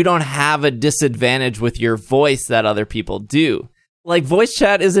 you don't have a disadvantage with your voice that other people do. Like, voice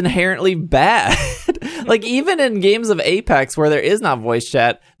chat is inherently bad. Like, even in games of Apex where there is not voice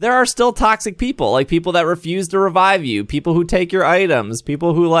chat, there are still toxic people, like people that refuse to revive you, people who take your items,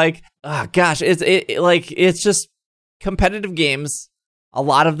 people who, like, oh gosh, it's just competitive games. A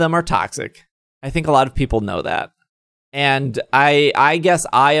lot of them are toxic. I think a lot of people know that. And I guess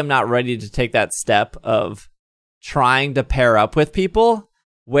I am not ready to take that step of trying to pair up with people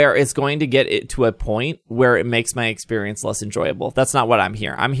where it's going to get it to a point where it makes my experience less enjoyable. That's not what I'm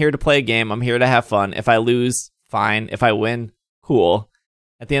here. I'm here to play a game. I'm here to have fun. If I lose, fine. If I win, cool.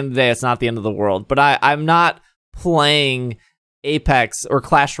 At the end of the day, it's not the end of the world. But I'm not playing Apex or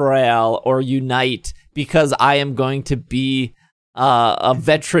Clash Royale or Unite because I am going to be a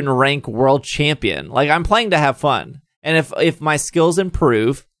veteran rank world champion. Like, I'm playing to have fun. And if my skills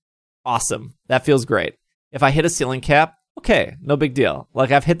improve, awesome. That feels great. If I hit a ceiling cap, okay, no big deal.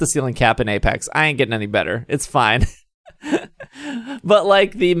 Like, I've hit the ceiling cap in Apex. I ain't getting any better. It's fine. But,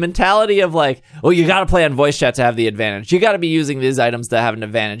 like, the mentality of, like, oh, you got to play on voice chat to have the advantage. You got to be using these items to have an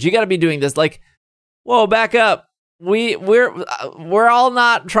advantage. You got to be doing this. Like, whoa, back up. We're all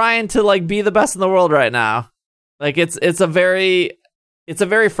not trying to, like, be the best in the world right now. Like, it's a very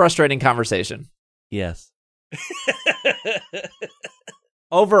frustrating conversation. Yes.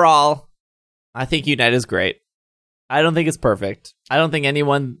 Overall, I think Unite is great. I don't think it's perfect. I don't think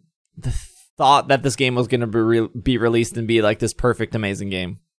anyone thought that this game was going to be released and be like this perfect, amazing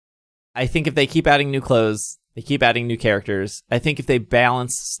game. I think if they keep adding new clothes, they keep adding new characters, I think if they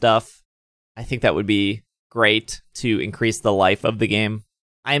balance stuff, I think that would be great to increase the life of the game.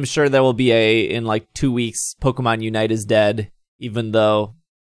 I am sure there will be in like 2 weeks, Pokemon Unite is dead, even though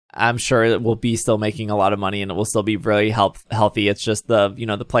I'm sure it will be still making a lot of money and it will still be very healthy. It's just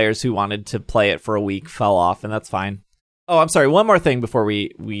the players who wanted to play it for a week fell off, and that's fine. Oh, I'm sorry. One more thing before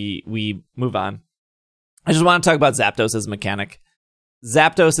we move on. I just want to talk about Zapdos as a mechanic.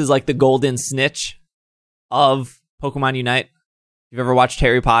 Zapdos is like the golden snitch of Pokemon Unite. If you've ever watched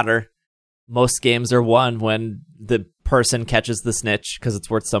Harry Potter, most games are won when the person catches the snitch because it's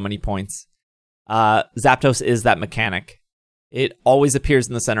worth so many points. Zapdos is that mechanic. It always appears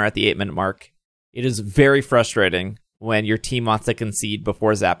in the center at the 8-minute mark. It is very frustrating when your team wants to concede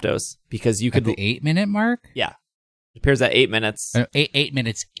before Zapdos because you could... At the 8-minute mark? Yeah. It appears at 8 minutes. 8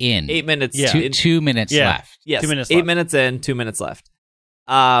 minutes in. 8 minutes. Yeah. 2 minutes left. Yes. 2 minutes 8 left. minutes in, 2 minutes left.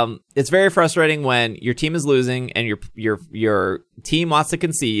 It's very frustrating when your team is losing and your team wants to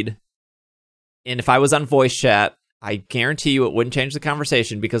concede. And if I was on voice chat, I guarantee you it wouldn't change the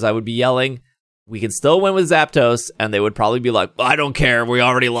conversation because I would be yelling, we can still win with Zapdos, and they would probably be like, I don't care, we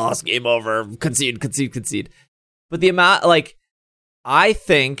already lost, game over, concede. But the amount, like, I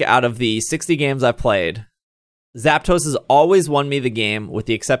think out of the 60 games I've played, Zapdos has always won me the game with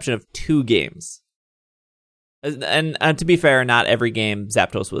the exception of 2 games. And to be fair, not every game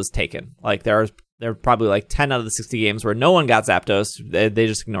Zapdos was taken. Like, there are probably like 10 out of the 60 games where no one got Zapdos, they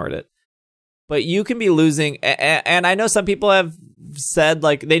just ignored it. But you can be losing, and I know some people have said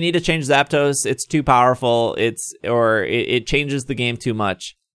like they need to change Zapdos. It's too powerful. It changes the game too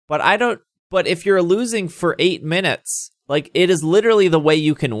much. But I don't. But if you're losing for 8 minutes, like it is literally the way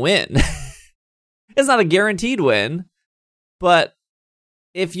you can win. It's not a guaranteed win, but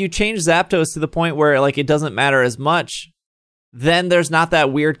if you change Zapdos to the point where like it doesn't matter as much, then there's not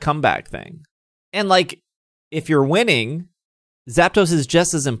that weird comeback thing. And like if you're winning, Zapdos is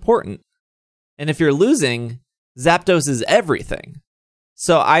just as important. And if you're losing, Zapdos is everything.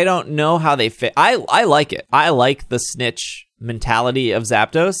 So I don't know how they fit. I like it. I like the snitch mentality of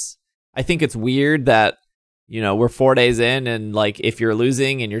Zapdos. I think it's weird that we're 4 days in, and like if you're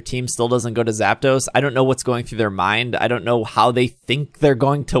losing and your team still doesn't go to Zapdos, I don't know what's going through their mind. I don't know how they think they're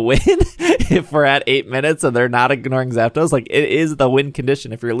going to win if we're at 8 minutes and they're not ignoring Zapdos. Like, it is the win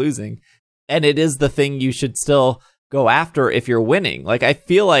condition if you're losing, and it is the thing you should still go after if you're winning. Like, I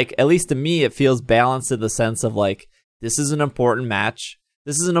feel like, at least to me, it feels balanced in the sense of like, this is an important match.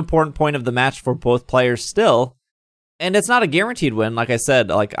 This is an important point of the match for both players still. And it's not a guaranteed win. Like I said,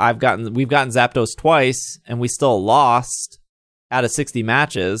 like we've gotten Zapdos twice and we still lost out of 60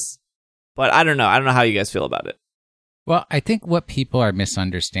 matches. But I don't know. I don't know how you guys feel about it. Well, I think what people are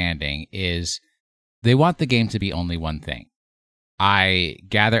misunderstanding is they want the game to be only one thing. I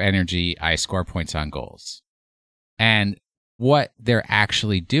gather energy, I score points on goals. And what they're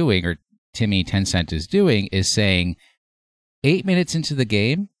actually doing, or Timmy Tencent is doing, is saying 8 minutes into the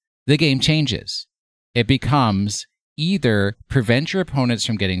game changes. It becomes either prevent your opponents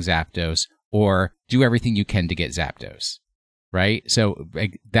from getting Zapdos or do everything you can to get Zapdos, right? So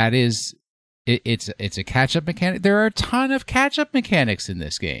that is, it's a catch-up mechanic. There are a ton of catch-up mechanics in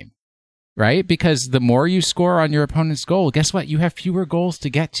this game, right? Because the more you score on your opponent's goal, guess what? You have fewer goals to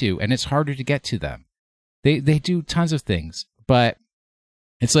get to, and it's harder to get to them. They do tons of things, but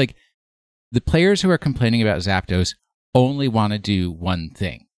it's like the players who are complaining about Zapdos only want to do one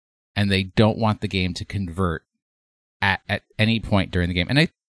thing, and they don't want the game to convert at any point during the game. And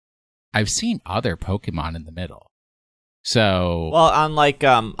I've seen other Pokemon in the middle. So on like the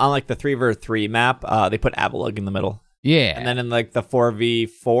 3v3 map, they put Avalugg in the middle. Yeah. And then in like the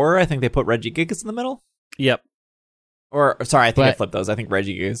 4v4, I think they put Regigigas in the middle. Yep. Or sorry, I think I flipped those. I think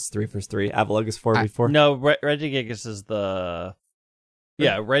Regigigas is 3 vs 3. Avalugg is 4v4. No, Regigigas is the...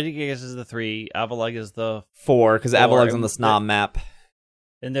 Yeah, Regigigas is the 3. Avalugg is the 4, because Avalugg's on the Snom map.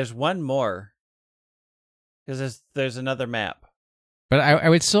 And there's one more. Because there's another map. But I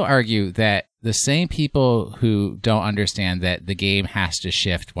would still argue that the same people who don't understand that the game has to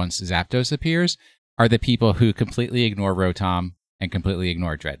shift once Zapdos appears are the people who completely ignore Rotom and completely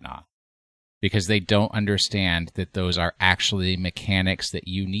ignore Dreadnought. Because they don't understand that those are actually mechanics that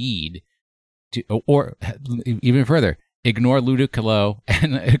you need to, or even further, ignore Ludicolo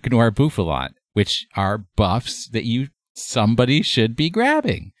and ignore Bouffalant, which are buffs that somebody should be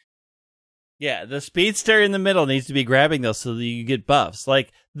grabbing. Yeah, the speedster in the middle needs to be grabbing those so that you get buffs.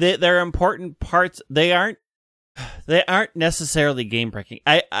 Like, they're important parts. They aren't necessarily game breaking.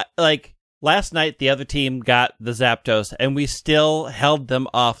 I like last night the other team got the Zapdos and we still held them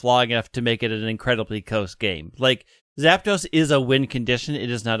off long enough to make it an incredibly close game. Like, Zapdos is a win condition.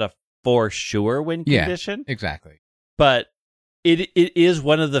 It is not a for sure win condition. Yeah, exactly. But it is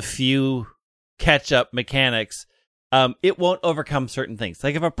one of the few catch up mechanics. It won't overcome certain things.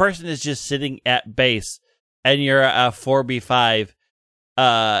 Like, if a person is just sitting at base and you're a 4v5,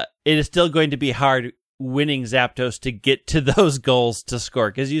 it is still going to be hard winning Zapdos to get to those goals to score,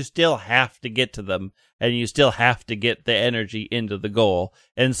 because you still have to get to them and you still have to get the energy into the goal.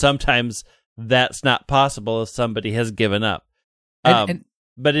 And sometimes that's not possible if somebody has given up.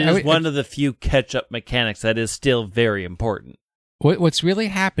 But it is one of the few catch-up mechanics that is still very important. What's really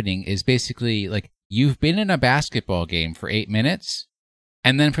happening is basically, like, you've been in a basketball game for 8 minutes,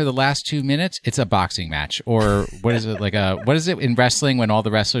 and then for the last 2 minutes, it's a boxing match. Or what is it, what is it in wrestling when all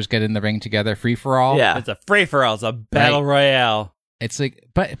the wrestlers get in the ring together? Free-for-all? Yeah. It's a free-for-all. It's a battle royale. It's like,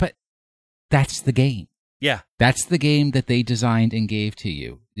 but that's the game. Yeah. That's the game that they designed and gave to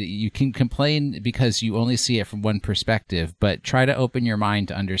you. You can complain because you only see it from one perspective, but try to open your mind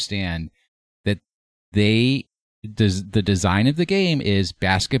to understand that the design of the game is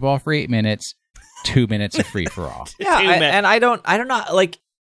basketball for 8 minutes, 2 minutes of free for all. Yeah, I don't know. Like,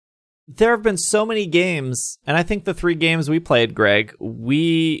 there have been so many games, and I think the 3 games we played, Greg,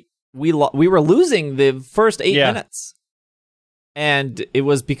 we were losing the first 8 minutes, and it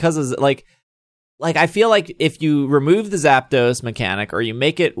was because of like I feel like if you remove the Zapdos mechanic or you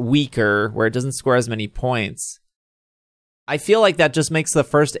make it weaker where it doesn't score as many points, I feel like that just makes the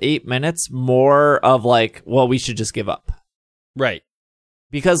first 8 minutes more of like, well, we should just give up. Right.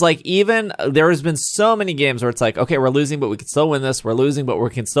 Because like, even there has been so many games where it's like, okay, we're losing, but we can still win this. We're losing, but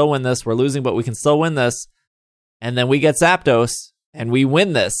we can still win this. We're losing, but we can still win this. And then we get Zapdos and we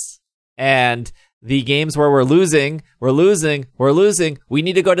win this. And the games where we're losing, we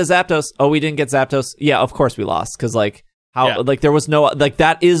need to go to Zapdos. Oh, we didn't get Zapdos. Yeah, of course we lost. Because like, there was no, like,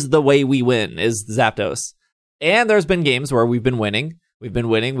 that is the way we win, is Zapdos. And there's been games where we've been winning. They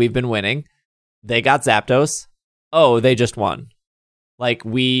got Zapdos. Oh, they just won. Like,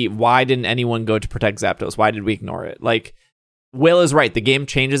 why didn't anyone go to protect Zapdos? Why did we ignore it? Like, Will is right. The game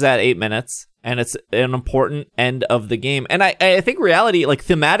changes at 8 minutes, and it's an important end of the game. And I think reality, like,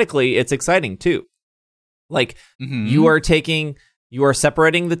 thematically, it's exciting too. Like, you are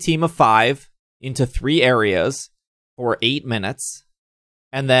separating the team of 5 into 3 areas for 8 minutes.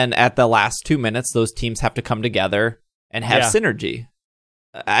 And then at the last 2 minutes, those teams have to come together and have synergy.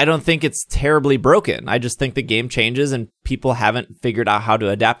 I don't think it's terribly broken. I just think the game changes and people haven't figured out how to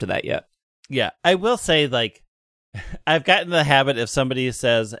adapt to that yet. Yeah, I will say, like, I've gotten the habit if somebody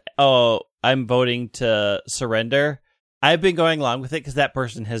says, oh, I'm voting to surrender, I've been going along with it because that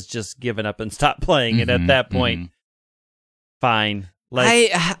person has just given up and stopped playing. And at that point, fine.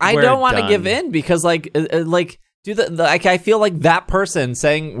 Like, I don't want to give in because, like, I feel like that person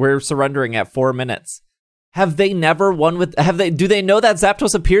saying we're surrendering at 4 minutes. Have they never won with? Do they know that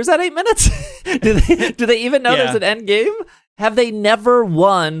Zapdos appears at 8 minutes? do they even know there's an end game? Have they never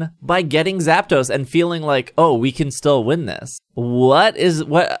won by getting Zapdos and feeling like, oh, we can still win this? What?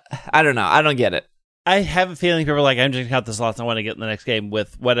 I don't know. I don't get it. I have a feeling people are like, I'm just going to count this loss. I want to get in the next game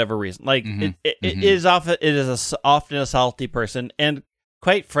with whatever reason. Like, it is often a salty person. And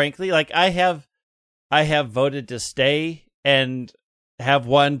quite frankly, like, I have voted to stay and have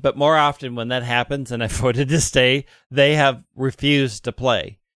won, but more often when that happens and I voted to stay, they have refused to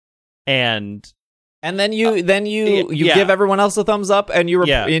play. And then you give everyone else a thumbs up and you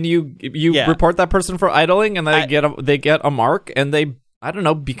report that person for idling and they get a mark and they, I don't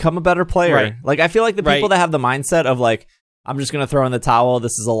know, become a better player. Right. Like, I feel like the people that have the mindset of like, I'm just going to throw in the towel,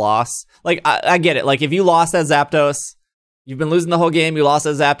 this is a loss. Like, I get it. Like, if you lost at Zapdos, you've been losing the whole game, you lost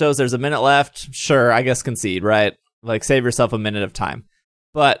at Zapdos, there's a minute left, sure, I guess concede, right? Like, save yourself a minute of time.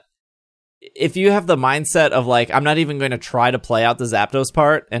 But if you have the mindset of like, I'm not even going to try to play out the Zapdos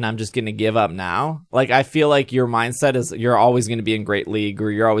part and I'm just going to give up now, like, I feel like your mindset is you're always going to be in Great League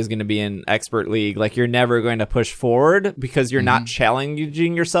or you're always going to be in Expert League. Like, you're never going to push forward because you're not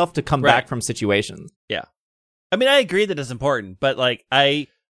challenging yourself to come back from situations. Yeah. I mean, I agree that it's important, but like, I've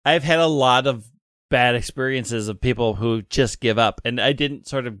had a lot of bad experiences of people who just give up, and I didn't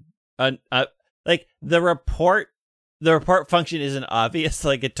sort of like the report function isn't obvious.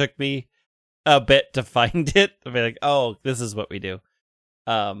 Like, it took me a bit to find it to be like, oh, this is what we do.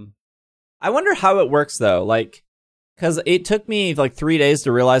 I wonder how it works though, like, because it took me like 3 days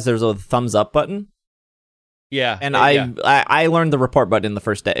to realize there's a thumbs up button. Yeah, and I learned the report button in the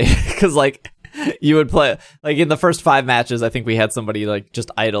first day because like you would play like in the first 5 matches. I think we had somebody like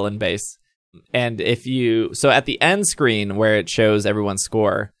just idle in base, and so at the end screen where it shows everyone's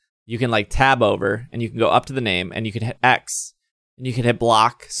score, you can like tab over and you can go up to the name and you can hit X. And you can hit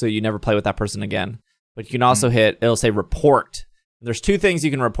block, so you never play with that person again. But you can also it'll say report. There's 2 things you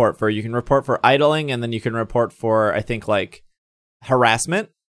can report for. You can report for idling, and then you can report for, I think, like, harassment.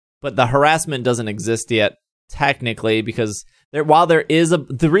 But the harassment doesn't exist yet, technically, because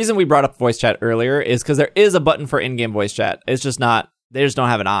the reason we brought up voice chat earlier is because there is a button for in-game voice chat. It's just not, they just don't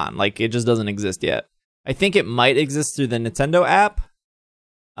have it on. Like, it just doesn't exist yet. I think it might exist through the Nintendo app.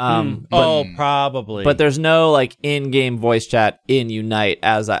 Probably. But there's no like in-game voice chat in Unite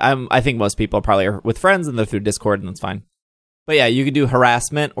as I think most people probably are with friends and they're through Discord and that's fine. But yeah, you could do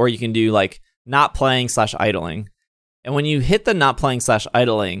harassment or you can do like not playing / idling. And when you hit the not playing /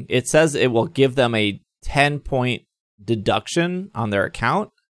 idling, it says it will give them a 10-point deduction on their account.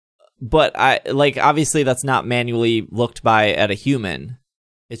 But obviously that's not manually looked by at a human.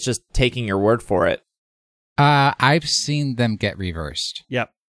 It's just taking your word for it. I've seen them get reversed. Yep.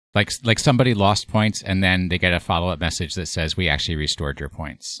 Like somebody lost points and then they get a follow-up message that says, we actually restored your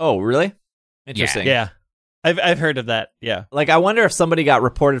points. Oh, really? Interesting. Yeah. I've heard of that. Yeah. Like, I wonder if somebody got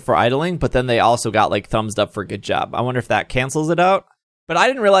reported for idling, but then they also got like thumbs up for good job. I wonder if that cancels it out. But I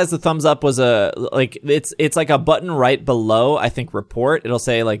didn't realize the thumbs up was it's like a button right below, I think, report. It'll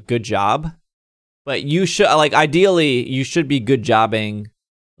say like good job. But you should like ideally you should be good jobbing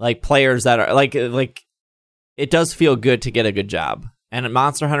like players that are like it does feel good to get a good job. And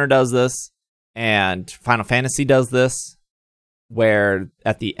Monster Hunter does this, and Final Fantasy does this, where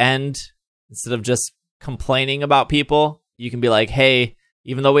at the end, instead of just complaining about people, you can be like, hey,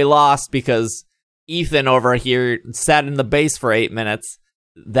 even though we lost because Ethan over here sat in the base for 8 minutes,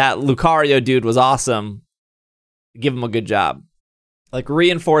 that Lucario dude was awesome. Give him a good job. Like,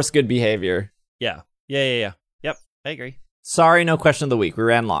 reinforce good behavior. Yeah. Yep, I agree. Sorry, no question of the week. We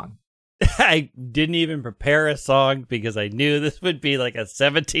ran long. I didn't even prepare a song because I knew this would be like a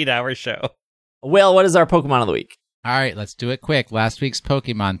 17-hour show. Will, what is our Pokemon of the week? All right, let's do it quick. Last week's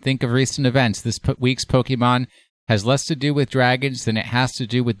Pokemon. Think of recent events. This week's Pokemon has less to do with dragons than it has to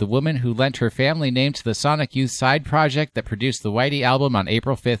do with the woman who lent her family name to the Sonic Youth side project that produced the Whitey album on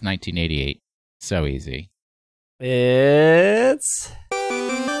April 5th, 1988. So easy. It's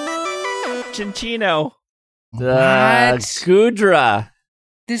Cinccino. Gudra.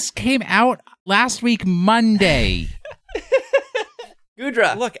 This came out last week Monday.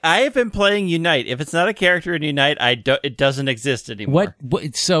 Gudra. Look, I have been playing Unite. If it's not a character in Unite, it doesn't exist anymore.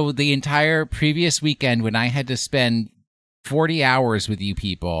 What? So the entire previous weekend when I had to spend 40 hours with you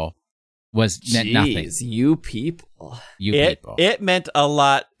people meant nothing. You people. People. It meant a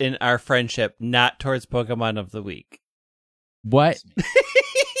lot in our friendship, not towards Pokemon of the Week. What?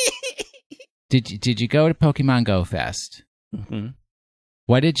 Did you go to Pokemon Go Fest? Mm-hmm.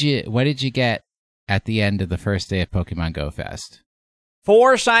 What did you get at the end of the first day of Pokemon Go Fest?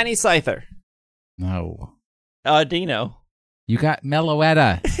 4 shiny Scyther. No. Dino. You got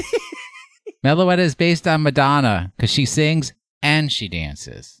Meloetta. Meloetta is based on Madonna because she sings and she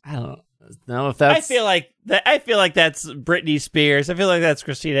dances. I don't know if that's... I feel like that's Britney Spears. I feel like that's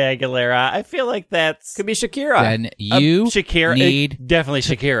Christina Aguilera. I feel like that's... Could be Shakira. Then you Shakira. need... Definitely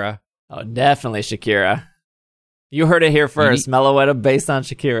Shakira. Oh, definitely Shakira. You heard it here first. Meloetta based on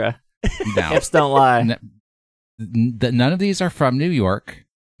Shakira. No. Hips don't lie. None of these are from New York.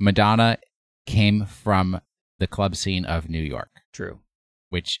 Madonna came from the club scene of New York. True.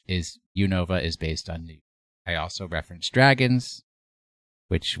 Which is, Unova is based on New York. I also referenced dragons,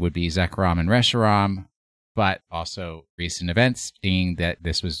 which would be Zekrom and Reshiram, but also recent events, being that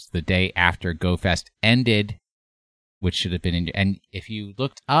this was the day after GoFest ended, which should have been in... And if you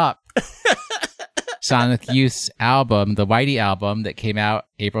looked up Sonic Youth's album, the Whitey album that came out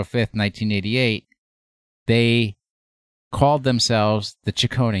April 5th, 1988, they called themselves the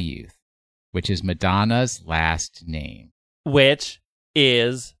Chacona Youth, which is Madonna's last name. Which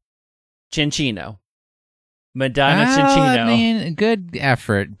is Chinchino. Madonna Chinchino. I mean, good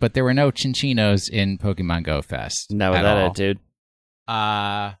effort, but there were no Chinchinos in Pokemon Go Fest. No, at that all. dude.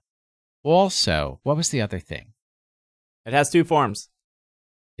 Also, what was the other thing? It has 2 forms.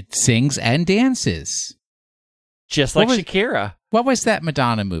 It sings and dances. Just like Shakira. What was that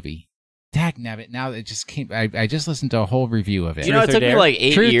Madonna movie? Dagnabbit, now it just came... I just listened to a whole review of it. You know, it took me like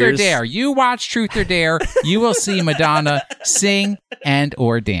 8 Truth years. or Dare. You watch Truth or Dare, you will see Madonna sing and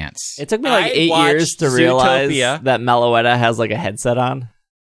or dance. It took me like I 8 years to realize Zootopia. that Meloetta has like a headset on.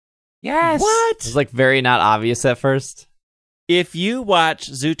 Yes. What? It was like very not obvious at first. If you watch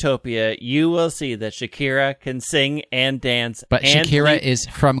Zootopia, you will see that Shakira can sing and dance. But and Shakira leap. is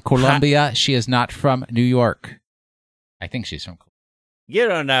from Colombia. She is not from New York. I think she's from Colombia. You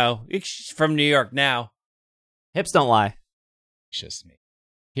don't know. She's from New York now. Hips don't lie. Just me.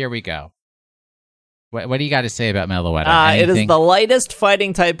 Here we go. What do you got to say about Meloetta? It is the lightest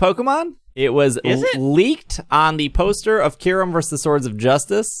fighting type Pokemon. It was leaked on the poster of Kyurem vs. Swords of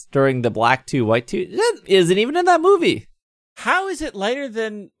Justice during the Black 2, White 2. It isn't even in that movie. How is it lighter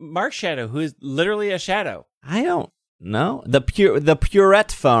than Marshadow, who is literally a shadow? I don't know. The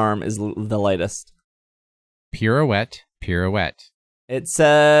Purette form is the lightest. Pirouette. It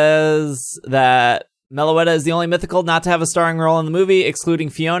says that Meloetta is the only mythical not to have a starring role in the movie, excluding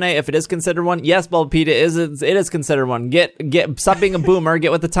Fiona, if it is considered one. Yes, Bulbapedia, it is considered one. Stop being a boomer,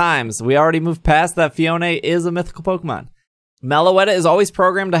 get with the times. We already moved past that. Fiona is a mythical Pokemon. Meloetta is always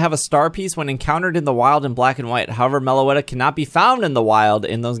programmed to have a star piece when encountered in the wild in Black and White. However, Meloetta cannot be found in the wild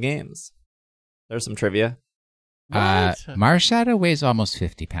in those games. There's some trivia. Marshadow weighs almost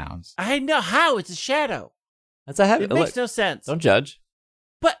 50 pounds. I know how. It's a shadow. That's a heavy. It makes no sense. Don't judge.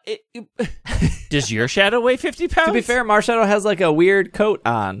 But does your shadow weigh 50 pounds? To be fair, Marshadow has like a weird coat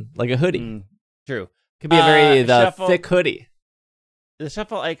on, like a hoodie. True. Could be a very thick hoodie. The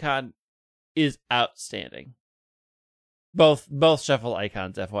shuffle icon is outstanding. Both shuffle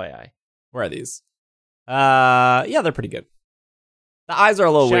icons, FYI. Where are these? Yeah, they're pretty good. The eyes are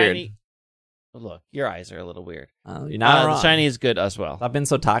a little Shiny. weird. Look, your eyes are a little weird. You're not wrong. The shiny is good as well. Stop being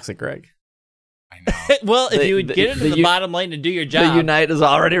so toxic, Greg. I know. Well, if you would get into the bottom lane and do your job. The Unite is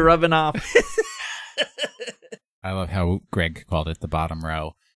already rubbing off. I love how Greg called it the bottom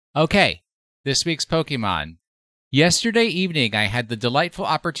row. Okay, this week's Pokemon. Yesterday evening, I had the delightful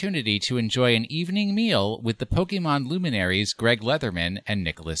opportunity to enjoy an evening meal with the Pokemon luminaries Greg Leatherman and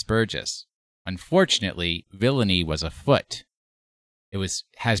Nicholas Burgess. Unfortunately, villainy was afoot.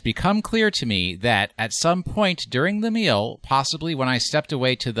 Has become clear to me that at some point during the meal, possibly when I stepped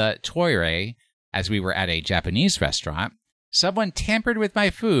away to the toire, as we were at a Japanese restaurant, someone tampered with my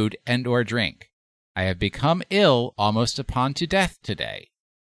food and or drink. I have become ill almost upon to death today.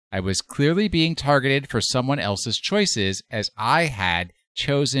 I was clearly being targeted for someone else's choices as I had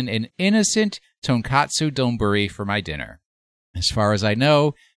chosen an innocent tonkatsu donburi for my dinner. As far as I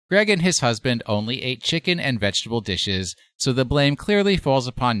know, Greg and his husband only ate chicken and vegetable dishes, so the blame clearly falls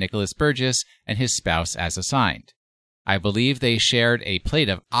upon Nicholas Burgess and his spouse as assigned. I believe they shared a plate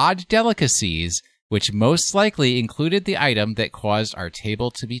of odd delicacies, which most likely included the item that caused our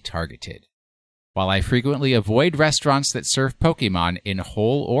table to be targeted. While I frequently avoid restaurants that serve Pokemon in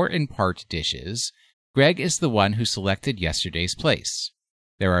whole or in part dishes, Greg is the one who selected yesterday's place.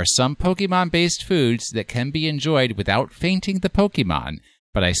 There are some Pokemon-based foods that can be enjoyed without fainting the Pokemon,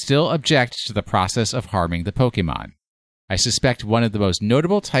 but I still object to the process of harming the Pokemon. I suspect one of the most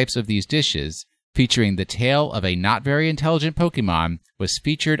notable types of these dishes, featuring the tail of a not very intelligent Pokemon, was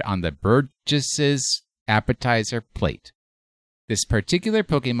featured on the Burgess's appetizer plate. This particular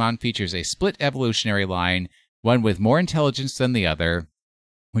Pokemon features a split evolutionary line, one with more intelligence than the other,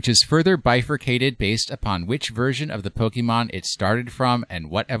 which is further bifurcated based upon which version of the Pokemon it started from and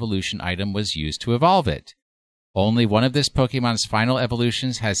what evolution item was used to evolve it. Only one of this Pokemon's final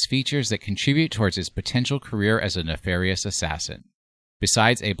evolutions has features that contribute towards its potential career as a nefarious assassin.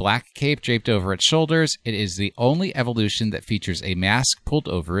 Besides a black cape draped over its shoulders, it is the only evolution that features a mask pulled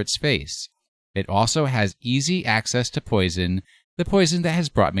over its face. It also has easy access to poison, the poison that has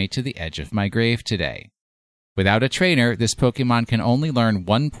brought me to the edge of my grave today. Without a trainer, this Pokemon can only learn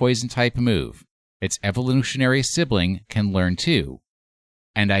one poison-type move. Its evolutionary sibling can learn two.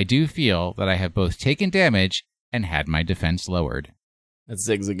 And I do feel that I have both taken damage and had my defense lowered. That's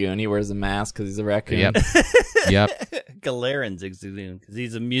Zigzagoon. He wears a mask because he's a raccoon. Yep. Yep. Galarian Zigzagoon, because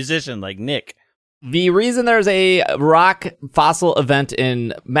he's a musician like Nick. The reason there's a rock fossil event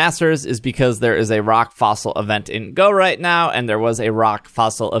in Masters is because there is a rock fossil event in Go right now, and there was a rock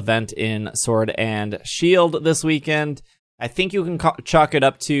fossil event in Sword and Shield this weekend. I think you can chalk it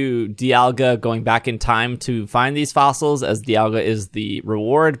up to Dialga going back in time to find these fossils, as Dialga is the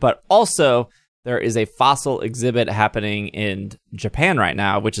reward, but also there is a fossil exhibit happening in Japan right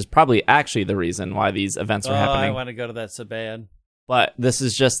now, which is probably actually the reason why these events are happening. I want to go to that so bad. But this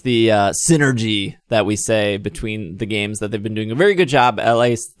is just the synergy that we say between the games that they've been doing a very good job, at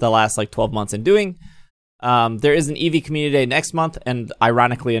least the last 12 months in doing. There is an Eevee Community Day next month, and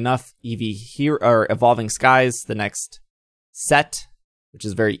ironically enough, Evolving Skies, the next set, which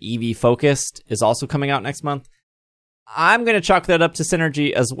is very Eevee focused, is also coming out next month. I'm going to chalk that up to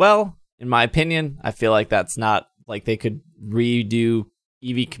synergy as well, in my opinion. I feel like that's not like they could redo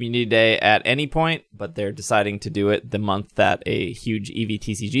Eevee Community Day at any point, but they're deciding to do it the month that a huge Eevee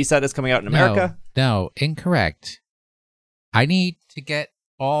TCG set is coming out in America. No, incorrect. I need to get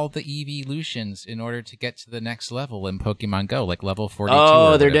all the evolutions in order to get to the next level in Pokemon Go, like level 42.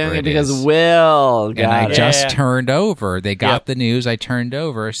 Oh, they're doing it because Will and I just turned over. They got the news. I turned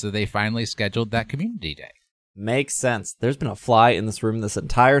over, so they finally scheduled that Community Day. Makes sense. There's been a fly in this room this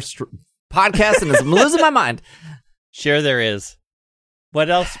entire podcast, and I'm losing my mind. Sure there is. What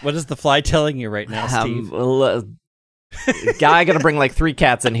else? What is the fly telling you right now, Steve? Guy, got to bring 3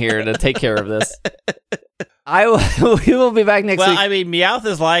 cats in here to take care of this. We will be back next week. Well, I mean, Meowth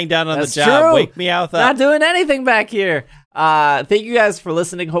is lying down on That's the job. True. Wake Meowth up. Not doing anything back here. Thank you guys for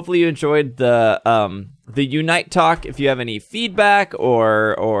listening. Hopefully you enjoyed the Unite talk. If you have any feedback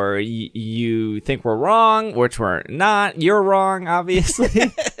or you think we're wrong, which we're not, you're wrong,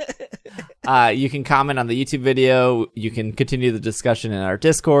 obviously. You can comment on the YouTube video. You can continue the discussion in our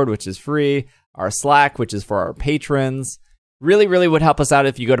Discord, which is free, our Slack, which is for our patrons. Really, really would help us out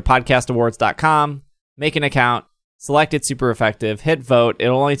if you go to podcastawards.com, make an account, select It's Super Effective, hit vote.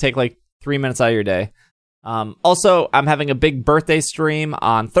 It'll only take 3 minutes out of your day. Also, I'm having a big birthday stream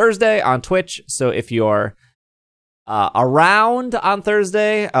on Thursday on Twitch, so if you're around on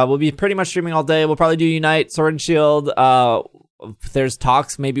Thursday, we'll be pretty much streaming all day. We'll probably do Unite, Sword and Shield. If there's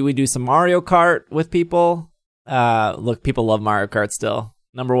talks, maybe we do some Mario Kart with people. Look, people love Mario Kart still.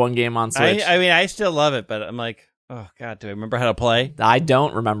 Number 1 game on Switch. I mean, I still love it, but I'm like, oh, God, do I remember how to play? I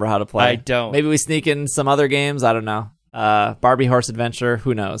don't remember how to play. I don't. Maybe we sneak in some other games. I don't know. Barbie Horse Adventure.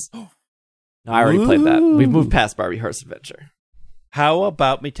 Who knows? No, I already played that. We've moved past Barbie Horse Adventure. How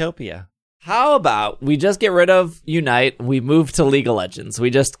about Metopia? How about we just get rid of Unite? We move to League of Legends.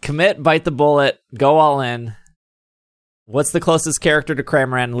 We just commit, bite the bullet, go all in. What's the closest character to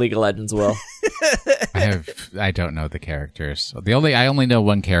Cramorant in League of Legends, Will? I don't know the characters. I only know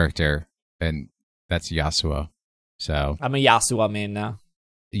one character, and that's Yasuo. So I'm a Yasuo main now.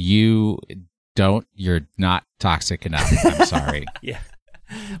 You're not toxic enough. I'm sorry. Yeah.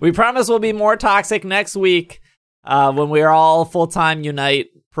 We promise we'll be more toxic next week when we are all full-time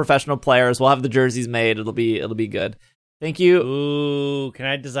Unite professional players. We'll have the jerseys made. It'll be good. Thank you. Ooh, can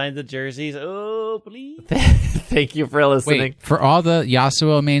I design the jerseys? Oh, please. Thank you for listening. Wait, for all the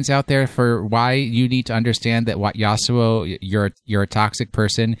Yasuo mains out there, for why you need to understand that what Yasuo, you're a toxic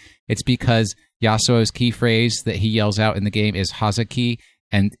person, it's because Yasuo's key phrase that he yells out in the game is Hazaki,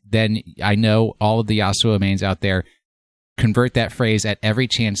 and then I know all of the Yasuo mains out there convert that phrase at every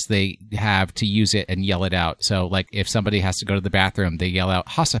chance they have to use it and yell it out. So, if somebody has to go to the bathroom, they yell out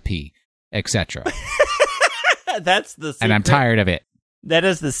Hasapi. etc. That's the secret. And I'm tired of it. That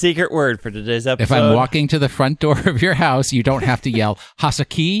is the secret word for today's episode. If I'm walking to the front door of your house, you don't have to yell,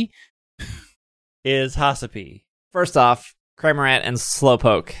 Hasaki. Is Hasapi. First off, Cramorant and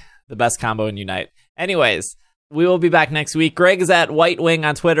Slowpoke, the best combo in Unite. Anyways, we will be back next week. Greg is at White Wing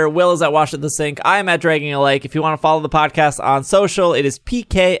on Twitter. Will is at Wash at the Sink. I am at Dragging a Lake. If you want to follow the podcast on social, it is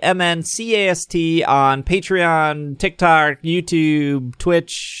PKMNCAST on Patreon, TikTok, YouTube,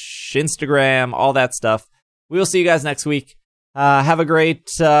 Twitch, Instagram, all that stuff. We will see you guys next week. Have a great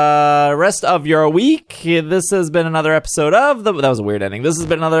rest of your week. This has been another episode of that was a weird ending. This has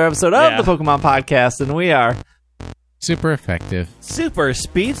been another episode of the Pokemon Podcast, and we are super effective. Super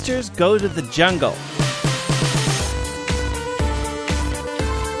Speedsters Go to the Jungle.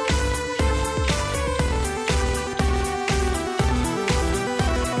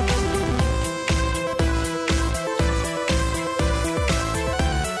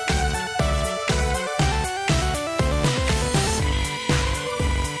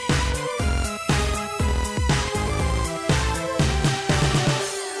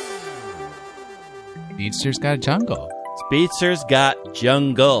 Speedster's got a jungle. Speedster's got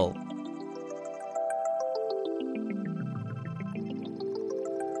jungle.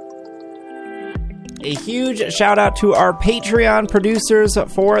 A huge shout out to our Patreon producers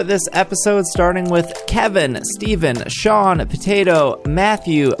for this episode, starting with Kevin, Steven, Sean, Potato,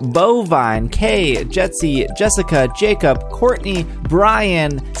 Matthew, Bovine, Kay, Jetsy, Jessica, Jacob, Courtney,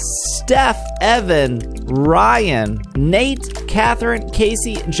 Brian, Steph, Evan, Ryan, Nate, Catherine,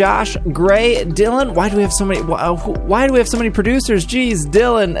 Casey, Josh, Gray, Dylan. Why do we have so many producers? Jeez,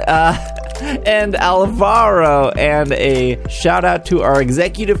 Dylan, and Alvaro, and a shout out to our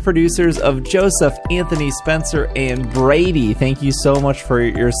executive producers of Joseph, Anthony, Spencer, and Brady. Thank you so much for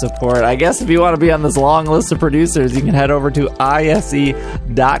your support. I guess if you want to be on this long list of producers, you can head over to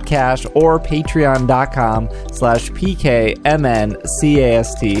ise.cash or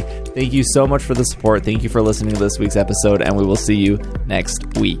patreon.com/PKMNCAST. Thank you so much for the support. Thank you for listening to this week's episode, and we will see you next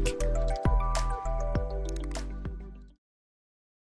week.